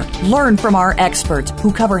much more. Learn from our experts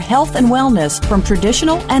who cover health and wellness from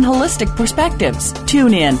traditional and holistic perspectives.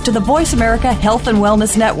 Tune in to the Voice America Health and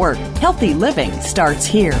Wellness Network. Healthy living starts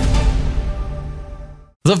here.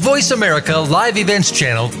 The Voice America Live Events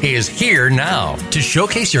channel is here now to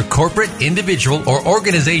showcase your corporate, individual, or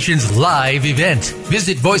organization's live event.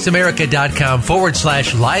 Visit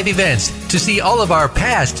voiceamerica.com/live events to see all of our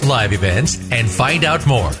past live events and find out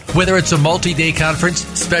more. Whether it's a multi-day conference,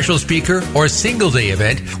 special speaker, or single-day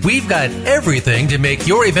event, we've got everything to make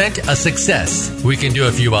your event a success. We can do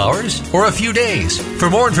a few hours or a few days.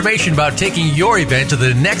 For more information about taking your event to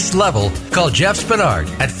the next level, call Jeff Spinard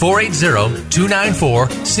at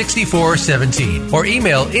 480-294-6417 or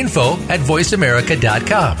email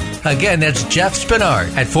info@voiceamerica.com. Again, that's Jeff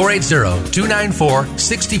Spinard at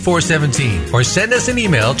 480-294-6417 or send us an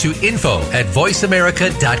email to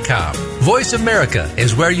info@voiceamerica.com. Voice America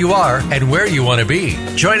is where you are and where you want to be.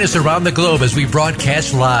 Join us around the globe as we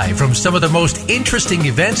broadcast live from some of the most interesting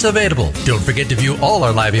events available. Don't forget to view all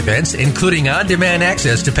our live events, including on-demand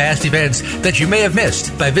access to past events that you may have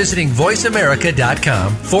missed by visiting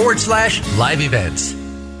voiceamerica.com/live events.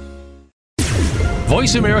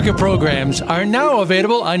 Voice America programs are now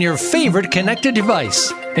available on your favorite connected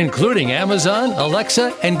device, including Amazon,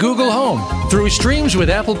 Alexa, and Google Home. Through streams with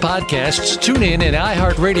Apple Podcasts, TuneIn, and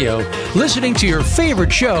iHeartRadio, listening to your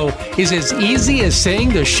favorite show is as easy as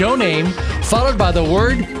saying the show name followed by the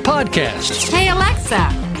word podcast. Hey,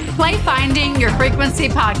 Alexa, play Finding Your Frequency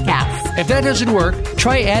podcast. If that doesn't work,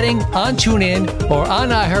 try adding on TuneIn or on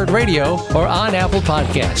iHeartRadio or on Apple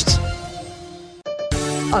Podcasts.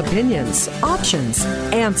 Opinions, options,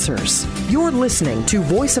 answers. You're listening to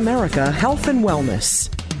Voice America Health and Wellness.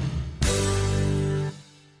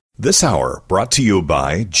 This hour brought to you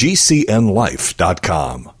by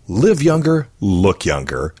GCNLife.com. Live younger, look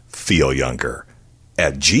younger, feel younger.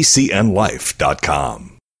 At GCNLife.com.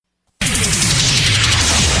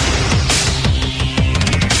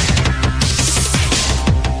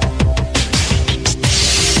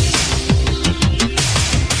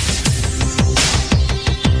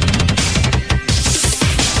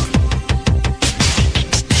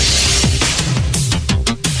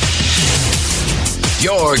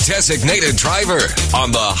 Your designated driver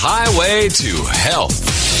on the highway to health.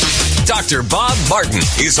 Dr. Bob Martin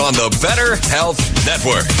is on the Better Health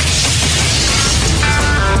Network.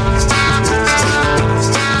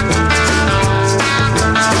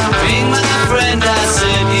 Ring my friend, I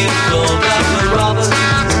said you called Dr. Robert.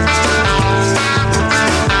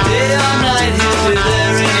 Day or night, he'll be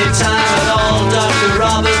there anytime at all. Dr.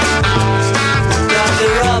 Robert, Dr.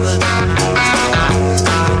 Robert.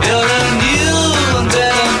 You're a new and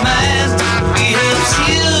better man. He helps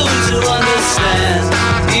you to understand.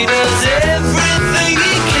 He does everything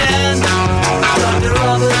he can. Dr.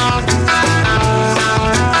 Robert.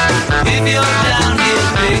 If you're down,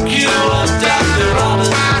 he'll pick you up. Dr.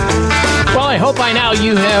 Robert. Well, I hope by now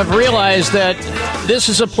you have realized that this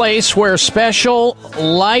is a place where special,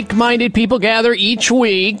 like-minded people gather each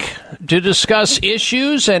week to discuss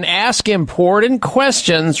issues and ask important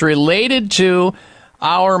questions related to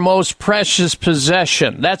our most precious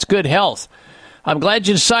possession. That's good health. I'm glad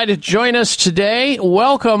you decided to join us today.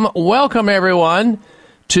 Welcome, everyone,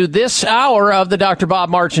 to this hour of the Dr. Bob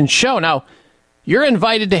Martin Show. Now, you're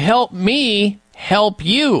invited to help me help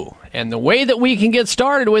you. And the way that we can get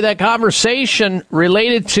started with that conversation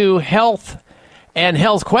related to health and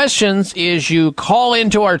health questions is you call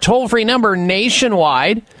into our toll-free number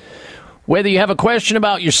nationwide. Whether you have a question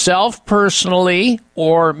about yourself personally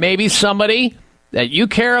or maybe somebody that you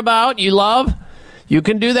care about, you love, you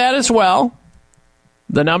can do that as well.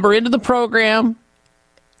 The number into the program,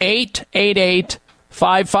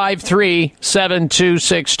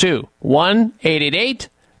 888-553-7262.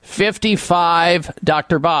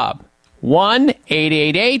 1-888-55-Dr. Bob.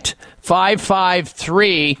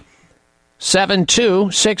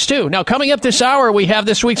 1-888-553-7262. Now, coming up this hour, we have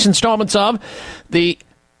this week's installments of the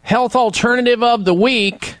Health Alternative of the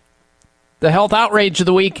Week, the Health Outrage of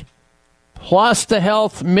the Week, plus the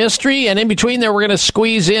Health Mystery. And in between there, we're going to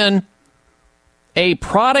squeeze in a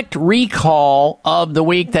product recall of the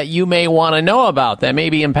week that you may want to know about that may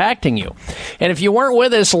be impacting you. And if you weren't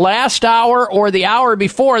with us last hour or the hour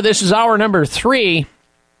before, this is hour number 3.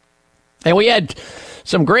 And we had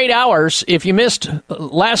some great hours. If you missed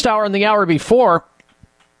last hour and the hour before,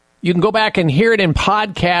 you can go back and hear it in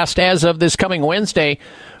podcast as of this coming Wednesday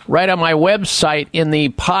right on my website in the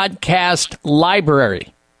podcast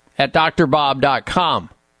library at drbob.com.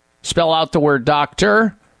 Spell out the word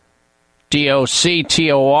doctor,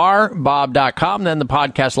 D-O-C-T-O-R, bob.com, then the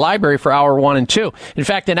podcast library for hour 1 and 2. In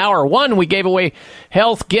fact, in hour 1, we gave away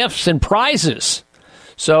health gifts and prizes.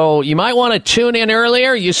 So you might want to tune in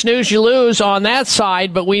earlier. You snooze, you lose on that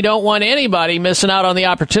side, but we don't want anybody missing out on the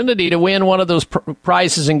opportunity to win one of those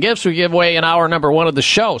prizes and gifts we give away in hour number 1 of the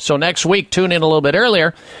show. So next week, tune in a little bit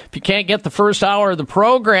earlier. If you can't get the first hour of the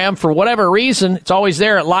program for whatever reason, it's always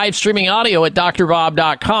there at live streaming audio at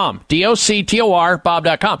drbob.com, D-O-C-T-O-R,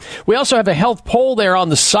 bob.com. We also have a health poll there on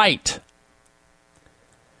the site.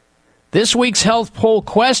 This week's health poll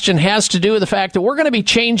question has to do with the fact that we're going to be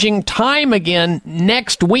changing time again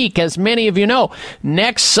next week, as many of you know.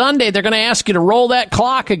 Next Sunday, they're going to ask you to roll that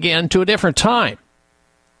clock again to a different time.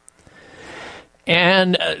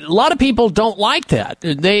 And a lot of people don't like that.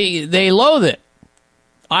 They loathe it.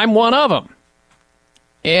 I'm one of them.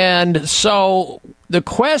 And so the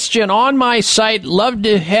question on my site, love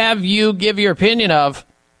to have you give your opinion of,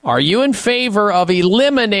 are you in favor of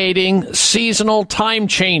eliminating seasonal time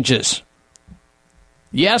changes?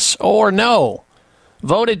 Yes or no?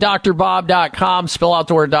 Vote at drbob.com. Spell out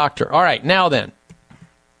the word doctor. All right, now then.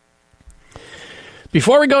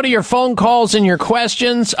 Before we go to your phone calls and your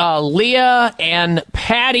questions, Leah and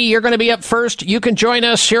Patty, you're going to be up first. You can join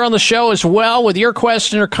us here on the show as well with your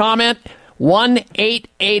question or comment.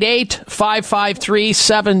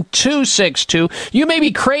 1-888-553-7262. You may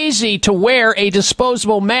be crazy to wear a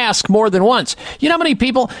disposable mask more than once. You know how many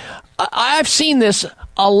people, I've seen this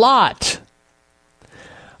a lot.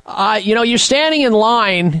 You're standing in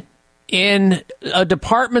line in a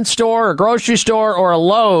department store, a grocery store, or a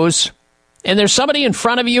Lowe's, and there's somebody in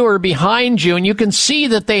front of you or behind you, and you can see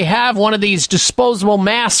that they have one of these disposable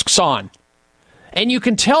masks on. And you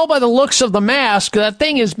can tell by the looks of the mask that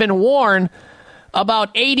thing has been worn about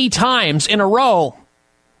 80 times in a row.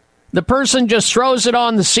 The person just throws it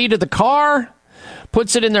on the seat of the car,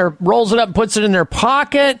 puts it in their, rolls it up, puts it in their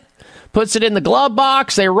pocket, puts it in the glove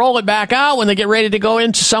box. They roll it back out when they get ready to go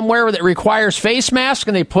into somewhere that requires face mask,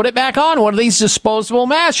 and they put it back on. One of these disposable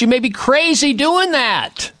masks. You may be crazy doing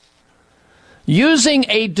that. Using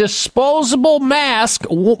a disposable mask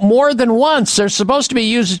more than once. They're supposed to be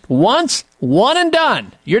used once, one and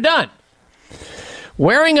done. You're done.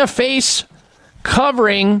 Wearing a face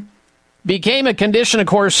covering became a condition, of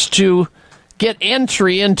course, to get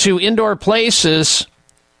entry into indoor places,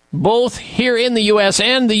 both here in the U.S.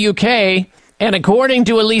 and the U.K. And according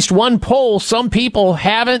to at least one poll, some people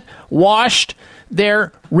haven't washed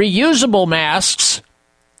their reusable masks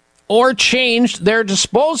or changed their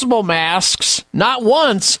disposable masks not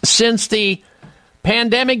once since the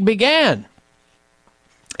pandemic began.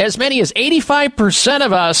 As many as 85%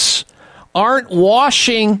 of us aren't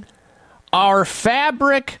washing our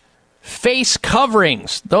fabric face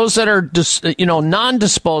coverings, those that are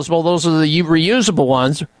non-disposable, those are the reusable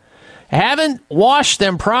ones, haven't washed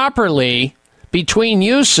them properly between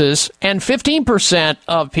uses, and 15%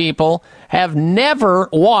 of people have never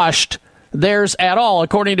washed theirs at all,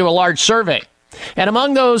 according to a large survey. And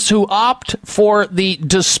among those who opt for the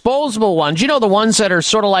disposable ones, the ones that are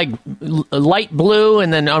sort of like light blue,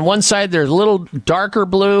 and then on one side there's a little darker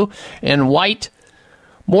blue and white,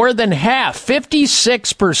 more than half,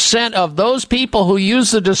 56% of those people who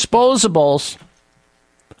use the disposables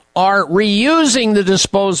are reusing the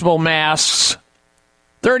disposable masks,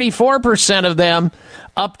 34% of them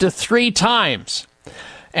up to 3 times.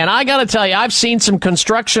 And I got to tell you, I've seen some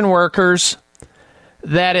construction workers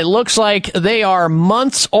that it looks like they are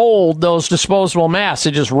months old, those disposable masks.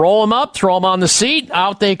 They just roll them up, throw them on the seat,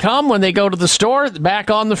 out they come. When they go to the store, back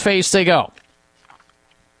on the face they go.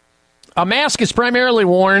 A mask is primarily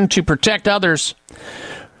worn to protect others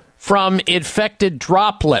from infected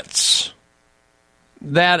droplets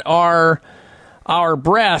that our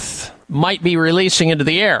breath might be releasing into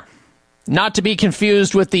the air. Not to be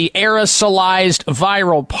confused with the aerosolized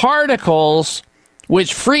viral particles,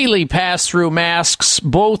 which freely pass through masks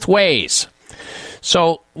both ways.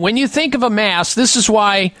 So when you think of a mask, this is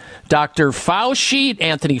why Dr. Fauci,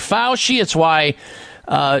 Anthony Fauci, it's why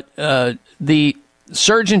the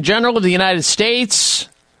Surgeon General of the United States,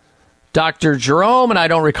 Dr. Jerome, and I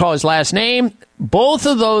don't recall his last name, both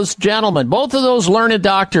of those gentlemen, both of those learned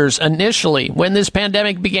doctors initially, when this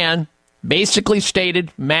pandemic began, basically stated,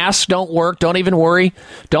 masks don't work, don't even worry,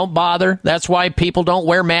 don't bother. That's why people don't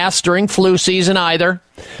wear masks during flu season either,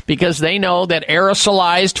 because they know that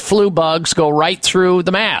aerosolized flu bugs go right through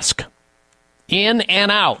the mask, in and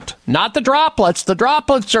out. Not the droplets. The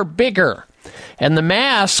droplets are bigger, and the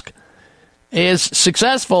mask is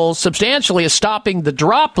successful substantially at stopping the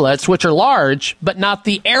droplets, which are large, but not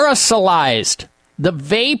the aerosolized, the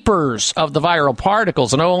vapors of the viral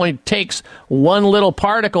particles. And it only takes one little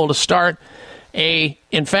particle to start a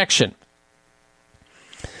infection.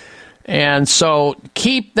 And so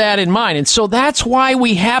keep that in mind. And so that's why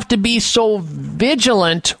we have to be so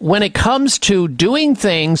vigilant when it comes to doing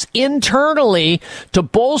things internally to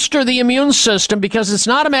bolster the immune system, because it's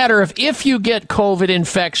not a matter of if you get COVID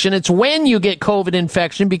infection, it's when you get COVID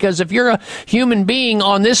infection, because if you're a human being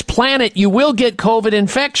on this planet, you will get COVID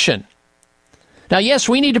infection. Now, yes,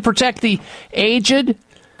 we need to protect the aged,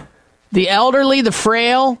 the elderly, the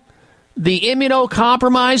frail, the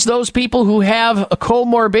immunocompromised, those people who have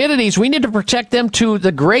comorbidities. We need to protect them to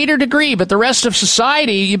the greater degree. But the rest of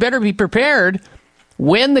society, you better be prepared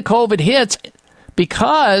when the COVID hits,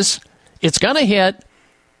 because it's going to hit,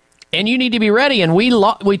 and you need to be ready. And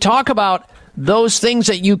we talk about those things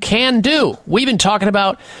that you can do. We've been talking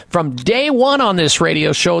about from day one on this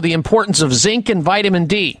radio show the importance of zinc and vitamin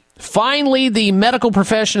D. Finally, the medical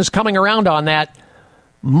profession is coming around on that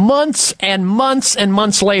months and months and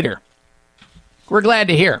months later. We're glad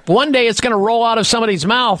to hear. One day it's going to roll out of somebody's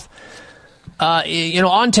mouth,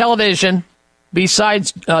 on television,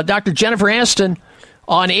 besides Dr. Jennifer Aniston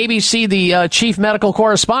on ABC, the chief medical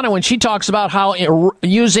correspondent, when she talks about how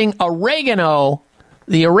using oregano,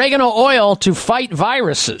 the oregano oil, to fight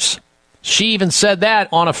viruses. She even said that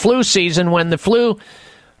on a flu season when the flu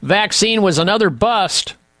vaccine was another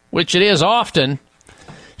bust, which it is often.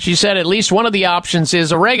 She said at least one of the options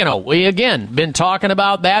is oregano. We, again, been talking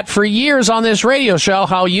about that for years on this radio show,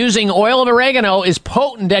 how using oil of oregano is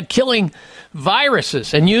potent at killing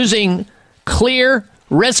viruses, and using Clear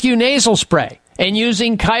Rescue Nasal Spray, and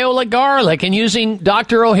using Kiowa garlic, and using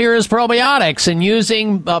Dr. O'Hara's probiotics, and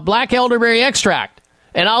using black elderberry extract,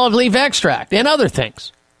 and olive leaf extract, and other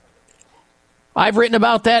things. I've written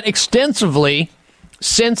about that extensively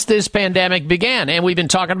since this pandemic began, and we've been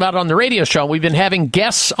talking about it on the radio show. We've been having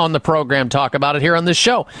guests on the program talk about it here on this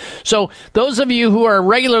show. So those of you who are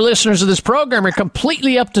regular listeners of this program are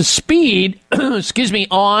completely up to speed,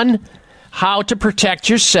 on how to protect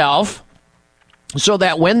yourself so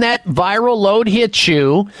that when that viral load hits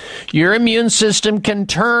you, your immune system can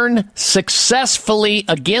turn successfully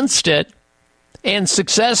against it and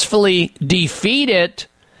successfully defeat it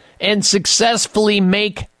and successfully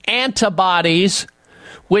make antibodies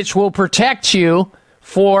which will protect you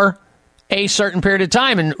for a certain period of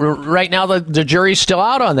time. And right now, the jury's still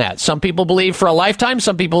out on that. Some people believe for a lifetime.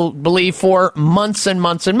 Some people believe for months and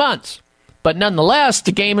months and months. But nonetheless,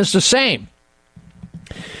 the game is the same.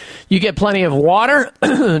 You get plenty of water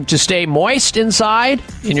to stay moist inside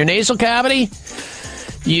in your nasal cavity.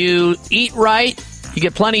 You eat right. You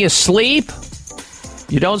get plenty of sleep.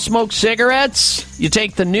 You don't smoke cigarettes. You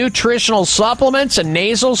take the nutritional supplements and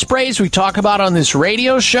nasal sprays we talk about on this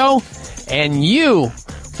radio show, and you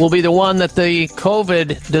will be the one that the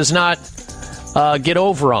COVID does not get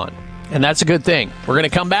over on. And that's a good thing. We're going to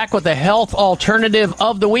come back with the health alternative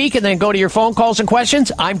of the week and then go to your phone calls and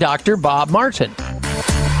questions. I'm Dr. Bob Martin.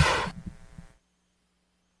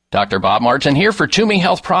 Dr. Bob Martin here for Toomey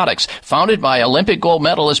Health Products. Founded by Olympic gold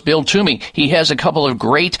medalist Bill Toomey, he has a couple of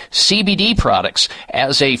great CBD products.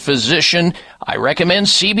 As a physician, I recommend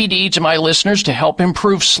CBD to my listeners to help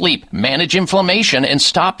improve sleep, manage inflammation, and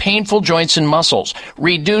stop painful joints and muscles,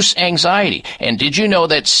 reduce anxiety. And did you know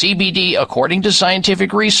that CBD, according to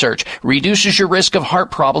scientific research, reduces your risk of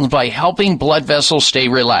heart problems by helping blood vessels stay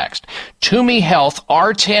relaxed? Toomey Health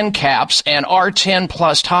R10 caps and R10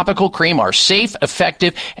 Plus topical cream are safe,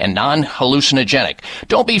 effective, and non-hallucinogenic.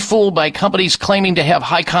 Don't be fooled by companies claiming to have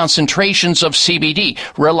high concentrations of CBD.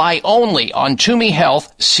 Rely only on Toomey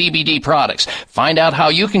Health CBD products. Find out how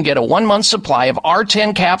you can get a 1-month supply of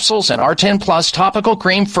R10 capsules and R10 Plus topical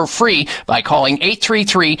cream for free by calling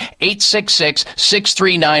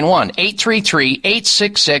 833-866-6391.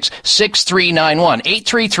 833-866-6391.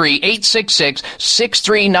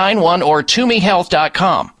 833-866-6391 or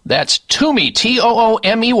ToomeyHealth.com. That's Toomey,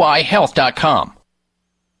 Toomey, Health.com.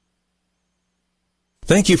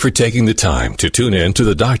 Thank you for taking the time to tune in to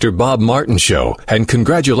the Dr. Bob Martin Show, and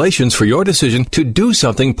congratulations for your decision to do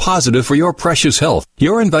something positive for your precious health.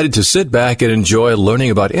 You're invited to sit back and enjoy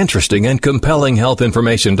learning about interesting and compelling health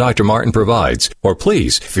information Dr. Martin provides. Or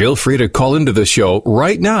please feel free to call into the show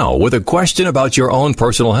right now with a question about your own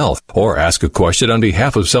personal health, or ask a question on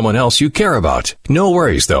behalf of someone else you care about. No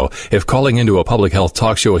worries, though. If calling into a public health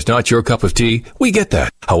talk show is not your cup of tea, we get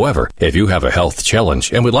that. However, if you have a health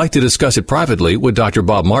challenge and would like to discuss it privately with Dr.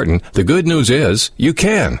 Bob Martin, the good news is you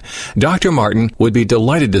can. Dr. Martin would be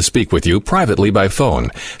delighted to speak with you privately by phone.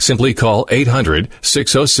 Simply call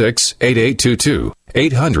 800-606-8822.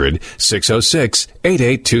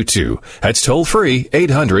 800-606-8822. That's toll free,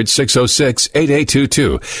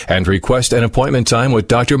 800-606-8822, and request an appointment time with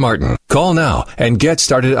Dr. Martin. Call now and get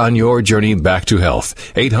started on your journey back to health.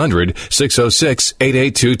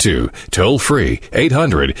 800-606-8822. Toll free,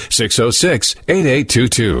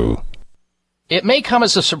 800-606-8822. It may come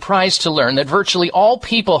as a surprise to learn that virtually all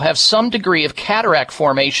people have some degree of cataract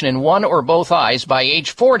formation in one or both eyes by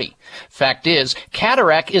age 40. Fact is,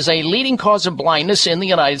 cataract is a leading cause of blindness in the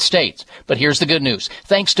United States. But here's the good news.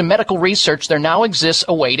 Thanks to medical research, there now exists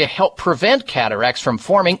a way to help prevent cataracts from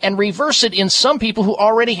forming and reverse it in some people who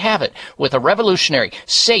already have it with a revolutionary,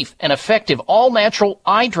 safe, and effective all-natural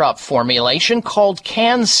eye drop formulation called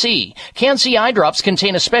Can-C. Can-C eye drops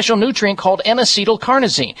contain a special nutrient called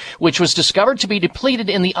N-acetylcarnosine, which was discovered to be depleted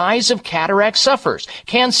in the eyes of cataract sufferers.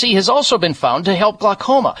 Can-C has also been found to help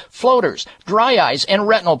glaucoma, floaters, dry eyes, and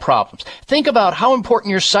retinal problems. Think about how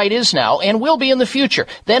important your sight is now and will be in the future.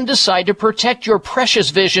 Then decide to protect your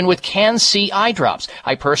precious vision with Can-C eye drops.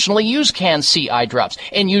 I personally use Can-C eye drops,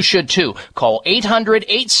 and you should too. Call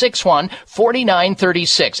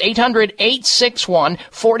 800-861-4936.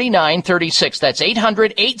 800-861-4936. That's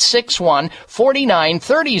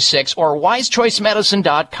 800-861-4936 or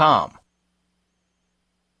wisechoicemedicine.com.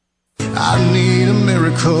 I need a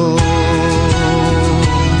miracle.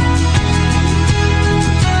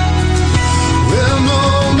 Well,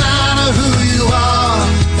 no matter who you are,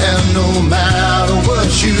 and no matter what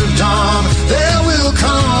you've done, there will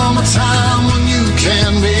come a time when you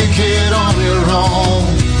can make it on your own.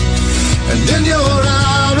 And then you're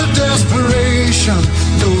out of desperation.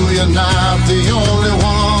 No, you're not the only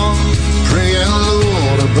one. Praying,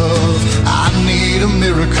 Lord above, I need a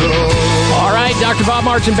miracle. All right, Dr. Bob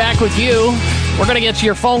Martin back with you. We're going to get to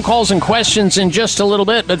your phone calls and questions in just a little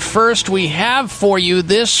bit, but first we have for you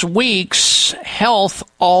this week's health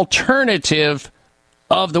alternative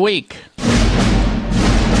of the week.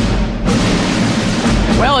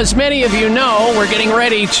 Well, as many of you know, we're getting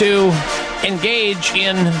ready to engage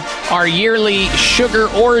in our yearly sugar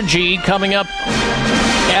orgy coming up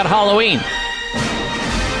at Halloween,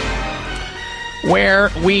 where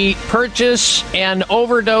we purchase and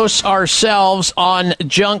overdose ourselves on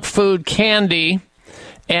junk food candy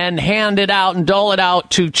and hand it out and dole it out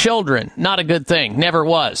to children. Not a good thing. Never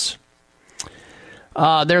was.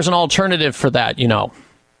 There's an alternative for that, you know.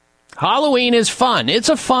 Halloween is fun. It's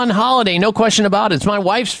a fun holiday, no question about it. It's my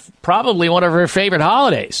wife's probably one of her favorite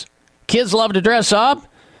holidays. Kids love to dress up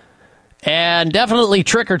and definitely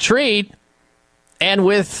trick or treat. And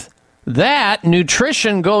with that,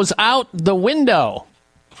 nutrition goes out the window.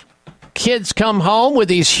 Kids come home with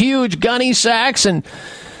these huge gunny sacks and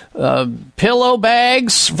pillow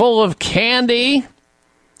bags full of candy.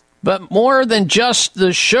 But more than just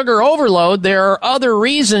the sugar overload, there are other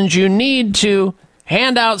reasons you need to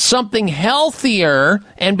hand out something healthier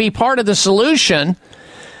and be part of the solution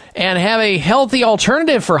and have a healthy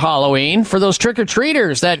alternative for Halloween for those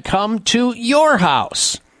trick-or-treaters that come to your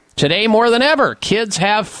house. Today, more than ever, kids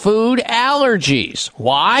have food allergies.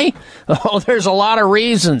 Why? Oh, there's a lot of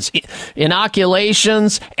reasons.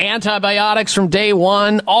 Inoculations, antibiotics from day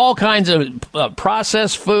one, all kinds of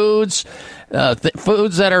processed foods,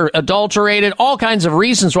 foods that are adulterated, all kinds of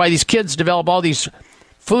reasons why these kids develop all these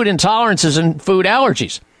food intolerances and food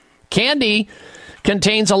allergies. Candy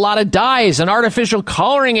contains a lot of dyes and artificial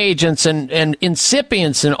coloring agents and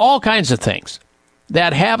incipients and all kinds of things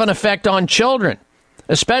that have an effect on children,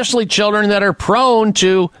 especially children that are prone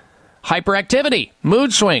to hyperactivity,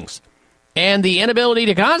 mood swings, and the inability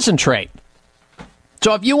to concentrate.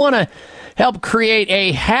 So if you want to help create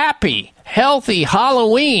a happy, healthy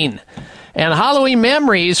Halloween and Halloween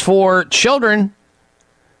memories for children,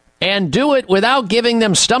 and do it without giving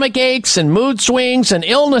them stomach aches and mood swings and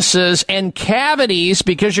illnesses and cavities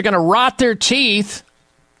because you're going to rot their teeth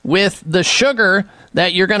with the sugar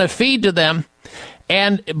that you're going to feed to them.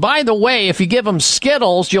 And by the way, if you give them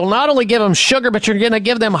Skittles, you'll not only give them sugar, but you're going to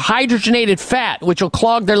give them hydrogenated fat, which will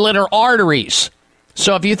clog their little arteries.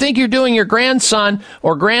 So if you think you're doing your grandson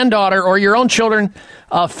or granddaughter or your own children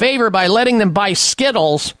a favor by letting them buy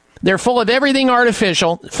Skittles, they're full of everything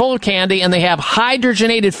artificial, full of candy, and they have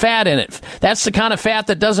hydrogenated fat in it. That's the kind of fat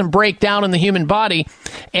that doesn't break down in the human body,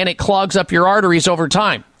 and it clogs up your arteries over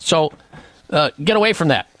time. So get away from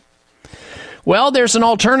that. Well, there's an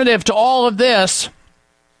alternative to all of this.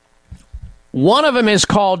 One of them is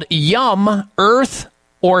called Yum Earth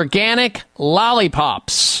Organic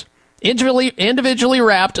Lollipops. Individually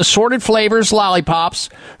wrapped, assorted flavors lollipops,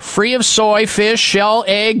 free of soy, fish, shell,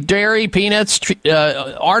 egg, dairy, peanuts,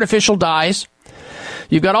 artificial dyes.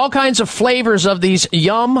 You've got all kinds of flavors of these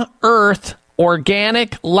Yum Earth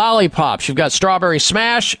organic lollipops. You've got strawberry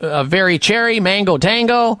smash, berry cherry, mango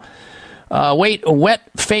tango, wet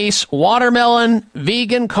face watermelon,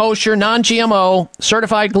 vegan, kosher, non-GMO,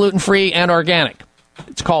 certified gluten-free, and organic.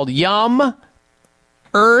 It's called Yum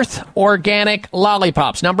Earth Organic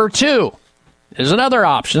Lollipops. Number 2 is another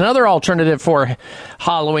option, another alternative for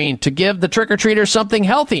Halloween to give the trick-or-treaters something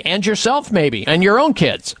healthy, and yourself maybe, and your own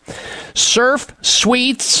kids. Surf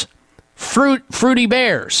Sweets Fruity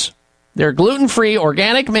Bears. They're gluten-free,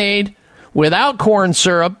 organic made, without corn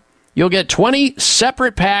syrup. You'll get 20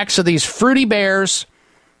 separate packs of these Fruity Bears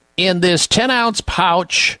in this 10-ounce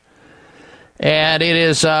pouch, and it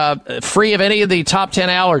is free of any of the top 10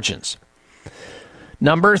 allergens.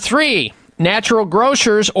 Number 3, Natural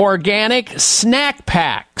Grocers Organic Snack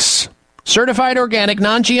Packs. Certified organic,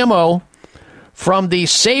 non-GMO, from the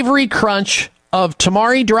savory crunch of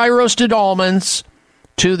Tamari dry roasted almonds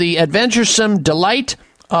to the adventuresome delight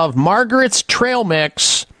of Margaret's Trail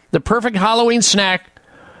Mix, the perfect Halloween snack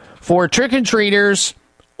for trick-or-treaters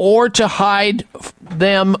or to hide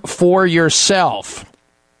them for yourself.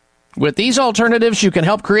 With these alternatives, you can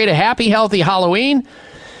help create a happy, healthy Halloween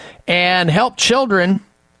and help children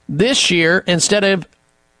this year instead of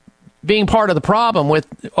being part of the problem with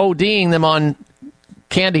ODing them on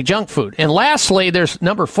candy junk food. And lastly, there's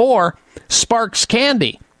number 4, Sparks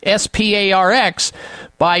Candy, SPARX,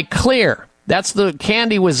 by Clear. That's the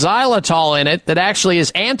candy with xylitol in it that actually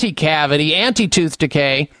is anti-cavity, anti-tooth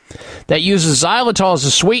decay, that uses xylitol as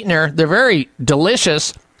a sweetener. They're very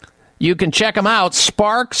delicious. You can check them out.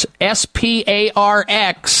 Sparks,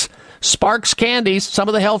 SPARX, Sparks Candies. Some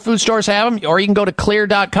of the health food stores have them, or you can go to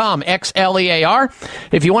clear.com, XLEAR.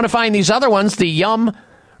 If you want to find these other ones, the Yum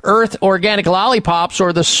Earth Organic Lollipops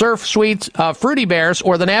or the Surf Sweets Fruity Bears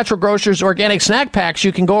or the Natural Grocers Organic Snack Packs,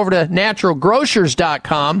 you can go over to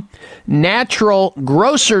naturalgrocers.com,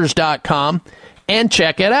 naturalgrocers.com, and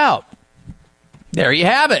check it out. There you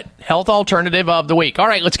have it. Health alternative of the week. All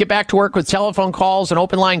right, let's get back to work with telephone calls and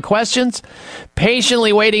open line questions.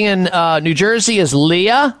 Patiently waiting in New Jersey is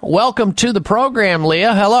Leah. Welcome to the program,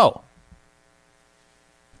 Leah. Hello.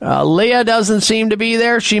 Leah doesn't seem to be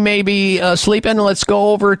there. She may be sleeping. Let's go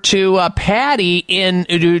over to Patty in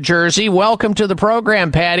New Jersey. Welcome to the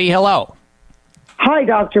program, Patty. Hello. Hi,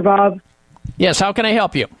 Dr. Bob. Yes, how can I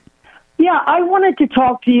help you? Yeah, I wanted to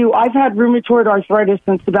talk to you. I've had rheumatoid arthritis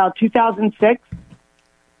since about 2006.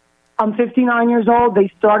 I'm 59 years old.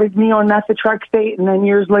 They started me on methotrexate, and then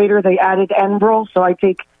years later they added Enbrel, so I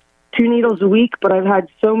take 2 needles a week, but I've had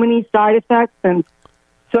so many side effects and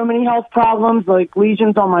so many health problems, like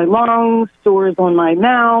lesions on my lungs, sores on my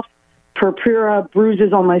mouth, purpura,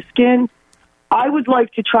 bruises on my skin. I would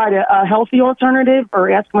like to try a healthy alternative or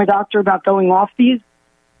ask my doctor about going off these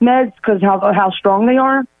meds because how strong they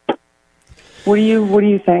are. What do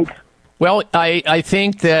you think? Well, I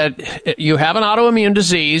think that you have an autoimmune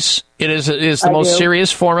disease. It is the most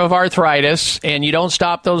serious form of arthritis, and you don't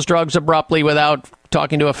stop those drugs abruptly without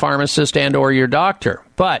talking to a pharmacist and or your doctor.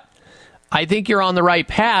 But I think you're on the right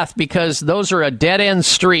path because those are a dead-end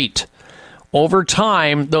street. Over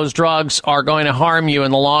time, those drugs are going to harm you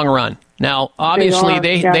in the long run. Now, obviously,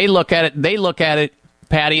 they look at it,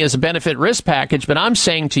 Patty, as a benefit-risk package, but I'm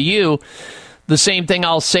saying to you the same thing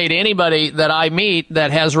I'll say to anybody that I meet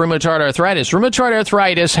that has rheumatoid arthritis. Rheumatoid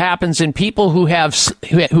arthritis happens in people who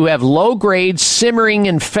have low-grade simmering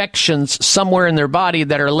infections somewhere in their body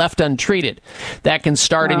that are left untreated. That can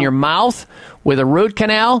start in your mouth with a root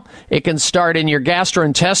canal. It can start in your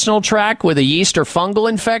gastrointestinal tract with a yeast or fungal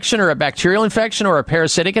infection or a bacterial infection or a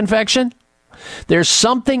parasitic infection. There's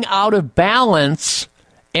something out of balance,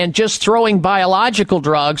 and just throwing biological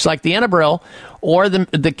drugs like the Enbrel or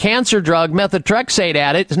the cancer drug methotrexate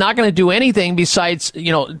at it is not going to do anything besides,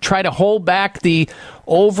 try to hold back the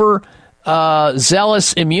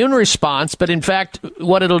zealous immune response. But in fact,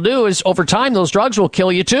 what it'll do is over time, those drugs will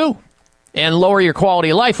kill you too and lower your quality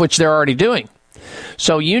of life, which they're already doing.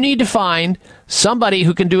 So you need to find somebody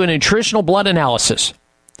who can do a nutritional blood analysis,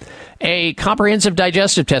 a comprehensive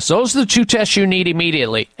digestive test. Those are the 2 tests you need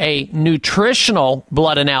immediately. A nutritional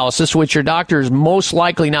blood analysis, which your doctor is most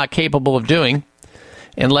likely not capable of doing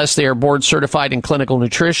unless they are board certified in clinical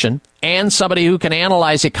nutrition, and somebody who can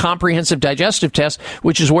analyze a comprehensive digestive test,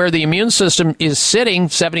 which is where the immune system is sitting,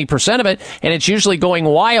 70% of it, and it's usually going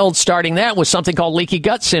wild, starting that with something called leaky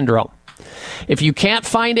gut syndrome. If you can't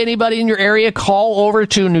find anybody in your area, call over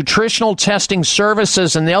to Nutritional Testing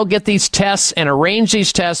Services, and they'll get these tests and arrange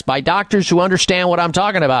these tests by doctors who understand what I'm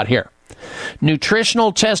talking about here.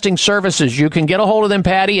 Nutritional Testing Services. You can get a hold of them,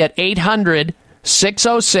 Patty, at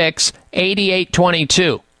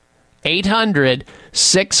 800-606-8822.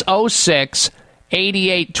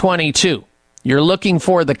 800-606-8822. You're looking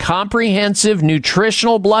for the comprehensive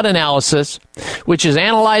nutritional blood analysis, which is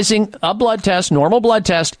analyzing a blood test, normal blood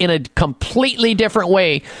test, in a completely different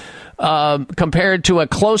way compared to a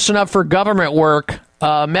close enough for government work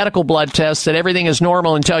medical blood test that everything is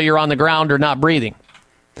normal until you're on the ground or not breathing.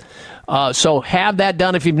 So have that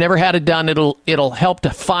done. If you've never had it done, it'll help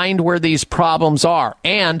to find where these problems are.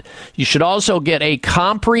 And you should also get a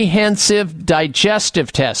comprehensive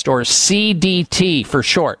digestive test, or CDT for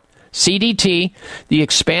short. CDT, the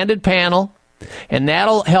expanded panel, and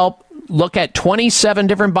that'll help look at 27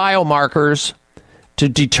 different biomarkers to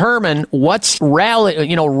determine what's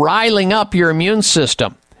riling up your immune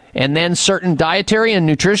system. And then certain dietary and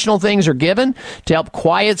nutritional things are given to help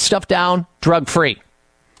quiet stuff down drug-free.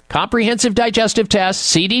 Comprehensive digestive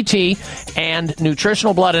test, CDT, and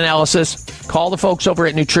nutritional blood analysis. Call the folks over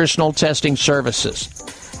at Nutritional Testing Services.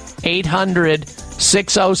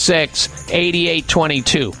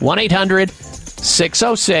 800-606-8822.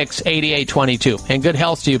 1-800-606-8822. And good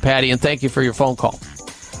health to you, Patty, and thank you for your phone call.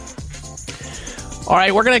 All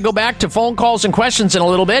right, we're going to go back to phone calls and questions in a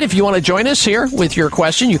little bit. If you want to join us here with your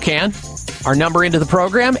question, you can. Our number into the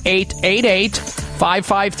program,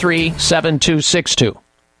 888-553-7262.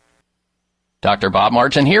 Dr. Bob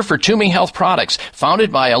Martin here for Toomey Health Products.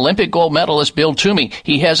 Founded by Olympic gold medalist Bill Toomey,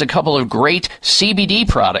 he has a couple of great CBD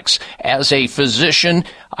products. As a physician,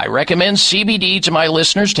 I recommend CBD to my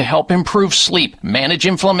listeners to help improve sleep, manage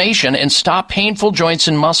inflammation, and stop painful joints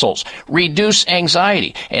and muscles, reduce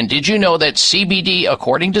anxiety. And did you know that CBD,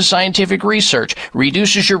 according to scientific research,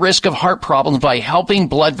 reduces your risk of heart problems by helping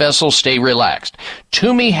blood vessels stay relaxed?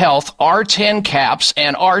 Toomey Health R10 caps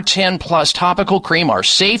and R10 Plus topical cream are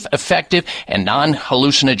safe, effective, and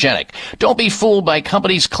non-hallucinogenic. Don't be fooled by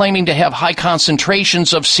companies claiming to have high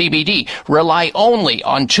concentrations of CBD. Rely only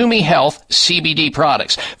on Toomey Health CBD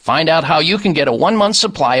products. Find out how you can get a 1-month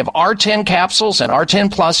supply of R10 capsules and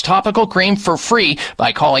R10 Plus topical cream for free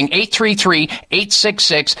by calling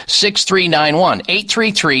 833-866-6391.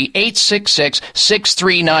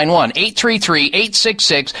 833-866-6391.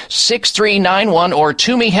 833-866-6391 or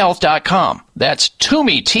ToomeyHealth.com. That's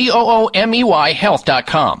Toomey, Toomey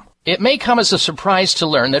Health.com. It may come as a surprise to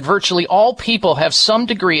learn that virtually all people have some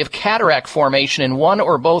degree of cataract formation in one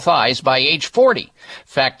or both eyes by age 40.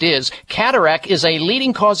 Fact is, cataract is a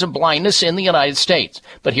leading cause of blindness in the United States.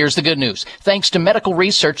 But here's the good news. Thanks to medical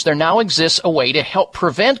research, there now exists a way to help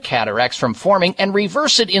prevent cataracts from forming and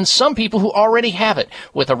reverse it in some people who already have it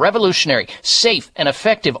with a revolutionary, safe, and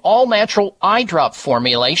effective all-natural eye drop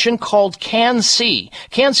formulation called Can-C.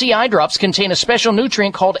 Can-C eye drops contain a special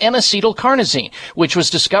nutrient called N-acetylcarnosine, which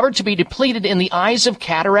was discovered to be depleted in the eyes of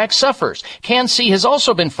cataract sufferers. Can-C has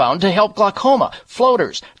also been found to help glaucoma,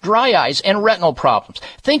 floaters, dry eyes, and retinal problems.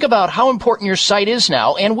 Think about how important your sight is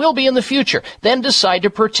now and will be in the future. Then decide to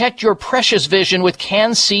protect your precious vision with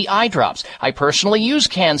Can-C eye drops. I personally use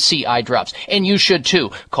Can-C eye drops, and you should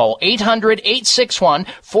too. Call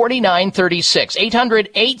 800-861-4936.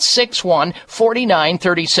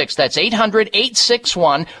 800-861-4936. That's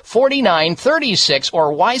 800-861-4936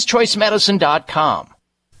 or wisechoicemedicine.com.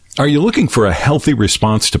 Are you looking for a healthy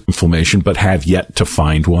response to inflammation but have yet to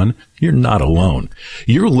find one? You're not alone.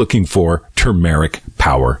 You're looking for Turmeric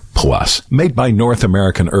Power Plus, made by North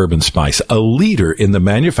American Herb & Spice, a leader in the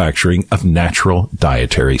manufacturing of natural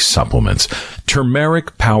dietary supplements.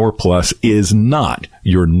 Turmeric Power Plus is not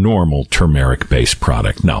your normal turmeric-based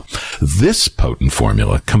product. No, this potent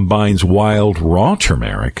formula combines wild raw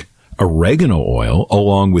turmeric, oregano oil,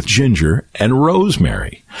 along with ginger and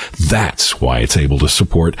rosemary. That's why it's able to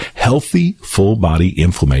support healthy, full-body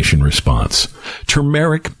inflammation response.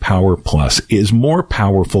 Turmeric Power Plus is more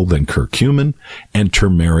powerful than curcumin and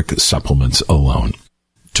turmeric supplements alone.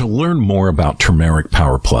 To learn more about Turmeric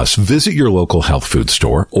Power Plus, visit your local health food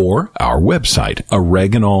store or our website,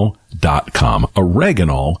 oreganol.com.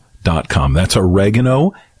 Oreganol.com. That's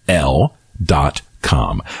oregano.com.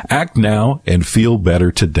 Act now and feel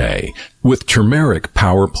better today with Turmeric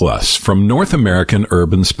Power Plus from North American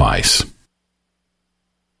Herb & Spice.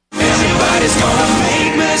 Everybody's gonna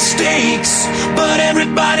make mistakes, but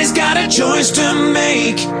everybody's got a choice to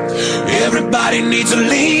make. Everybody needs a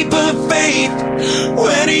leap of faith.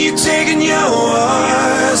 When are you taking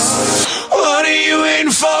yours? What are you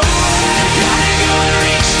waiting for? Gotta go and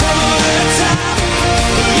reach for the top.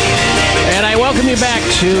 And I welcome you back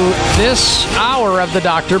to this hour of the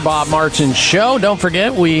Dr. Bob Martin Show. Don't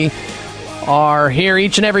forget, we are here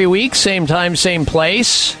each and every week, same time, same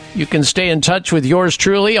place. You can stay in touch with yours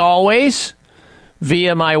truly always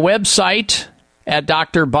via my website at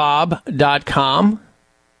drbob.com.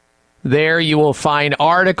 There you will find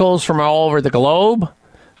articles from all over the globe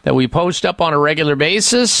that we post up on a regular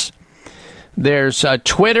basis. There's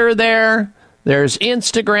Twitter there. There's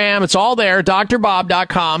Instagram. It's all there,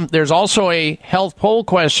 drbob.com. There's also a health poll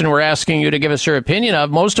question we're asking you to give us your opinion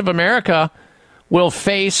of. Most of America will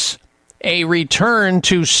face a return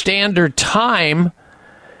to standard time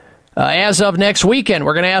as of next weekend.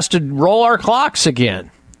 We're going to ask to roll our clocks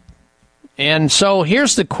again. And so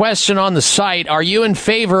here's the question on the site. Are you in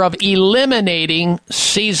favor of eliminating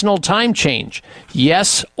seasonal time change?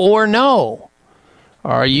 Yes or no?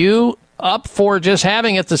 Are you up for just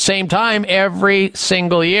having it the same time every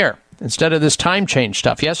single year instead of this time change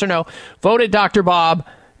stuff? Yes or no? Vote at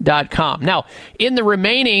drbob.com. Now, in the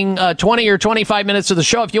remaining 20 or 25 minutes of the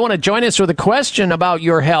show, if you want to join us with a question about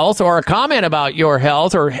your health or a comment about your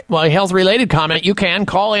health or a health-related comment, you can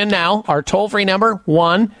call in now. Our toll-free number,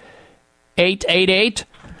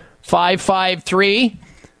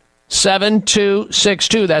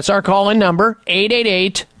 1-888-553-7262. That's our call-in number,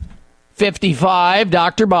 888-55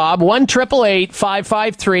 Dr. Bob,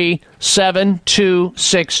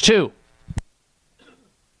 1-888-553-7262.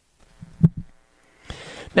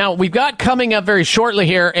 Now, we've got coming up very shortly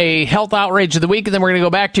here a health outrage of the week, and then we're going to go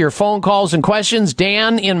back to your phone calls and questions.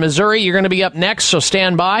 Dan in Missouri, you're going to be up next, so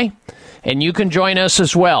stand by, and you can join us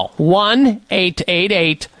as well.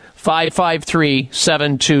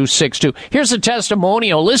 1-888-553-7262. Here's a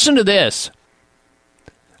testimonial. Listen to this.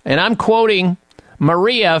 And I'm quoting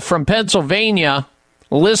Maria from Pennsylvania,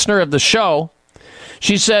 listener of the show.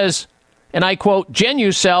 She says, and I quote,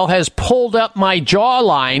 Genucel has pulled up my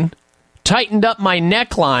jawline, tightened up my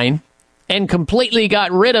neckline, and completely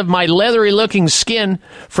got rid of my leathery-looking skin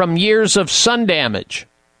from years of sun damage.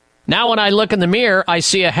 Now when I look in the mirror, I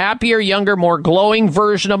see a happier, younger, more glowing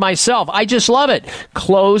version of myself. I just love it.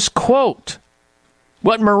 Close quote.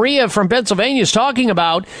 What Maria from Pennsylvania is talking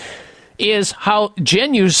about is how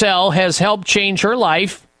Genucell has helped change her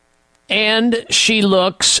life, and she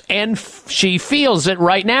looks and she feels it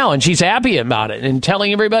right now, and she's happy about it and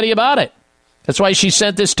telling everybody about it. That's why she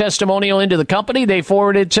sent this testimonial into the company. They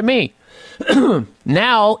forwarded it to me.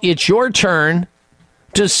 Now it's your turn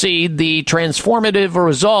to see the transformative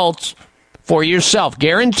results for yourself,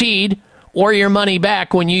 guaranteed, or your money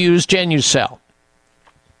back when you use Genucell.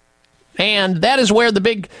 And that is where the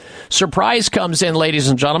big surprise comes in, ladies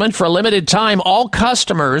and gentlemen. For a limited time, all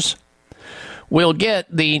customers will get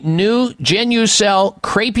the new Genucell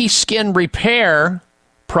Crepey Skin Repair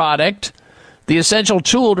product, the essential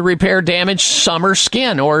tool to repair damaged summer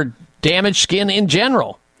skin or damaged skin in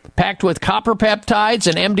general. Packed with copper peptides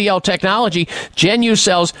and MDL technology,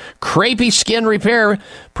 Genucell's Crepey Skin Repair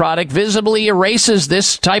product visibly erases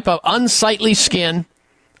this type of unsightly skin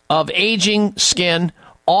of aging skin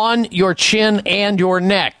on your chin and your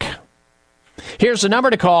neck. Here's the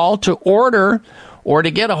number to call to order or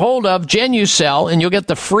to get a hold of Genucell, and you'll get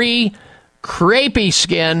the free Crepey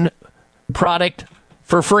Skin product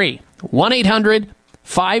for free.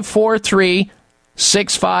 1-800-543-6596.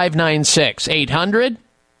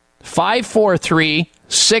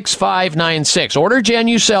 800-543-6596. Order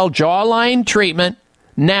Genucell Jawline Treatment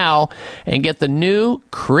now and get the new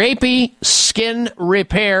Crepey Skin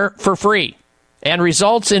Repair for free. And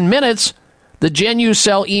results in minutes. The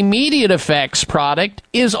Genucell Immediate Effects product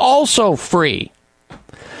is also free.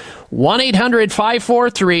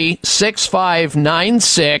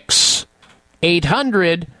 1-800-543-6596.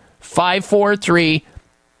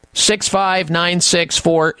 800-543-6596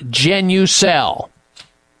 for Genucell.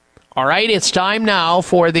 All right, it's time now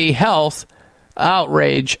for the health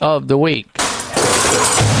outrage of the week.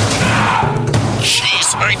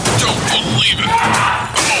 Jeez, I don't believe it.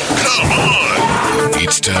 Oh, come on.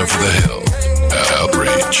 It's time for the health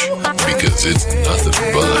outrage, because it's nothing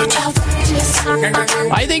but.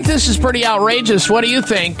 I think this is pretty outrageous. What do you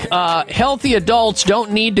think? Healthy adults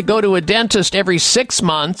don't need to go to a dentist every 6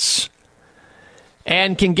 months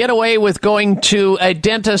and can get away with going to a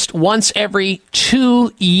dentist once every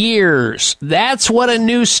 2 years. That's what a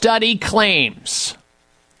new study claims.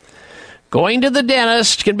 Going to the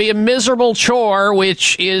dentist can be a miserable chore,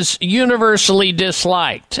 which is universally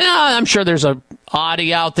disliked. I'm sure there's a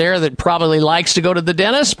oddie out there that probably likes to go to the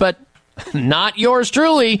dentist, but not yours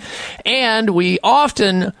truly. And we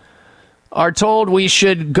often are told we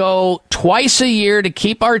should go twice a year to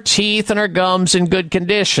keep our teeth and our gums in good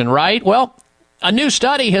condition, right? Well, a new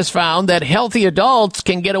study has found that healthy adults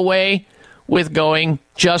can get away with going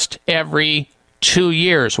just every 2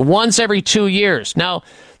 years, once every 2 years. Now,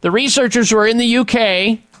 the researchers were in the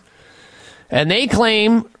UK, and they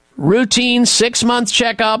claim routine 6-month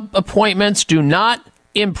checkup appointments do not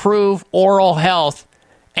improve oral health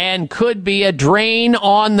and could be a drain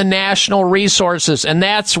on the national resources. And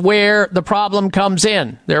that's where the problem comes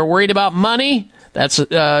in. They're worried about money.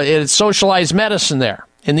 It's socialized medicine there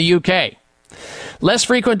in the UK. Less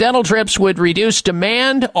frequent dental trips would reduce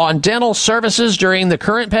demand on dental services during the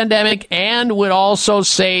current pandemic and would also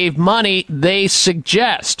save money, they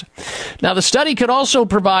suggest. Now, the study could also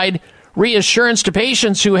provide reassurance to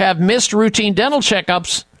patients who have missed routine dental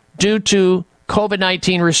checkups due to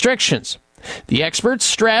COVID-19 restrictions. The experts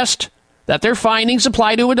stressed that their findings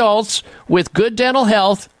apply to adults with good dental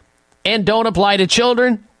health and don't apply to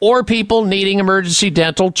children or people needing emergency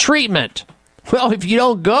dental treatment. Well, if you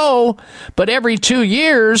don't go, but every 2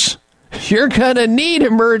 years, you're going to need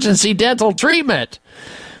emergency dental treatment.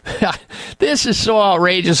 This is so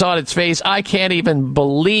outrageous on its face. I can't even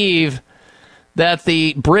believe that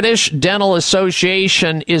the British Dental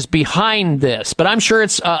Association is behind this. But I'm sure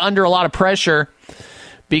it's under a lot of pressure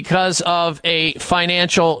because of a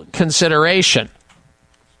financial consideration.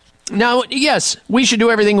 Now, yes, we should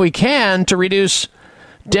do everything we can to reduce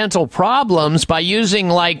dental problems by using,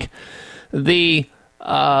 like, the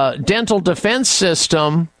dental defense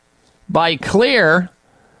system by Clear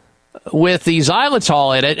with the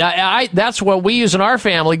xylitol in it. That's what we use in our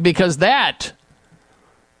family, because the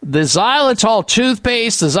xylitol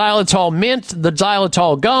toothpaste, the xylitol mint, the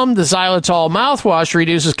xylitol gum, the xylitol mouthwash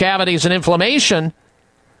reduces cavities and inflammation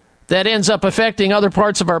that ends up affecting other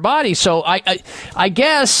parts of our body. So I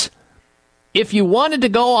guess if you wanted to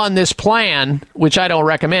go on this plan, which I don't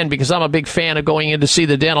recommend because I'm a big fan of going in to see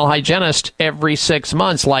the dental hygienist every 6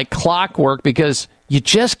 months like clockwork, because you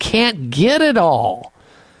just can't get it all.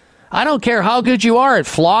 I don't care how good you are at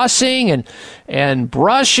flossing and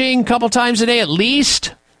brushing a couple times a day at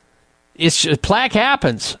least. plaque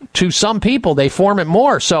happens to some people. They form it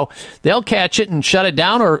more. So they'll catch it and shut it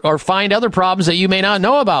down or find other problems that you may not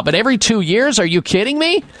know about. But every 2 years, are you kidding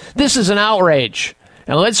me? This is an outrage.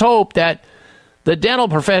 And let's hope that the dental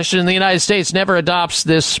profession in the United States never adopts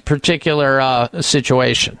this particular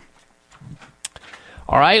situation.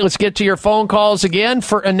 All right, let's get to your phone calls again.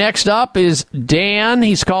 Next up is Dan.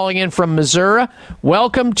 He's calling in from Missouri.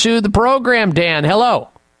 Welcome to the program, Dan. Hello.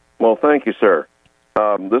 Well, thank you, sir.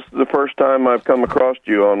 This is the first time I've come across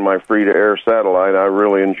you on my free-to-air satellite. I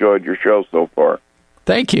really enjoyed your show so far.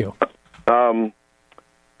 Thank you.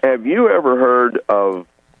 Have you ever heard of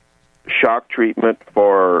shock treatment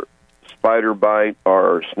for spider bite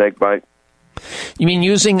or snake bite? You mean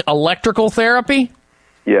using electrical therapy?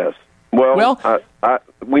 Yes. Well,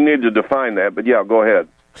 we need to define that, but yeah, go ahead.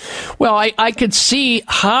 Well, I could see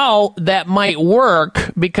how that might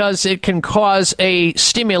work because it can cause a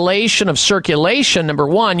stimulation of circulation, number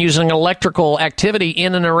one, using electrical activity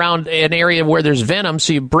in and around an area where there's venom,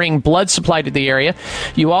 so you bring blood supply to the area.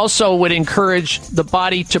 You also would encourage the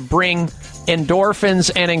body to bring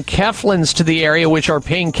endorphins and enkephalins to the area, which are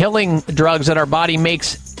pain-killing drugs that our body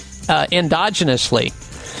makes endogenously.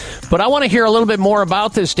 But I want to hear a little bit more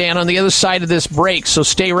about this, Dan, on the other side of this break, so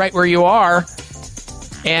stay right where you are,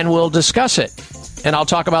 and we'll discuss it. And I'll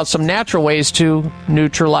talk about some natural ways to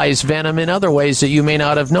neutralize venom in other ways that you may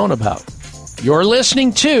not have known about. You're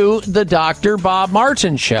listening to the Dr. Bob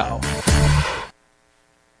Martin Show.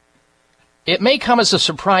 It may come as a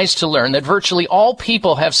surprise to learn that virtually all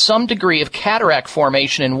people have some degree of cataract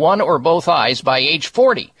formation in one or both eyes by age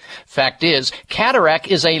 40. Fact is, cataract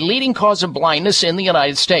is a leading cause of blindness in the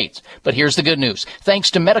United States. But here's the good news. Thanks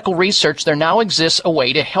to medical research, there now exists a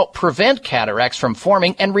way to help prevent cataracts from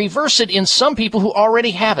forming and reverse it in some people who already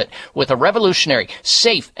have it with a revolutionary,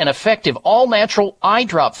 safe, and effective all-natural eye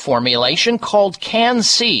drop formulation called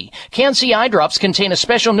Can-C. Can-C eye drops contain a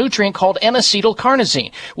special nutrient called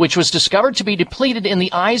N-acetylcarnosine, which was discovered to be depleted in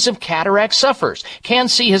the eyes of cataract sufferers.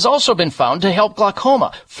 Can-C has also been found to help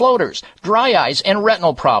glaucoma, floaters, dry eyes, and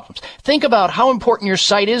retinal problems. Think about how important your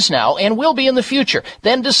sight is now and will be in the future.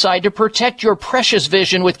 Then decide to protect your precious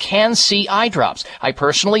vision with Can-C eye drops. I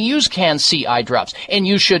personally use Can-C eye drops, and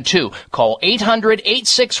you should too. Call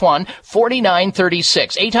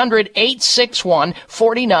 800-861-4936.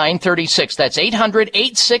 800-861-4936. That's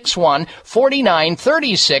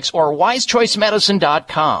 800-861-4936 or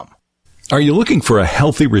wisechoicemedicine.com. Are you looking for a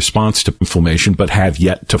healthy response to inflammation but have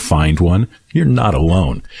yet to find one? You're not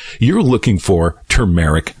alone. You're looking for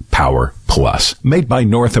Turmeric Power Plus, made by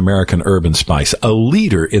North American Herb & Spice, a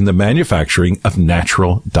leader in the manufacturing of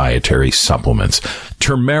natural dietary supplements.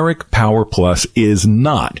 Turmeric Power Plus is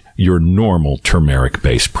not your normal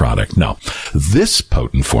turmeric-based product. No, this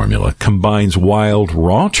potent formula combines wild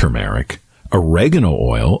raw turmeric, oregano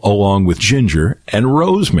oil, along with ginger and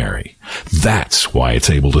rosemary. That's why it's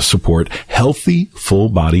able to support healthy,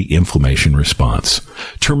 full-body inflammation response.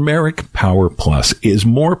 Turmeric Power Plus is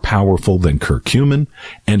more powerful than curcumin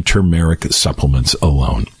and turmeric supplements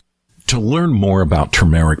alone. To learn more about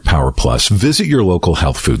Turmeric Power Plus, visit your local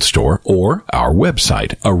health food store or our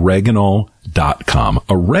website, oreganol.com.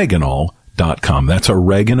 Oreganol.com. That's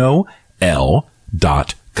oregano.com.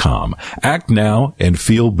 Act now and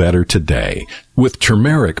feel better today with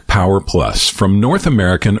Turmeric Power Plus from North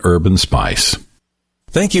American Herb & Spice.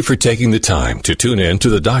 Thank you for taking the time to tune in to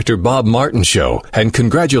the Dr. Bob Martin Show, and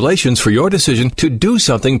congratulations for your decision to do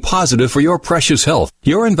something positive for your precious health.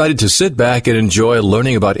 You're invited to sit back and enjoy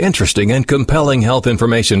learning about interesting and compelling health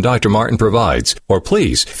information Dr. Martin provides. Or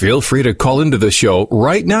please feel free to call into the show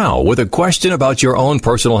right now with a question about your own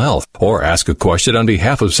personal health, or ask a question on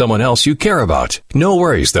behalf of someone else you care about. No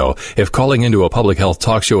worries, though. If calling into a public health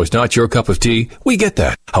talk show is not your cup of tea, we get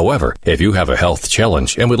that. However, if you have a health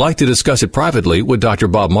challenge and would like to discuss it privately with Dr.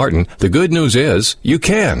 Bob Martin, the good news is you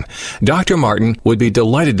can. Dr. Martin would be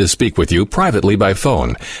delighted to speak with you privately by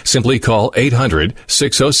phone. Simply call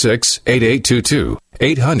 800-606-8822.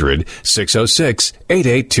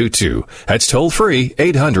 800-606-8822. That's toll free,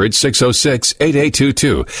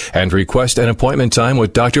 800-606-8822, and request an appointment time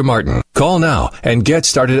with Dr. Martin. Call now and get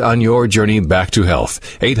started on your journey back to health.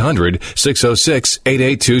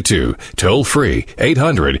 800-606-8822. Toll free,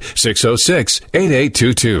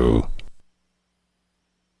 800-606-8822.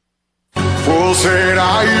 Full said, you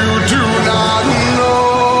do not know.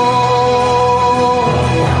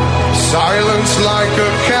 Silence like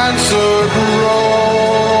a cancer grows.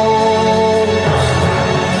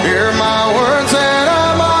 Hear my words and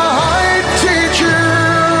I might teach you.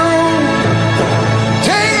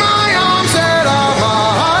 Take my arms and I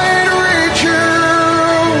might reach you.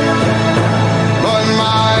 But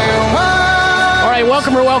my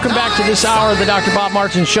Welcome back to this hour of the Dr. Bob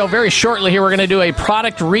Martin Show. Very shortly here, we're going to do a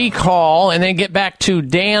product recall and then get back to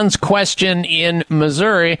Dan's question in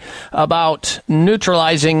Missouri about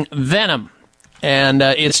neutralizing venom. And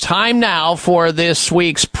it's time now for this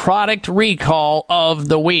week's product recall of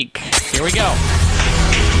the week. Here we go.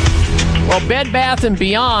 Well, Bed Bath &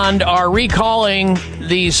 Beyond are recalling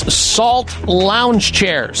these Salt lounge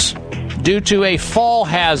chairs due to a fall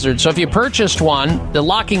hazard. So if you purchased one, the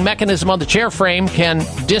locking mechanism on the chair frame can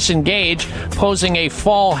disengage, posing a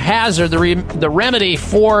fall hazard. The remedy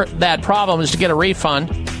for that problem is to get a refund.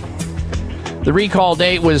 The recall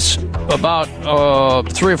date was about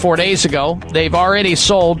 3 or 4 days ago. They've already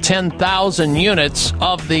sold 10,000 units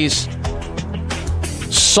of these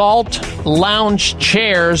Salt lounge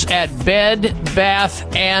chairs at Bed Bath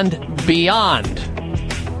 & Beyond.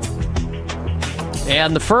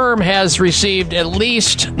 And the firm has received at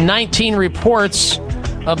least 19 reports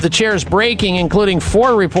of the chairs breaking, including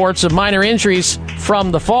 4 reports of minor injuries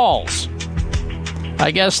from the falls.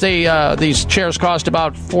 I guess these chairs cost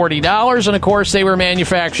about $40, and of course they were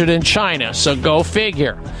manufactured in China, so go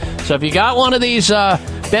figure. So if you got one of these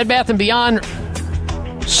Bed Bath & Beyond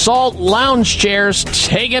Salt lounge chairs,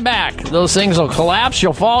 take it back. Those things will collapse,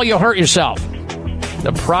 you'll fall, you'll hurt yourself.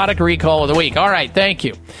 The product recall of the week. All right, thank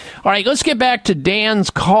you. All right, let's get back to Dan's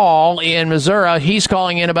call in Missouri. He's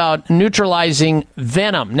calling in about neutralizing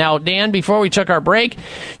venom. Now, Dan, before we took our break,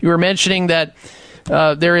 you were mentioning that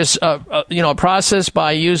there is a process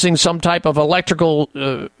by using some type of electrical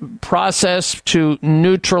process to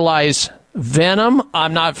neutralize venom.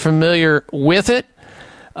 I'm not familiar with it.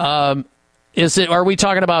 Are we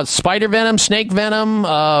talking about spider venom, snake venom?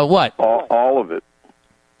 What? All of it.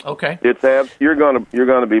 Okay. You're going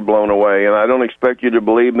to be blown away, and I don't expect you to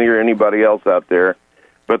believe me or anybody else out there,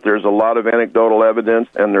 but there's a lot of anecdotal evidence,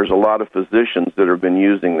 and there's a lot of physicians that have been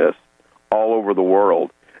using this all over the world.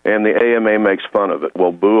 And the AMA makes fun of it.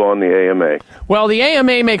 Well, boo on the AMA. Well, the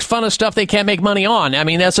AMA makes fun of stuff they can't make money on. I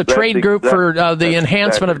mean, that's a trade group for the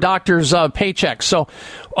enhancement of doctors' paychecks. So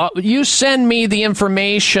you send me the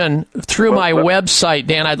information through my website,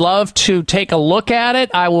 Dan. I'd love to take a look at it.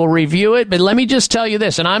 I will review it. But let me just tell you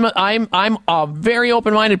this, and I'm a very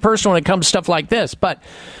open-minded person when it comes to stuff like this, but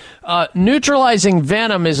neutralizing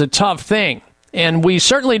venom is a tough thing. And we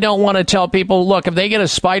certainly don't want to tell people, look, if they get a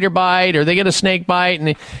spider bite or they get a snake bite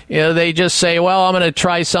and they just say, well, I'm going to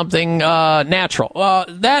try something natural.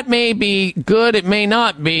 That may be good. It may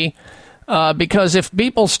not be. Because if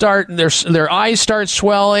people start, their eyes start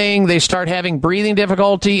swelling, they start having breathing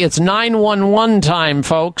difficulty, it's 911 time,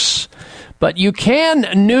 folks. But you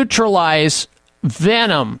can neutralize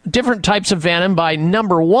venom, different types of venom, by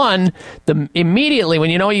number one, immediately when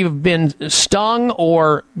you know you've been stung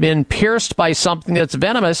or been pierced by something that's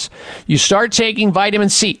venomous, you start taking vitamin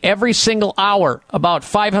C every single hour, about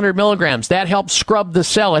 500 milligrams. That helps scrub the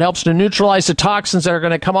cell. It helps to neutralize the toxins that are going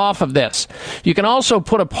to come off of this. You can also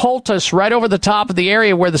put a poultice right over the top of the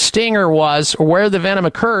area where the stinger was or where the venom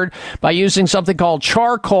occurred by using something called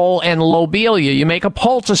charcoal and lobelia. You make a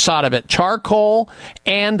poultice out of it. Charcoal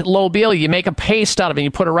and lobelia. You make a paste out of it. You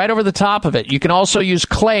put it right over the top of it. You can also use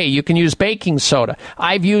clay. You can use baking soda.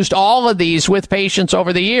 I've used all of these with patients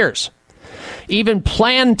over the years. Even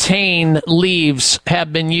plantain leaves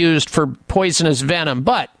have been used for poisonous venom.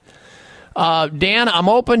 But, Dan, I'm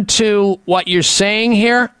open to what you're saying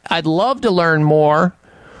here. I'd love to learn more.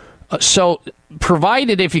 So,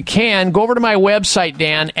 provided, if you can, go over to my website,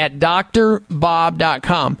 Dan, at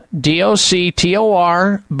drbob.com,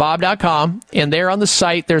 DOCTOR, Bob.com, and there on the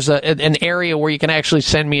site there's an area where you can actually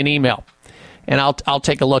send me an email, and I'll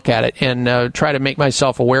take a look at it and try to make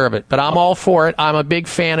myself aware of it. But I'm all for it. I'm a big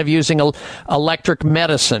fan of using electric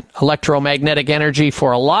medicine, electromagnetic energy,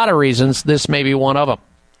 for a lot of reasons. This may be one of them.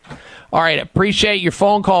 All right, appreciate your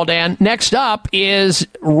phone call, Dan. Next up is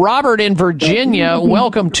Robert in Virginia.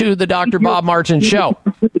 Welcome to the Dr. Bob Martin Show.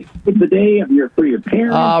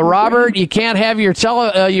 Robert, you can't have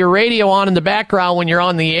your radio on in the background when you're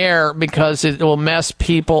on the air because it will mess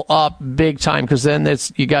people up big time, because then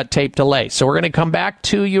you got tape delay. So we're going to come back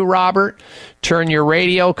to you, Robert. Turn your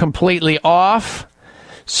radio completely off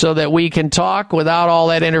so that we can talk without all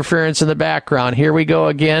that interference in the background. Here we go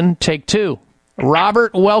again. Take two.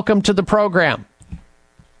 Robert, welcome to the program.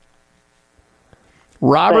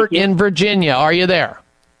 Robert in Virginia, are you there?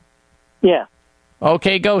 Yeah.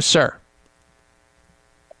 Okay, go, sir.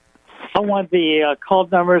 I want the call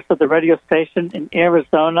numbers of the radio station in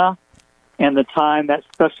Arizona and the time that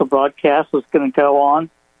special broadcast was going to go on.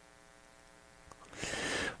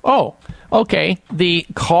 Oh, okay. The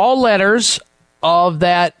call letters of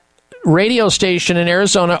that radio station in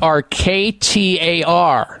Arizona are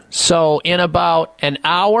KTAR. So in about an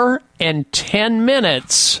hour and 10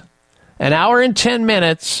 minutes,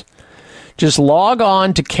 just log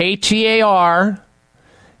on to KTAR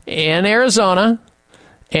in Arizona,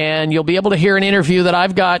 and you'll be able to hear an interview that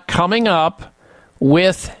I've got coming up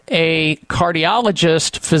with a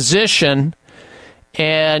cardiologist, physician,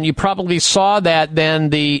 and you probably saw that then,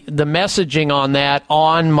 the messaging on that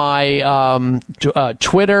on my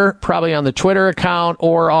Twitter, probably on the Twitter account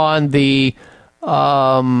or on the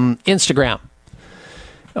Instagram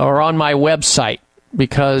or on my website,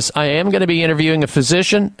 because I am going to be interviewing a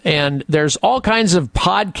physician, and there's all kinds of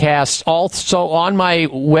podcasts also on my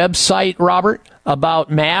website, Robert, about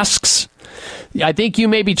masks. I think you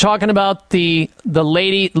may be talking about the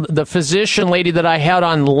physician lady that I had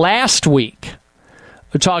on last week,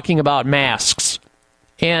 talking about masks.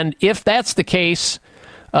 And if that's the case,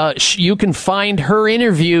 you can find her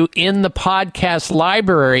interview in the podcast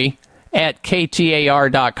library at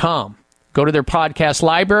ktar.com. Go to their podcast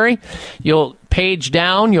library. You'll page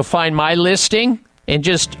down. You'll find my listing. And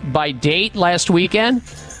just by date last weekend,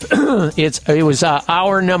 it was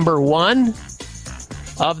hour number 1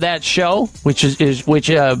 of that show, which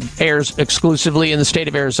airs exclusively in the state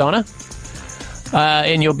of Arizona.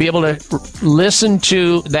 And you'll be able to listen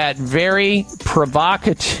to that very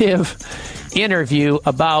provocative interview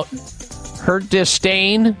about her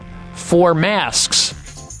disdain for masks,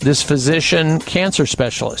 this physician cancer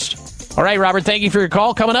specialist. All right, Robert, thank you for your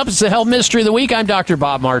call. Coming up, it's the Health Mystery of the Week. I'm Dr.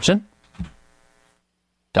 Bob Martin.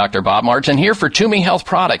 Dr. Bob Martin here for Toomey Health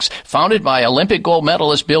Products. Founded by Olympic gold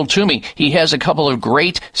medalist Bill Toomey, he has a couple of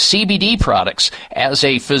great CBD products. As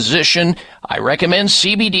a physician, I recommend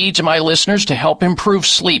CBD to my listeners to help improve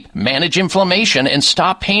sleep, manage inflammation, and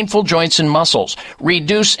stop painful joints and muscles,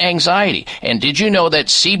 reduce anxiety. And did you know that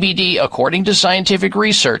CBD, according to scientific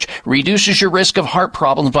research, reduces your risk of heart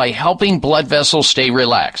problems by helping blood vessels stay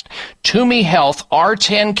relaxed? Toomey Health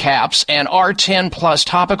R10 caps and R10 Plus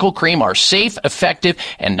topical cream are safe, effective,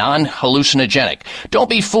 and non-hallucinogenic. Don't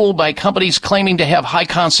be fooled by companies claiming to have high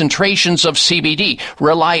concentrations of CBD.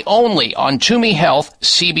 Rely only on Toomey Health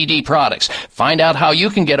CBD products. Find out how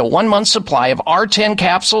you can get a 1-month supply of R10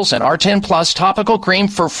 capsules and R10 Plus topical cream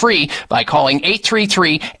for free by calling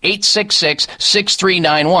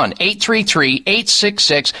 833-866-6391.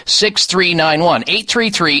 833-866-6391.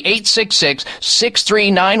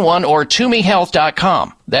 833-866-6391 or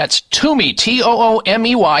ToomeyHealth.com. That's Toomey,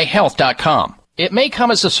 Toomey Health.com. It may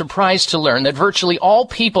come as a surprise to learn that virtually all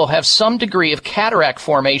people have some degree of cataract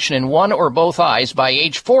formation in one or both eyes by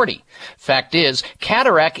age 40. Fact is,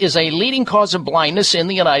 cataract is a leading cause of blindness in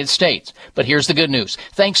the United States. But here's the good news.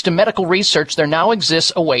 Thanks to medical research, there now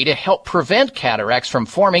exists a way to help prevent cataracts from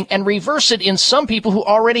forming and reverse it in some people who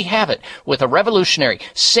already have it with a revolutionary,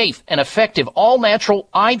 safe, and effective all-natural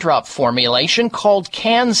eye drop formulation called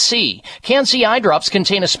Can-C. Can-C eye drops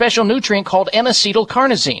contain a special nutrient called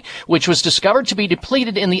N-acetylcarnosine, which was discovered to be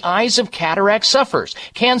depleted in the eyes of cataract sufferers.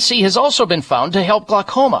 Can-C has also been found to help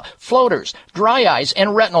glaucoma, floaters, dry eyes,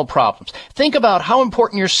 and retinal problems. Think about how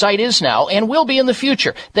important your sight is now and will be in the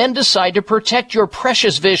future. Then decide to protect your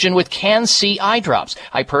precious vision with Can-C eye drops.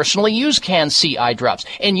 I personally use Can-C eye drops,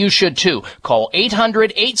 and you should too. Call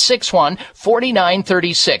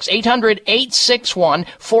 800-861-4936.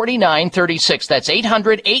 800-861-4936. That's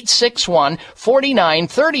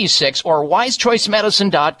 800-861-4936 or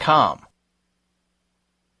wisechoicemedicine.com.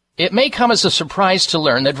 It may come as a surprise to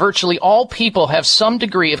learn that virtually all people have some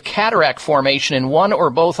degree of cataract formation in one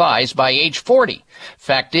or both eyes by age 40.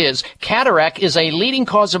 Fact is, cataract is a leading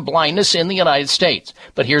cause of blindness in the United States.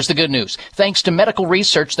 But here's the good news. Thanks to medical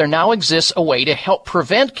research, there now exists a way to help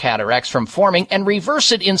prevent cataracts from forming and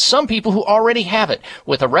reverse it in some people who already have it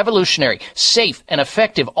with a revolutionary, safe, and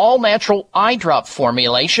effective all-natural eye drop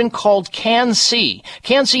formulation called Can-C.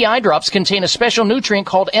 Can-C eye drops contain a special nutrient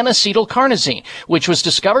called N-acetylcarnosine, which was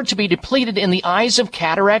discovered to be depleted in the eyes of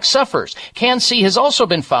cataract sufferers. Can-C has also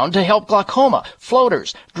been found to help glaucoma,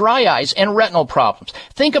 floaters, dry eyes, and retinal problems.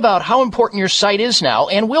 Think about how important your sight is now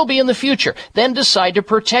and will be in the future. Then decide to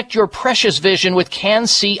protect your precious vision with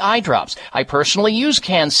Can-C eye drops. I personally use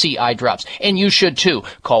Can-C eye drops, and you should too.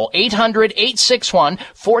 Call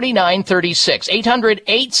 800-861-4936.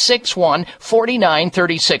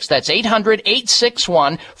 800-861-4936. That's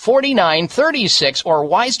 800-861-4936 or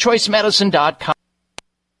wisechoicemedicine.com.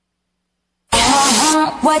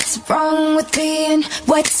 What's wrong with being confident?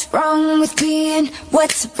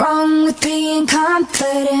 What's wrong with being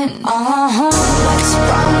confident?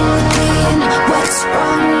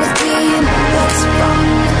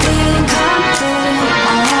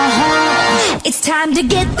 It's time time to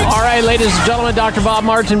get the... All right, ladies and gentlemen, Dr. Bob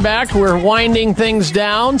Martin back. We're winding things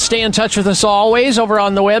down. Stay in touch with us always over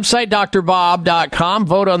on the website, drbob.com.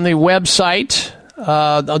 Vote on the website.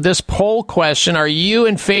 This poll question, are you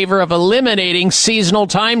in favor of eliminating seasonal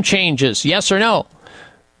time changes? Yes or no?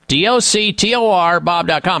 DOCTOR,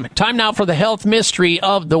 Bob.com. Time now for the health mystery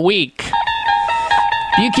of the week.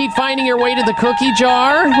 Do you keep finding your way to the cookie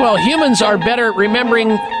jar? Well, humans are better at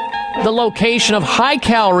remembering the location of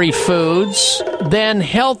high-calorie foods than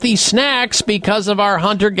healthy snacks because of our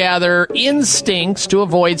hunter-gatherer instincts to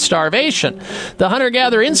avoid starvation. The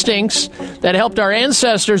hunter-gatherer instincts that helped our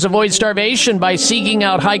ancestors avoid starvation by seeking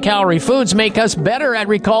out high-calorie foods make us better at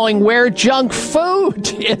recalling where junk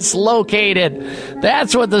food is located.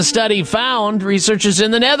 That's what the study found. Researchers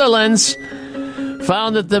in the Netherlands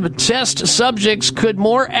found that the test subjects could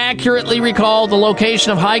more accurately recall the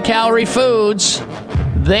location of high-calorie foods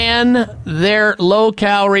than their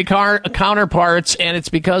low-calorie counterparts, and it's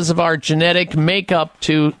because of our genetic makeup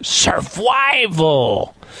to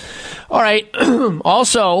survival. All right.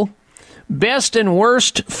 Also, best and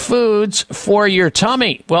worst foods for your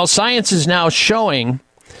tummy. Well, science is now showing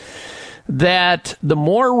that the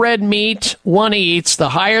more red meat one eats, the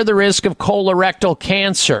higher the risk of colorectal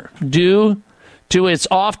cancer due to its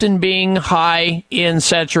often being high in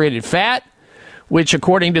saturated fat, which,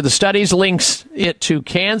 according to the studies, links it to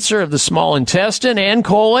cancer of the small intestine and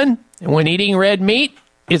colon. And when eating red meat,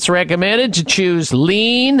 it's recommended to choose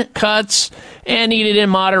lean cuts and eat it in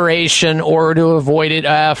moderation, or to avoid it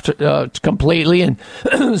after completely and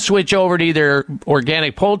switch over to either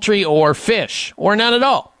organic poultry or fish, or none at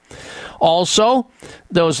all. Also,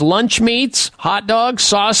 those lunch meats, hot dogs,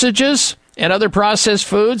 sausages, and other processed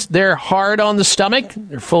foods, they're hard on the stomach.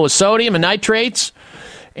 They're full of sodium and nitrates,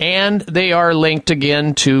 and they are linked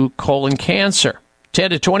again to colon cancer.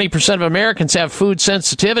 10 to 20% of Americans have food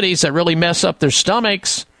sensitivities that really mess up their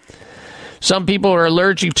stomachs. Some people are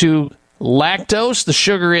allergic to lactose, the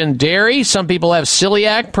sugar in dairy. Some people have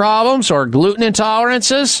celiac problems or gluten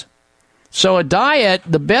intolerances. So a diet,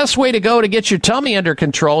 the best way to go to get your tummy under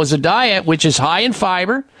control is a diet which is high in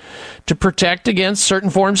fiber to protect against certain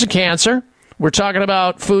forms of cancer. We're talking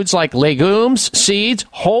about foods like legumes, seeds,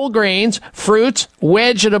 whole grains, fruits,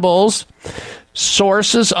 vegetables,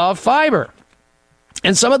 sources of fiber.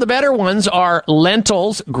 And some of the better ones are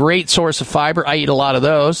lentils, great source of fiber. I eat a lot of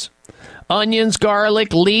those. Onions,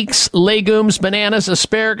 garlic, leeks, legumes, bananas,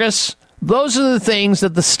 asparagus. Those are the things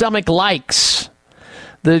that the stomach likes.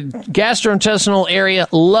 The gastrointestinal area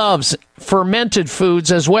loves fermented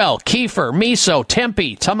foods as well. Kefir, miso,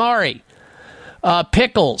 tempeh, tamari,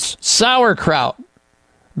 pickles, sauerkraut.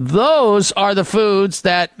 Those are the foods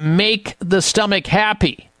that make the stomach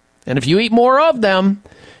happy. And if you eat more of them,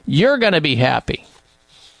 you're going to be happy.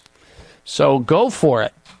 So go for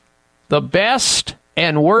it. The best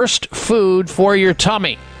and worst food for your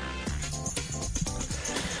tummy.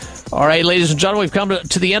 All right, ladies and gentlemen, we've come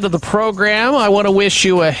to the end of the program. I want to wish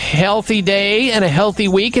you a healthy day and a healthy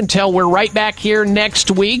week until we're right back here next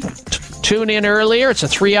week. Tune in earlier. It's a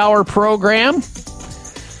 3-hour program.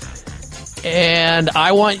 And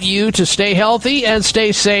I want you to stay healthy and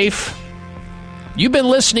stay safe. You've been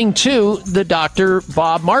listening to the Dr.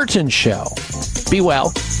 Bob Martin Show. Be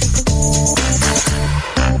well.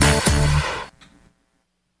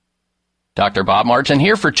 Dr. Bob Martin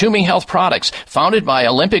here for Toomey Health Products. Founded by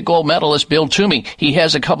Olympic gold medalist Bill Toomey, he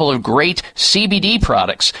has a couple of great CBD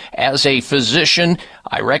products. As a physician,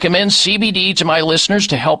 I recommend CBD to my listeners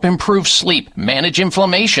to help improve sleep, manage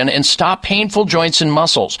inflammation, and stop painful joints and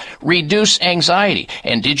muscles, reduce anxiety.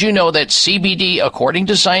 And did you know that CBD, according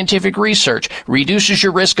to scientific research, reduces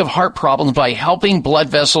your risk of heart problems by helping blood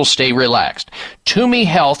vessels stay relaxed? Toomey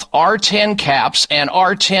Health R10 caps and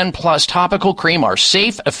R10 Plus topical cream are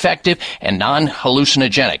safe, effective, and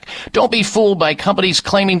non-hallucinogenic. Don't be fooled by companies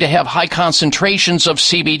claiming to have high concentrations of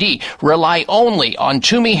CBD. Rely only on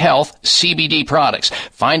Toomey Health CBD products.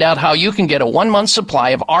 Find out how you can get a 1-month supply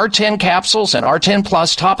of R10 capsules and R10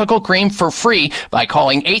 Plus topical cream for free by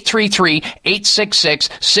calling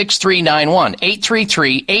 833-866-6391.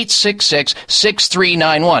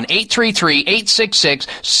 833-866-6391.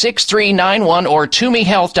 833-866-6391 or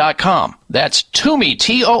ToomeyHealth.com. That's Toomey,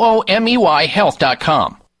 Toomey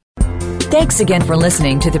Health.com. Thanks again for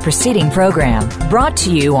listening to the preceding program, brought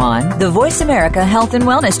to you on the Voice America Health and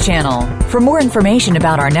Wellness Channel. For more information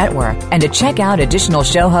about our network and to check out additional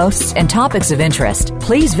show hosts and topics of interest,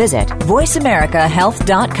 please visit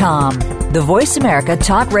voiceamericahealth.com. The Voice America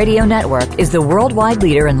Talk Radio Network is the worldwide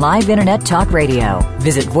leader in live Internet talk radio.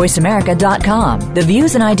 Visit voiceamerica.com. The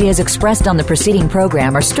views and ideas expressed on the preceding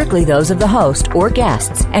program are strictly those of the host or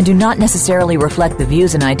guests and do not necessarily reflect the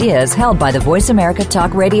views and ideas held by the Voice America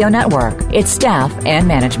Talk Radio Network, its staff, and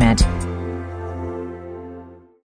management.